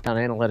front office on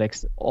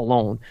analytics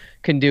alone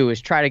can do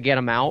is try to get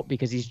him out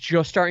because he's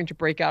just starting to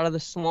break out of the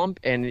slump.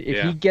 And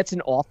if he gets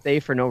an off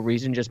day for no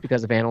reason just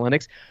because of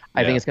analytics,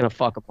 I think it's going to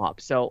fuck him up.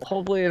 So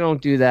hopefully they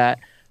don't do that.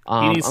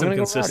 He needs I'm some gonna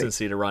go Rowdy.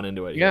 consistency to run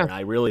into it. Yeah. Here. And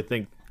I really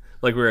think,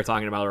 like we were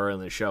talking about earlier in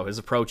the show, his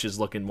approach is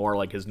looking more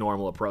like his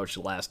normal approach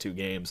the last 2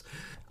 games.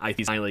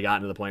 He's finally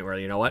gotten to the point where,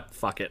 you know what?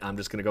 Fuck it. I'm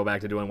just going to go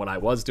back to doing what I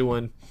was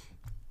doing.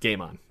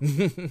 Game on.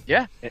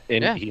 Yeah.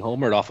 And he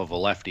homered off of a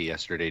lefty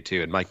yesterday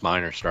too. And Mike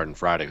Minor starting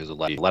Friday, who's a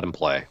lefty. Let him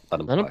play.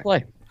 Let him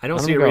play. I don't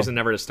Let see him a go. reason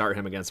never to start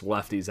him against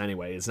lefties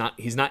anyway.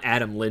 He's not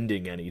Adam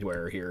Linding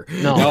anywhere here.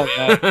 No.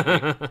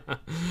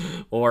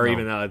 Or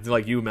even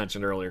like you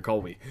mentioned earlier,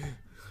 Colby.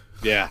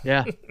 Yeah.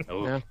 Yeah.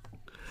 Oh. Yeah.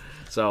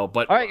 So,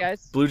 but All right,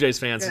 guys. Blue Jays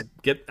fans,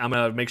 Good. I'm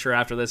gonna make sure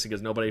after this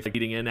because nobody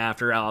feeding in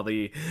after all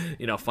the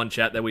fun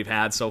chat that we've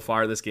had so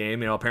far this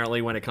game.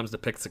 Apparently when it comes to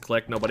picks to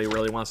click, nobody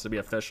really wants to be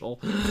official.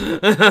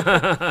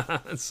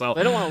 So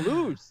They don't want to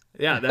lose.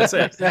 yeah, that's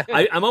it.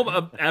 I'm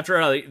after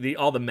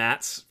all the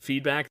Matts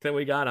feedback that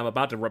we got. I'm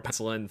about to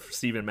pencil in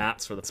Steven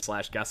Matts for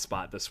the / guest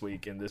spot this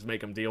week and just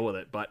make him deal with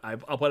it. But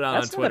I'll put it out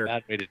That's on Twitter. not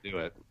a bad way to do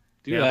it.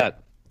 Do Yeah.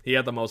 that. He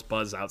had the most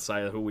buzz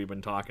outside of who we've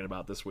been talking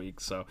about this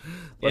week. So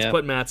let's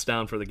put Matts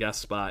down for the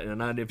guest spot.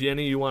 And if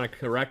any of you want to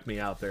correct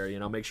me out there,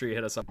 make sure you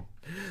hit us up.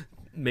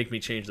 Make me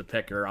change the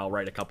pick, or I'll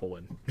write a couple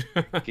in.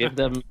 Give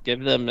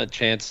them a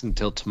chance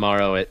until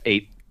tomorrow at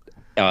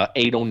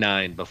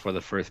 8:09 before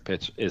the first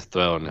pitch is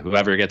thrown.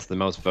 Whoever gets the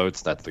most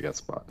votes, that's the guest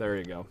spot. There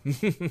you go.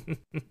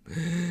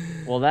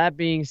 Well, that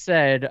being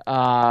said,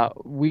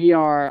 we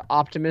are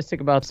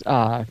optimistic about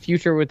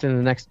future within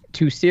the next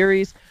 2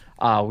 series.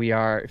 We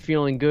are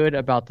feeling good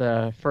about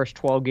the first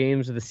 12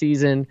 games of the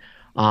season.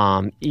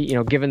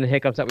 Given the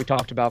hiccups that we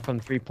talked about from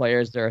the 3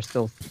 players, there are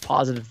still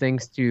positive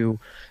things to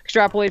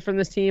extrapolate from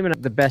this team, and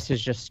the best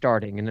is just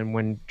starting. And then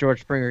when George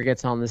Springer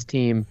gets on this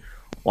team,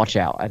 watch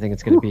out. I think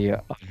it's going to be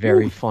a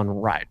very fun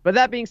ride. But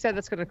that being said,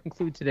 that's going to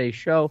conclude today's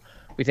show.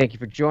 We thank you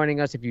for joining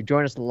us. If you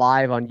join us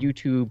live on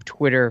YouTube,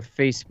 Twitter,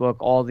 Facebook,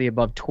 all the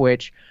above,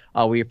 Twitch,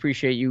 we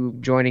appreciate you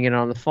joining in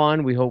on the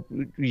fun. We hope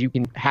you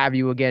can have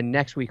you again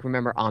next week.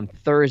 Remember, on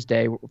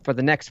Thursday, for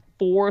the next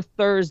 4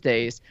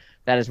 Thursdays,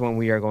 that is when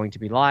we are going to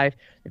be live.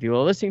 If you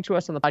are listening to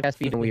us on the podcast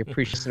feed, and we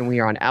appreciate it, and we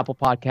are on Apple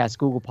Podcasts,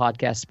 Google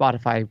Podcasts,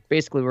 Spotify,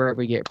 basically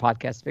wherever you get your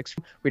podcast fix.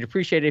 We'd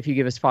appreciate it if you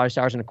give us 5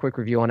 stars and a quick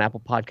review on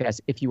Apple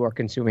Podcasts if you are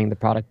consuming the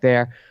product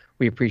there.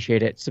 We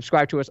appreciate it.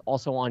 Subscribe to us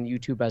also on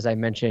YouTube, as I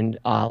mentioned.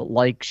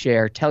 Like,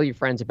 share, tell your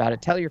friends about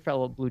it. Tell your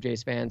fellow Blue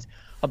Jays fans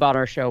about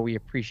our show. We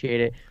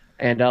appreciate it.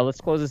 And let's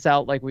close this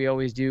out like we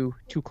always do.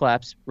 2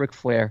 claps. Ric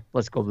Flair.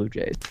 Let's go Blue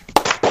Jays.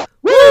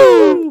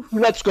 Woo!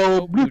 Let's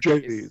go, Blue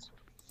Jays.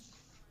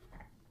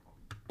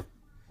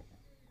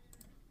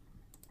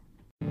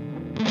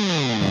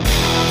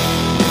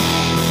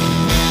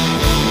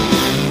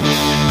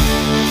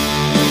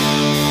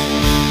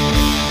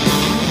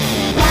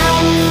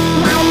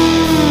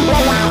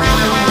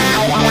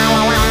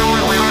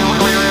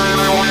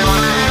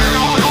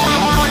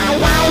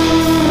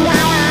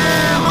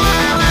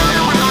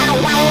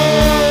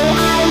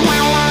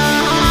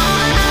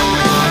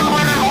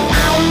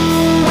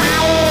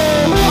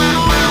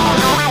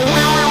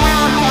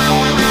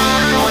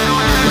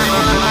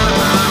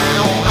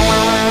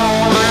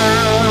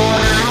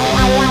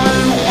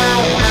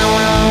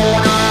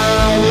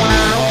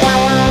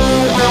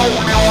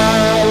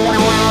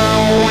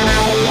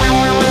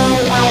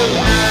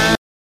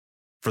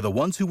 For the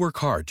ones who work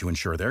hard to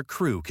ensure their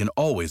crew can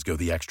always go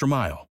the extra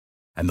mile,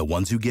 and the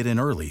ones who get in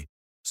early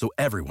so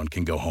everyone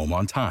can go home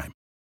on time,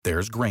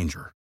 there's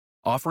Grainger,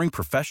 offering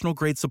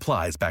professional-grade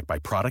supplies backed by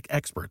product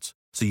experts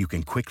so you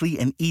can quickly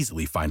and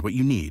easily find what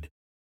you need.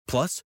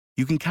 Plus,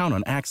 you can count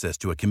on access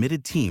to a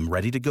committed team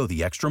ready to go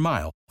the extra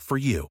mile for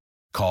you.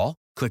 Call,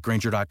 click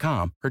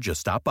Grainger.com, or just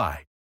stop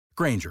by.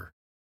 Grainger,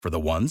 for the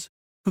ones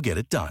who get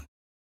it done.